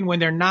up, even when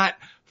they're not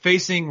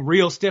facing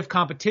real stiff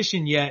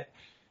competition yet,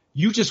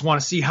 you just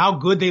want to see how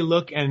good they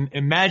look and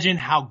imagine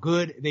how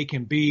good they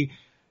can be.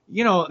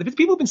 You know,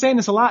 people have been saying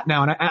this a lot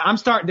now, and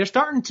they're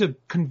starting to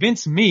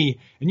convince me,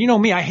 and you know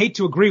me, I hate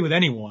to agree with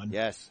anyone.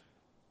 Yes.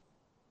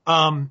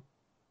 The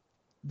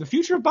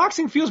future of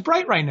boxing feels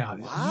bright right now.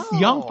 Wow.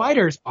 Young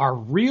fighters are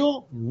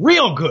real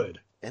good.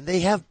 And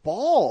they have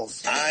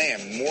balls. I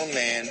am more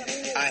man.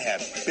 I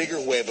have bigger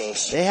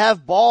huevos. They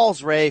have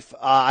balls, Rafe.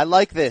 I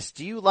like this.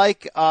 Do you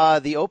like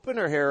the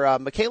opener here?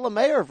 Michaela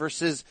Mayer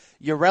versus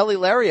Yareli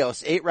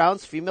Larios. 8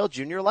 rounds, female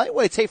junior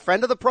lightweights. Hey,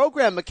 friend of the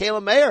program,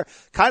 Michaela Mayer.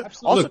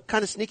 Also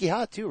kind of sneaky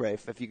hot too,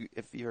 Rafe. If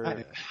you're,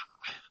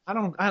 I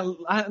don't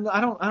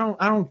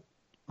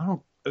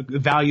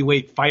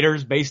evaluate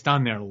fighters based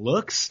on their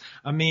looks.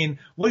 I mean,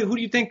 who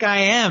do you think I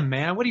am,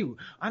 man?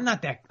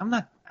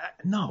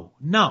 No.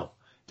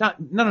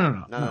 Let's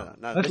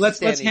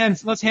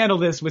handle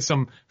this with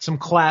some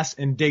class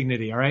and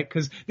dignity, all right?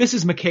 Because this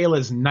is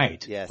Michaela's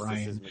night, yes, Brian.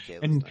 This is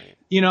Michaela's and night.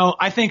 you know,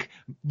 I think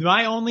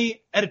my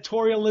only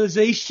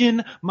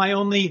editorialization, my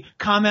only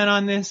comment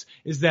on this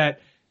is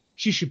that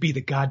she should be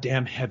the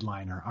goddamn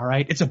headliner, all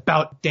right? It's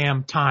about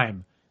damn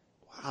time.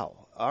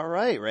 Wow. All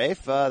right,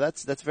 Rafe.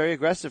 That's very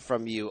aggressive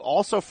from you.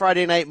 Also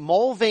Friday night,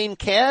 Mulvane,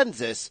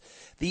 Kansas.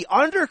 The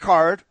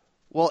undercard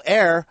will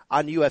air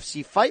on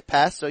UFC Fight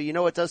Pass, so you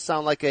know it does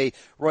sound like a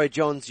Roy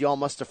Jones Y'all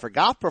Must Have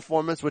Forgot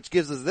performance, which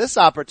gives us this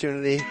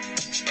opportunity.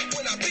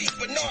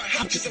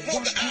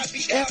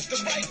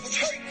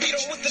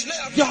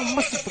 Y'all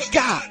must have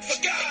forgot.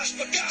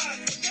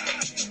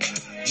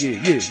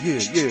 Yeah.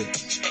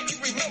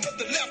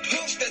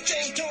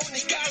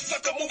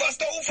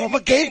 From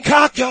a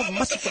Gamecock, y'all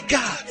must have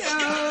forgot.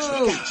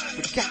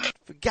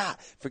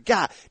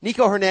 Forgot.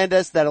 Nico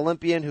Hernandez, that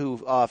Olympian who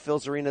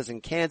fills arenas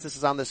in Kansas,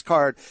 is on this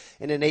card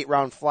in an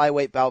 8-round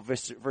flyweight bout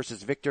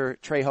versus Victor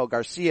Trejo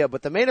Garcia.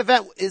 But the main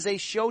event is a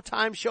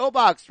Showtime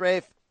showbox,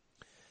 Rafe.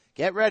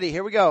 Get ready.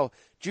 Here we go.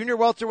 Junior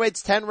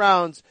welterweights, 10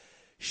 rounds.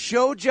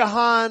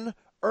 Shojahan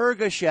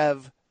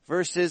Ergashev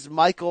versus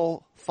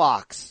Michael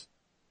Fox.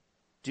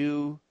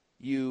 Do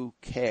you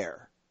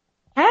care?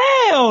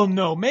 Hell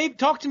no. Maybe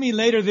talk to me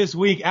later this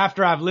week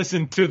after I've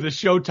listened to the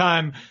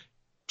Showtime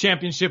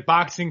Championship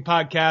Boxing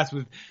podcast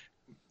with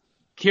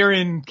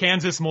Kieran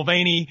Kansas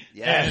Mulvaney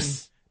and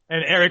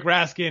Eric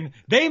Raskin.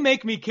 They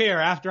make me care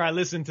after I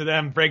listen to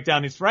them break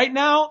down these. Right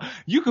now,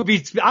 you could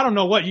be, I don't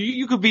know what,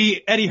 you could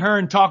be Eddie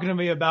Hearn talking to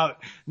me about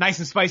nice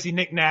and spicy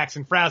knickknacks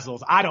and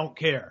frazzles. I don't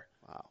care.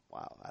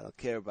 Wow. I don't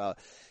care about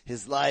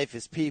his life,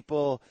 his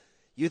people.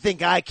 You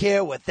think I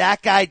care what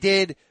that guy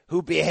did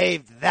who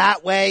behaved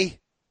that way?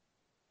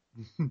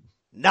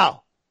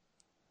 No.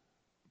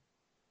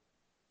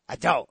 I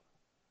don't.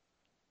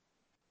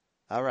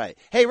 All right.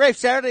 Hey, Rafe,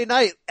 Saturday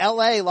night,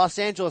 LA, Los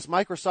Angeles,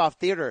 Microsoft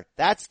Theater.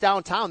 That's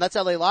downtown. That's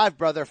LA Live,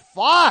 brother.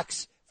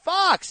 Fox,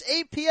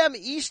 8 p.m.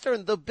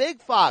 Eastern, the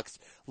big Fox.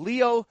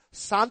 Leo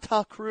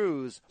Santa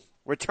Cruz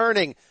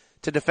returning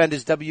to defend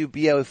his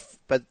WBA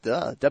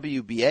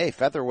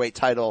featherweight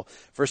title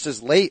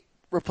versus late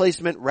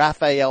replacement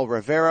Rafael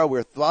Rivera.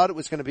 We thought it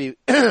was going to be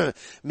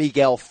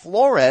Miguel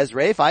Flores.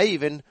 Rafe, I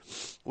even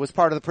was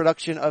part of the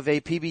production of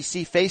a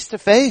PBC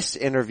face-to-face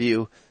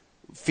interview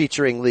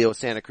featuring Leo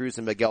Santa Cruz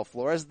and Miguel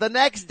Flores. The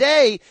next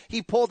day,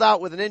 he pulled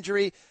out with an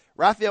injury.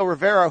 Rafael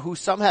Rivera, who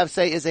some have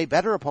say is a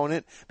better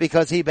opponent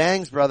because he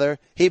bangs, brother.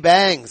 He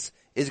bangs.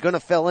 Is going to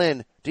fill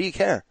in. Do you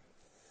care?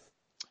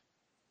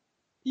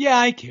 Yeah,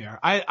 I care.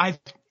 I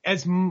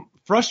as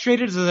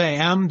frustrated as I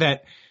am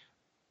that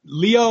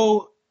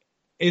Leo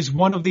is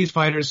one of these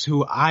fighters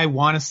who I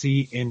want to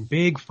see in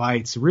big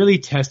fights really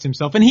test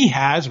himself. And he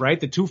has, right?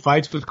 The 2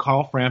 fights with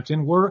Carl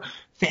Frampton were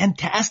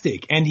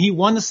fantastic. And he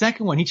won the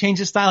second one. He changed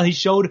his style. He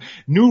showed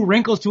new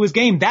wrinkles to his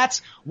game.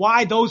 That's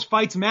why those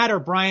fights matter,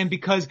 Brian,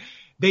 because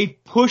they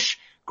push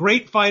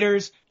great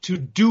fighters to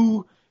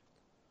do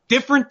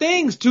different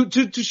things,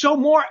 to show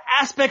more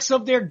aspects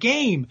of their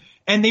game.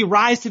 And they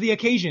rise to the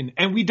occasion.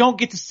 And we don't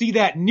get to see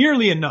that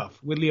nearly enough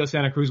with Leo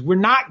Santa Cruz. We're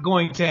not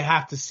going to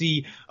have to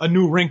see a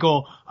new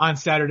wrinkle on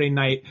Saturday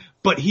night.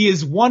 But he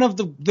is one of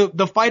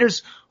the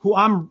fighters who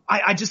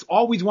I just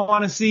always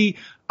want to see.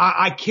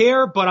 I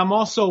care, but I'm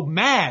also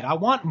mad. I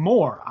want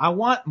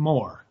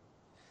more.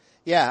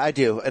 Yeah, I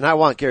do. And I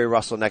want Gary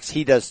Russell next.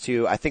 He does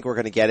too. I think we're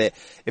going to get it.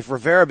 If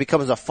Rivera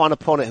becomes a fun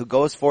opponent who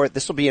goes for it,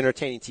 this will be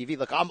entertaining TV.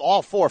 Look, I'm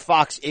all for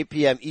Fox, 8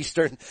 p.m.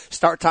 Eastern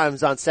start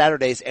times on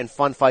Saturdays and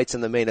fun fights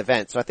in the main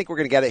event. So I think we're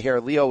going to get it here.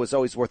 Leo was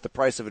always worth the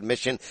price of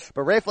admission.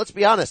 But Rafe, let's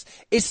be honest.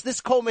 It's this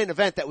co-main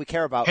event that we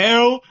care about.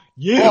 Hell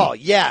yeah. Oh,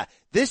 yeah.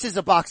 This is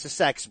a box of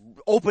sex.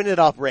 Open it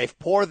up, Rafe.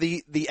 Pour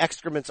the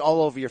excrements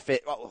all over your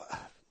face. Oh,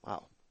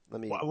 wow.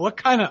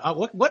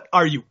 What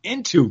are you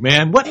into,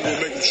 man? What?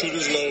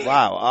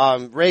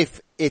 Wow.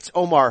 Rafe, it's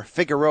Omar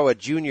Figueroa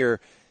Jr.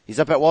 He's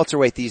up at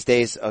welterweight these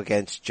days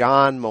against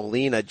John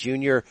Molina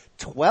Jr.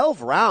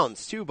 12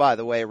 rounds too, by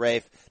the way,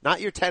 Rafe.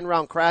 Not your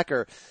 10-round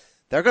cracker.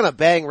 They're gonna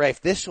bang, Rafe.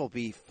 This will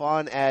be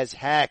fun as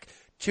heck.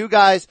 2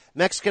 guys,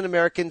 Mexican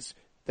Americans.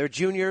 They're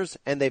juniors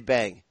and they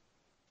bang.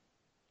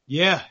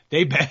 Yeah,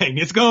 they bang.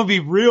 It's going to be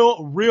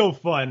real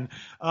fun.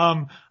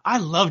 I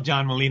love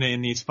John Molina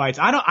in these fights.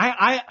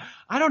 I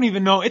don't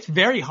even know. It's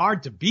very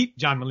hard to beat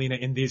John Molina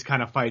in these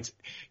kind of fights.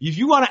 If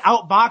you want to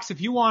outbox,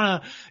 if you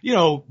want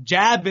to,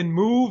 jab and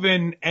move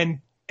and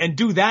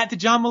do that to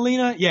John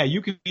Molina, yeah,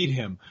 you can beat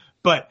him.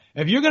 But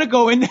if you're going to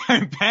go in there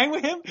and bang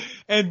with him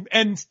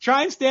and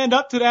try and stand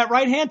up to that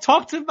right hand,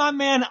 talk to my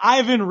man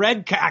Ivan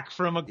Redkach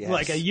from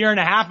like a year and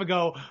a half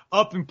ago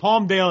up in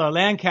Palmdale or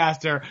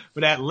Lancaster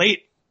for that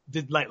late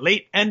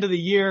end of the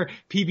year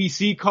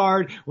PBC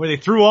card where they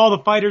threw all the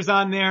fighters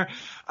on there.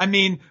 I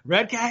mean,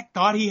 Redkach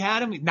thought he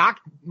had him,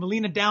 knocked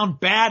Molina down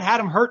bad, had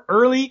him hurt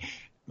early.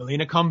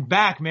 Molina come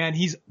back, man.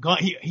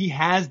 He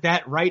has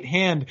that right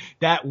hand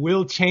that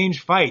will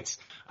change fights.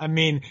 I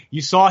mean,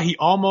 you saw he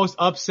almost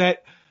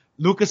upset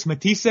Lucas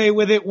Matisse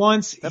with it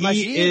once.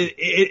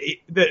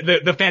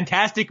 The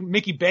fantastic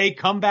Mickey Bay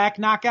comeback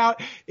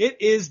knockout.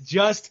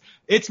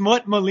 It's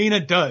what Molina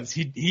does.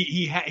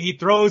 He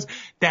throws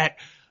that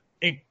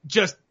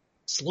just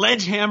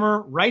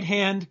sledgehammer right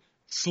hand,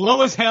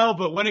 slow as hell,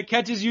 but when it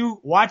catches you,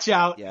 watch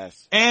out.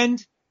 Yes.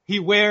 And he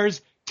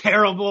wears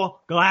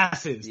terrible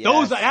glasses.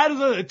 Yes. That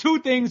are the two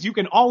things you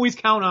can always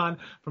count on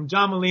from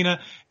John Molina,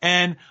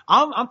 and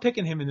I'm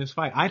picking him in this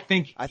fight. I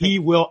think he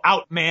will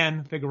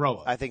outman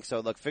Figueroa. I think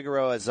so. Look,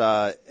 Figueroa's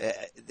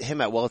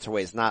him at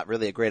welterweight is not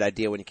really a great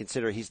idea when you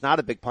consider he's not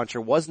a big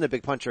puncher, wasn't a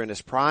big puncher in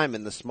his prime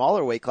in the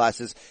smaller weight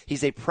classes.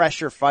 He's a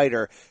pressure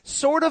fighter,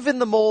 sort of in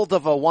the mold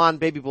of a Juan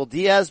Baby Bull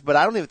Diaz, but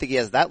I don't even think he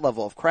has that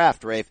level of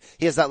craft, Rafe.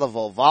 He has that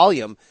level of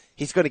volume.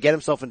 He's going to get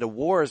himself into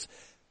wars.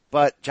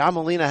 But John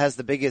Molina has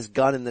the biggest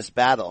gun in this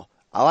battle.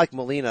 I like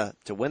Molina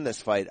to win this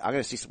fight. We're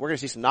going to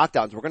see some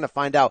knockdowns. We're going to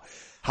find out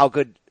how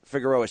good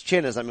Figueroa's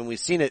chin is. I mean, we've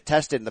seen it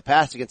tested in the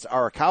past against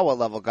Arakawa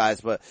level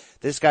guys, but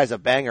this guy's a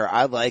banger.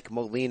 I like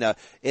Molina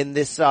in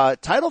this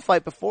title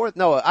fight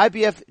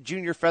IBF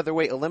Junior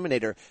Featherweight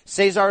Eliminator.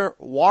 Cesar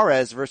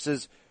Juarez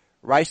versus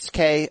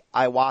Ryusuke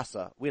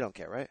Iwasa. We don't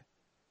care, right?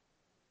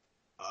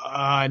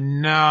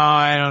 No,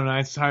 I don't know.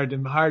 It's hard.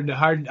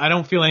 I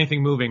don't feel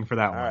anything moving for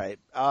that one. All right.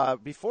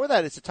 Before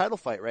that, it's a title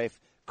fight, Rafe.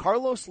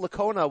 Carlos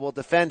Lacona will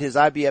defend his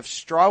IBF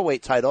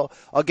strawweight title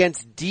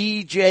against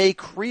DJ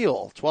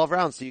Creel. 12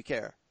 rounds. Do you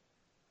care?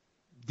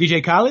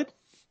 DJ Khaled?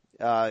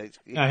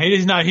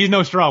 He's not. He's no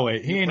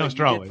strawweight. He ain't no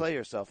strawweight. You did play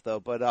yourself though.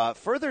 But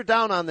further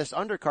down on this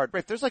undercard,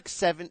 Rafe, there's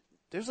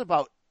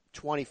about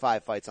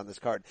 25 fights on this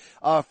card.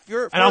 And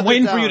I'm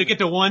waiting for you to get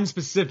to one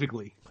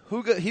specifically.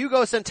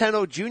 Hugo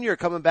Centeno Jr.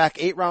 coming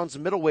back 8 rounds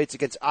of middleweights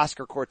against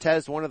Oscar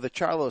Cortez. One of the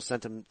Charlos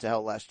sent him to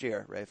hell last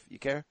year. Rafe, you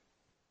care?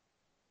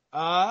 No.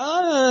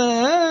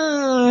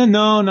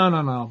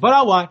 But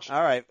I'll watch.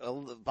 All right.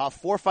 About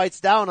 4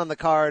 fights down on the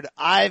card.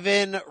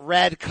 Ivan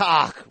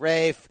Redkach,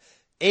 Rafe.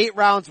 8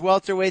 rounds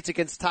welterweights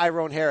against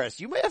Tyrone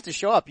Harris. You may have to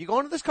show up. You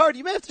going to this card?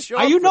 You may have to show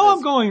up.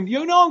 I'm going.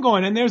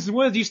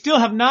 And you still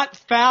have not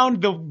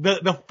found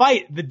the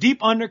fight, the deep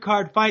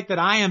undercard fight that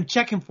I am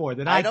checking for,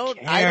 that I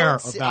care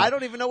about. I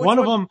don't even know which one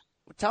of them.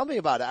 Tell me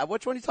about it.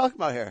 Which one are you talking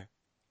about here?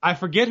 I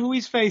forget who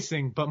he's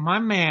facing, but my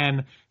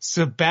man,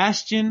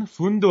 Sebastian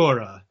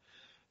Fundora,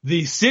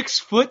 the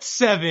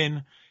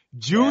 6'7"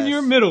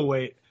 junior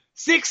middleweight,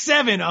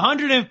 6'7",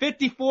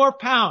 154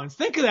 pounds.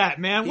 Think of that,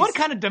 man. What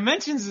kind of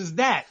dimensions is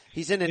that?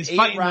 He's in an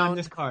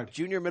 8-round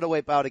junior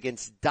middleweight bout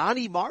against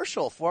Donnie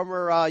Marshall,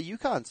 former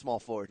UConn small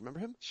forward. Remember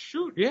him?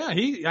 Shoot, yeah.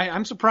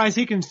 I'm surprised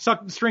he can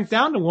suck the strength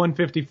down to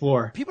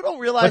 154. People don't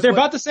realize, but they're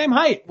about the same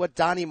height. What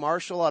Donnie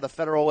Marshall out of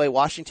Federal Way,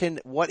 Washington,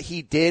 what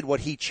he did,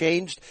 what he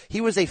changed.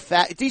 He was a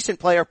decent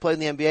player,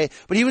 played in the NBA,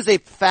 but he was a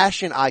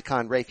fashion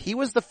icon, Rafe. He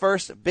was the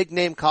first big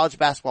name college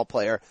basketball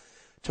player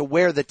to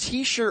wear the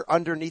t-shirt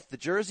underneath the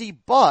jersey,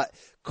 but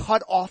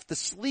cut off the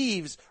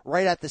sleeves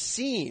right at the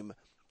seam.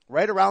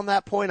 Right around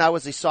that point, I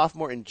was a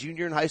sophomore and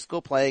junior in high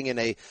school playing in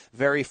a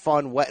very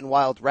fun Wet and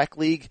Wild rec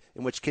league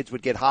in which kids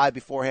would get high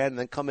beforehand and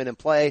then come in and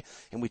play,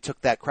 and we took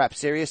that crap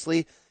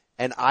seriously.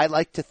 And I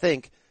like to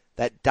think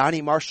that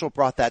Donnie Marshall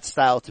brought that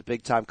style to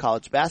big-time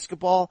college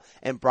basketball,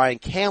 and Brian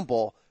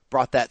Campbell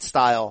brought that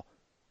style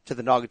to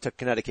the Naugatuck,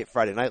 Connecticut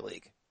Friday Night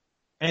League.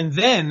 And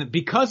then,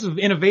 because of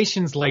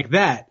innovations like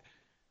that,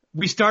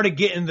 we started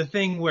getting the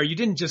thing where you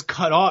didn't just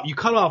cut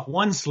off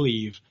one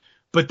sleeve,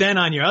 but then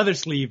on your other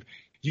sleeve,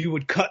 you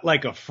would cut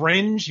like a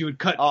fringe. You would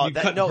cut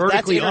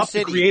vertically up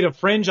to create a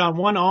fringe on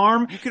one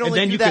arm. You can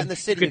only do that in the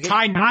city. You could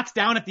tie knots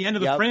down at the end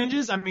of the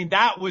fringes. I mean,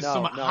 that was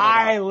some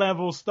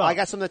high-level stuff. I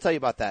got something to tell you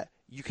about that.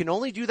 You can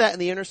only do that in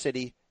the inner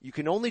city. You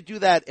can only do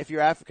that if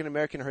you're African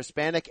American or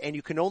Hispanic, and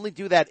you can only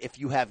do that if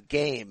you have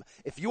game.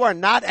 If you are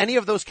not any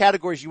of those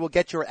categories, you will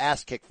get your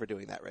ass kicked for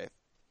doing that, Rafe.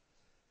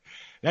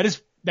 That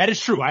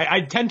is true.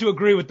 I tend to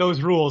agree with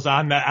those rules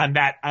on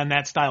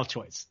that style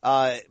choice.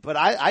 But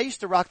I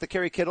used to rock the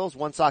Kerry Kittles,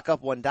 one sock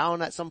up, one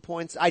down at some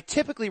points. I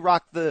typically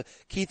rock the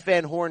Keith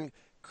Van Horn,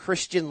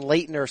 Christian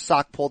Leitner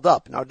sock pulled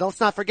up. Now, let's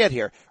not forget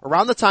here,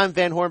 around the time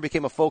Van Horn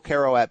became a folk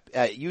hero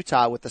at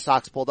Utah with the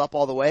socks pulled up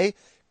all the way,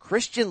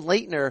 Christian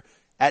Leitner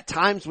at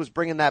times was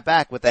bringing that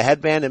back with the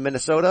headband in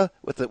Minnesota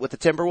with the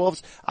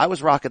Timberwolves. I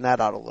was rocking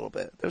that out a little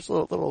bit. There's a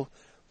little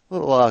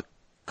little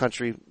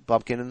country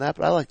bumpkin in that,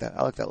 but I like that.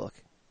 I like that look.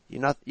 You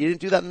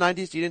didn't do that in the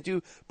 90s? You didn't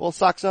do both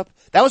socks up?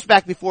 That was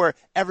back before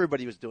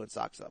everybody was doing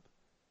socks up.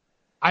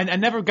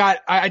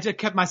 I just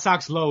kept my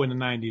socks low in the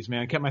 90s,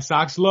 man. I kept my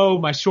socks low,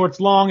 my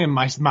shorts long, and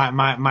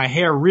my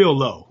hair real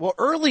low. Well,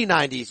 early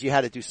 90s, you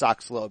had to do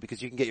socks low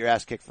because you can get your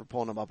ass kicked for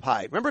pulling them up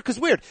high. Remember? Cause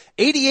weird.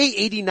 88,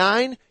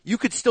 89, you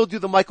could still do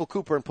the Michael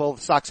Cooper and pull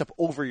the socks up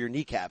over your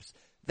kneecaps.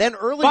 Then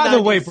early 90s. By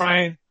the way,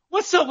 Brian,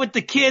 what's up with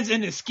the kids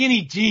in the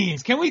skinny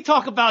jeans? Can we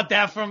talk about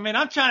that for a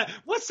minute?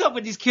 What's up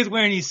with these kids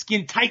wearing these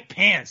tight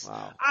pants?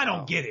 Wow, I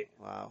don't get it.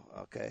 Wow.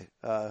 Okay.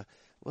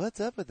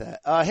 What's up with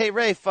that? Hey,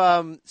 Rafe,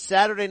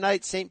 Saturday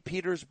night, St.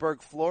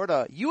 Petersburg,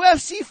 Florida.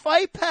 UFC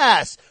Fight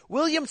Pass.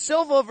 William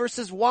Silva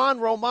versus Juan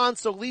Roman.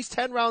 So at least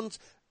 10 rounds,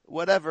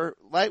 whatever,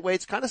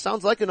 lightweights. Kind of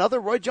sounds like another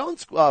Roy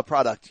Jones,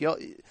 product. We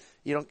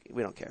don't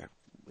care.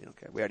 We don't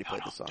care. We already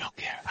played the song.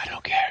 I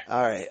don't care.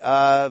 All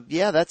right.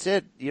 Yeah, that's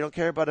it. You don't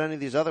care about any of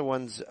these other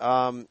ones.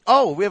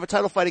 We have a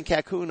title fight in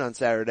Cancun on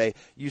Saturday.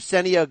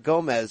 Yesenia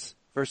Gomez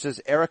versus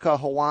Erica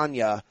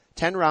Hawanya.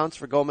 10 rounds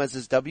for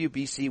Gomez's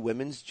WBC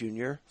Women's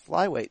Junior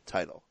Flyweight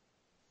title.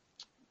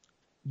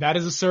 That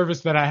is a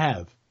service that I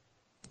have.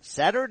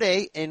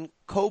 Saturday in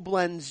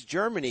Koblenz,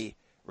 Germany.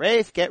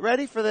 Rafe, get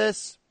ready for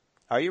this.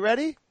 Are you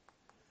ready?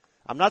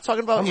 I'm not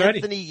talking about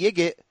Anthony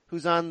Yiggett,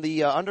 who's on the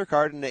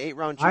undercard in the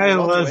 8-round junior I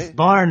welterweight. was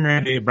born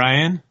ready,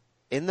 Brian.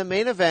 In the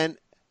main event,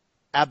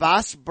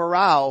 Abbas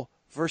Barao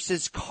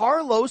versus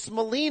Carlos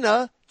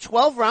Molina,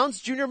 12 rounds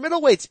junior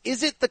middleweights.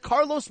 Is it the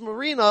Carlos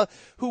Molina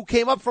who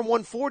came up from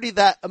 140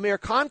 that Amir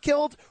Khan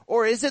killed,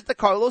 or is it the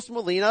Carlos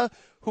Molina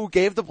who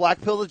gave the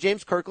black pill to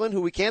James Kirkland,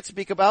 who we can't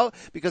speak about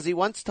because he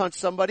once touched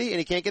somebody and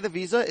he can't get a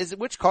visa?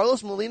 Which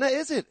Carlos Molina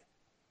is it?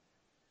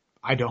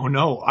 I don't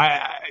know.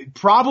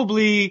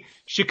 Probably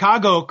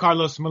Chicago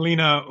Carlos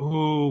Molina,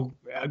 who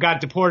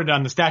got deported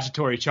on the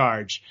statutory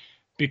charge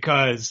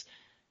because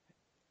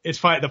the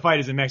fight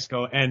is in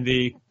Mexico, and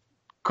the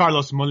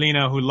Carlos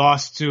Molina, who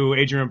lost to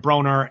Adrian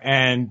Broner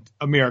and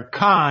Amir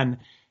Khan,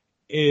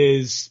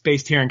 is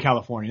based here in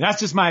California. That's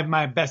just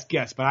my best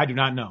guess, but I do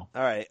not know.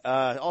 All right.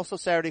 Also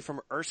Saturday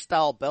from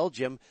Erstal,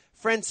 Belgium,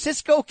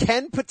 Francisco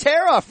Ken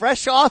Patera,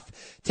 fresh off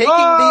taking the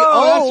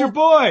O. That's your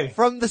boy.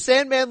 From the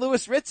Sandman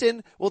Lewis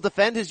Ritson, will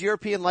defend his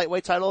European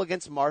lightweight title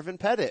against Marvin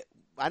Pettit.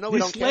 I know we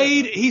don't care.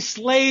 He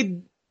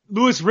slayed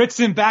Lewis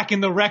Ritson back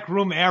in the Rec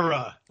Room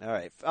era. All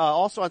right.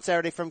 Also on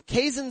Saturday from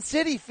Quezon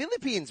City,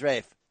 Philippines,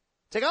 Rafe.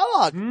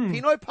 Tagalog,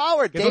 Pinoy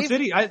Power, Dave. Quezon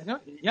City.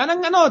 Yan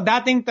ang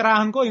dating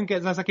tirahan ko, yung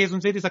nasa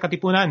Quezon City sa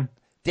Katipunan.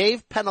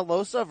 Dave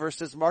Penalosa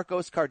versus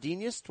Marcos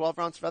Cardenas, 12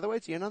 rounds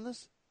featherweights. You in on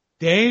this?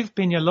 Dave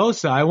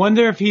Peñalosa. I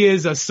wonder if he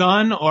is a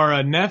son or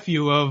a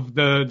nephew of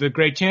the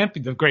great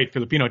champion, the great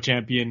Filipino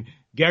champion,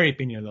 Gary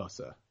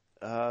Peñalosa.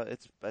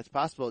 It's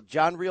possible.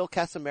 John Real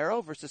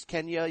Casimero versus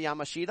Kenya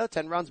Yamashita,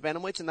 10 rounds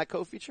bantamweights in that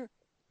co-feature.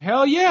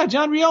 Hell yeah,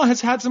 John Real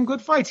has had some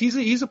good fights.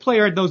 He's a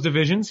player at those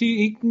divisions.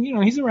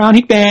 He's around.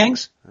 He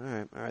bangs.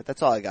 All right.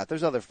 That's all I got.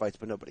 There's other fights,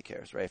 but nobody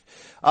cares, Rafe.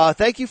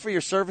 Thank you for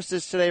your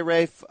services today,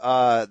 Rafe.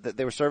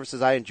 They were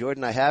services I enjoyed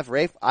and I have.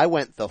 Rafe, I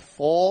went the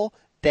full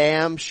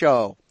damn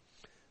show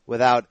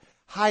without,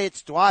 hi,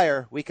 it's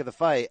Dwyer, week of the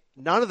fight.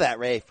 None of that,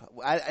 Rafe.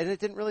 And it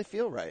didn't really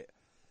feel right.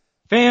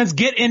 Fans,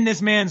 get in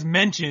this man's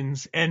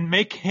mentions and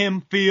make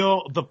him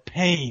feel the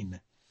pain.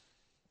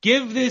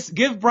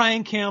 Give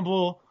Brian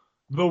Campbell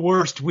the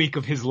worst week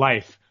of his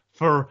life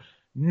for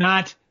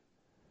not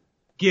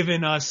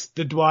giving us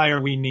the Dwyer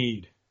we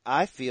need.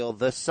 I feel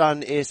the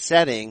sun is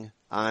setting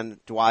on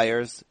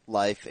Dwyer's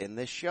life in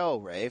this show,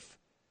 Rafe.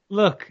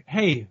 Look,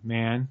 hey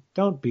man,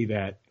 don't be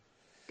that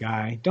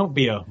guy. Don't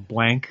be a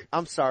blank.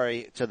 I'm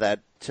sorry to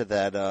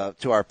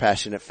our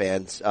passionate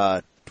fans.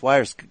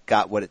 Dwyer's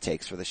got what it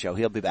takes for the show.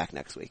 He'll be back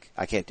next week.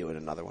 I can't do it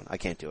another one. I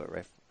can't do it,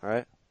 Rafe. All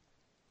right?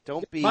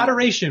 Don't be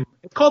moderation.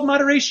 It's called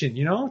moderation,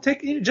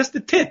 Take just a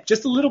tip,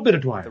 just a little bit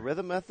of Dwyer. The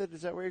rhythm method,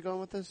 is that where you're going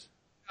with this?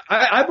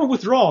 I'm a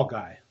withdrawal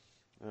guy.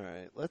 All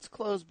right. Let's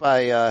close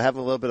by having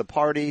a little bit of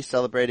party,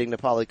 celebrating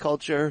Nepali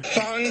culture.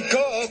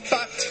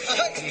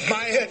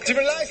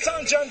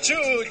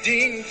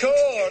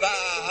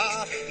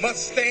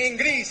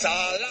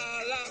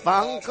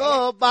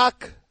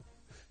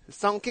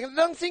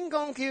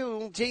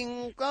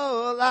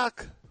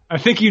 I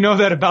think you know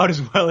that about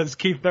as well as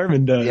Keith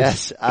Thurman does.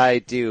 Yes, I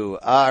do.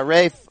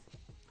 Rafe,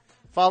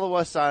 follow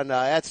us on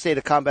at State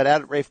of Combat,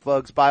 at Rafe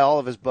Bugs. Buy all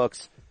of his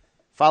books.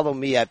 Follow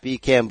me at B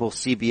Campbell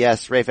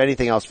CBS. Rafe,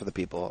 anything else for the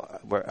people?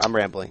 I'm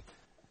rambling.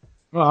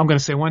 Well, I'm going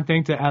to say one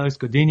thing to Alex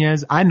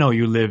Godinez. I know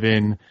you live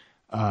in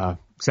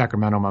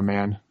Sacramento, my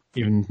man,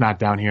 even not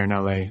down here in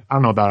LA. I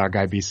don't know about our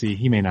guy BC.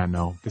 He may not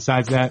know.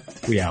 Besides that,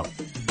 we out.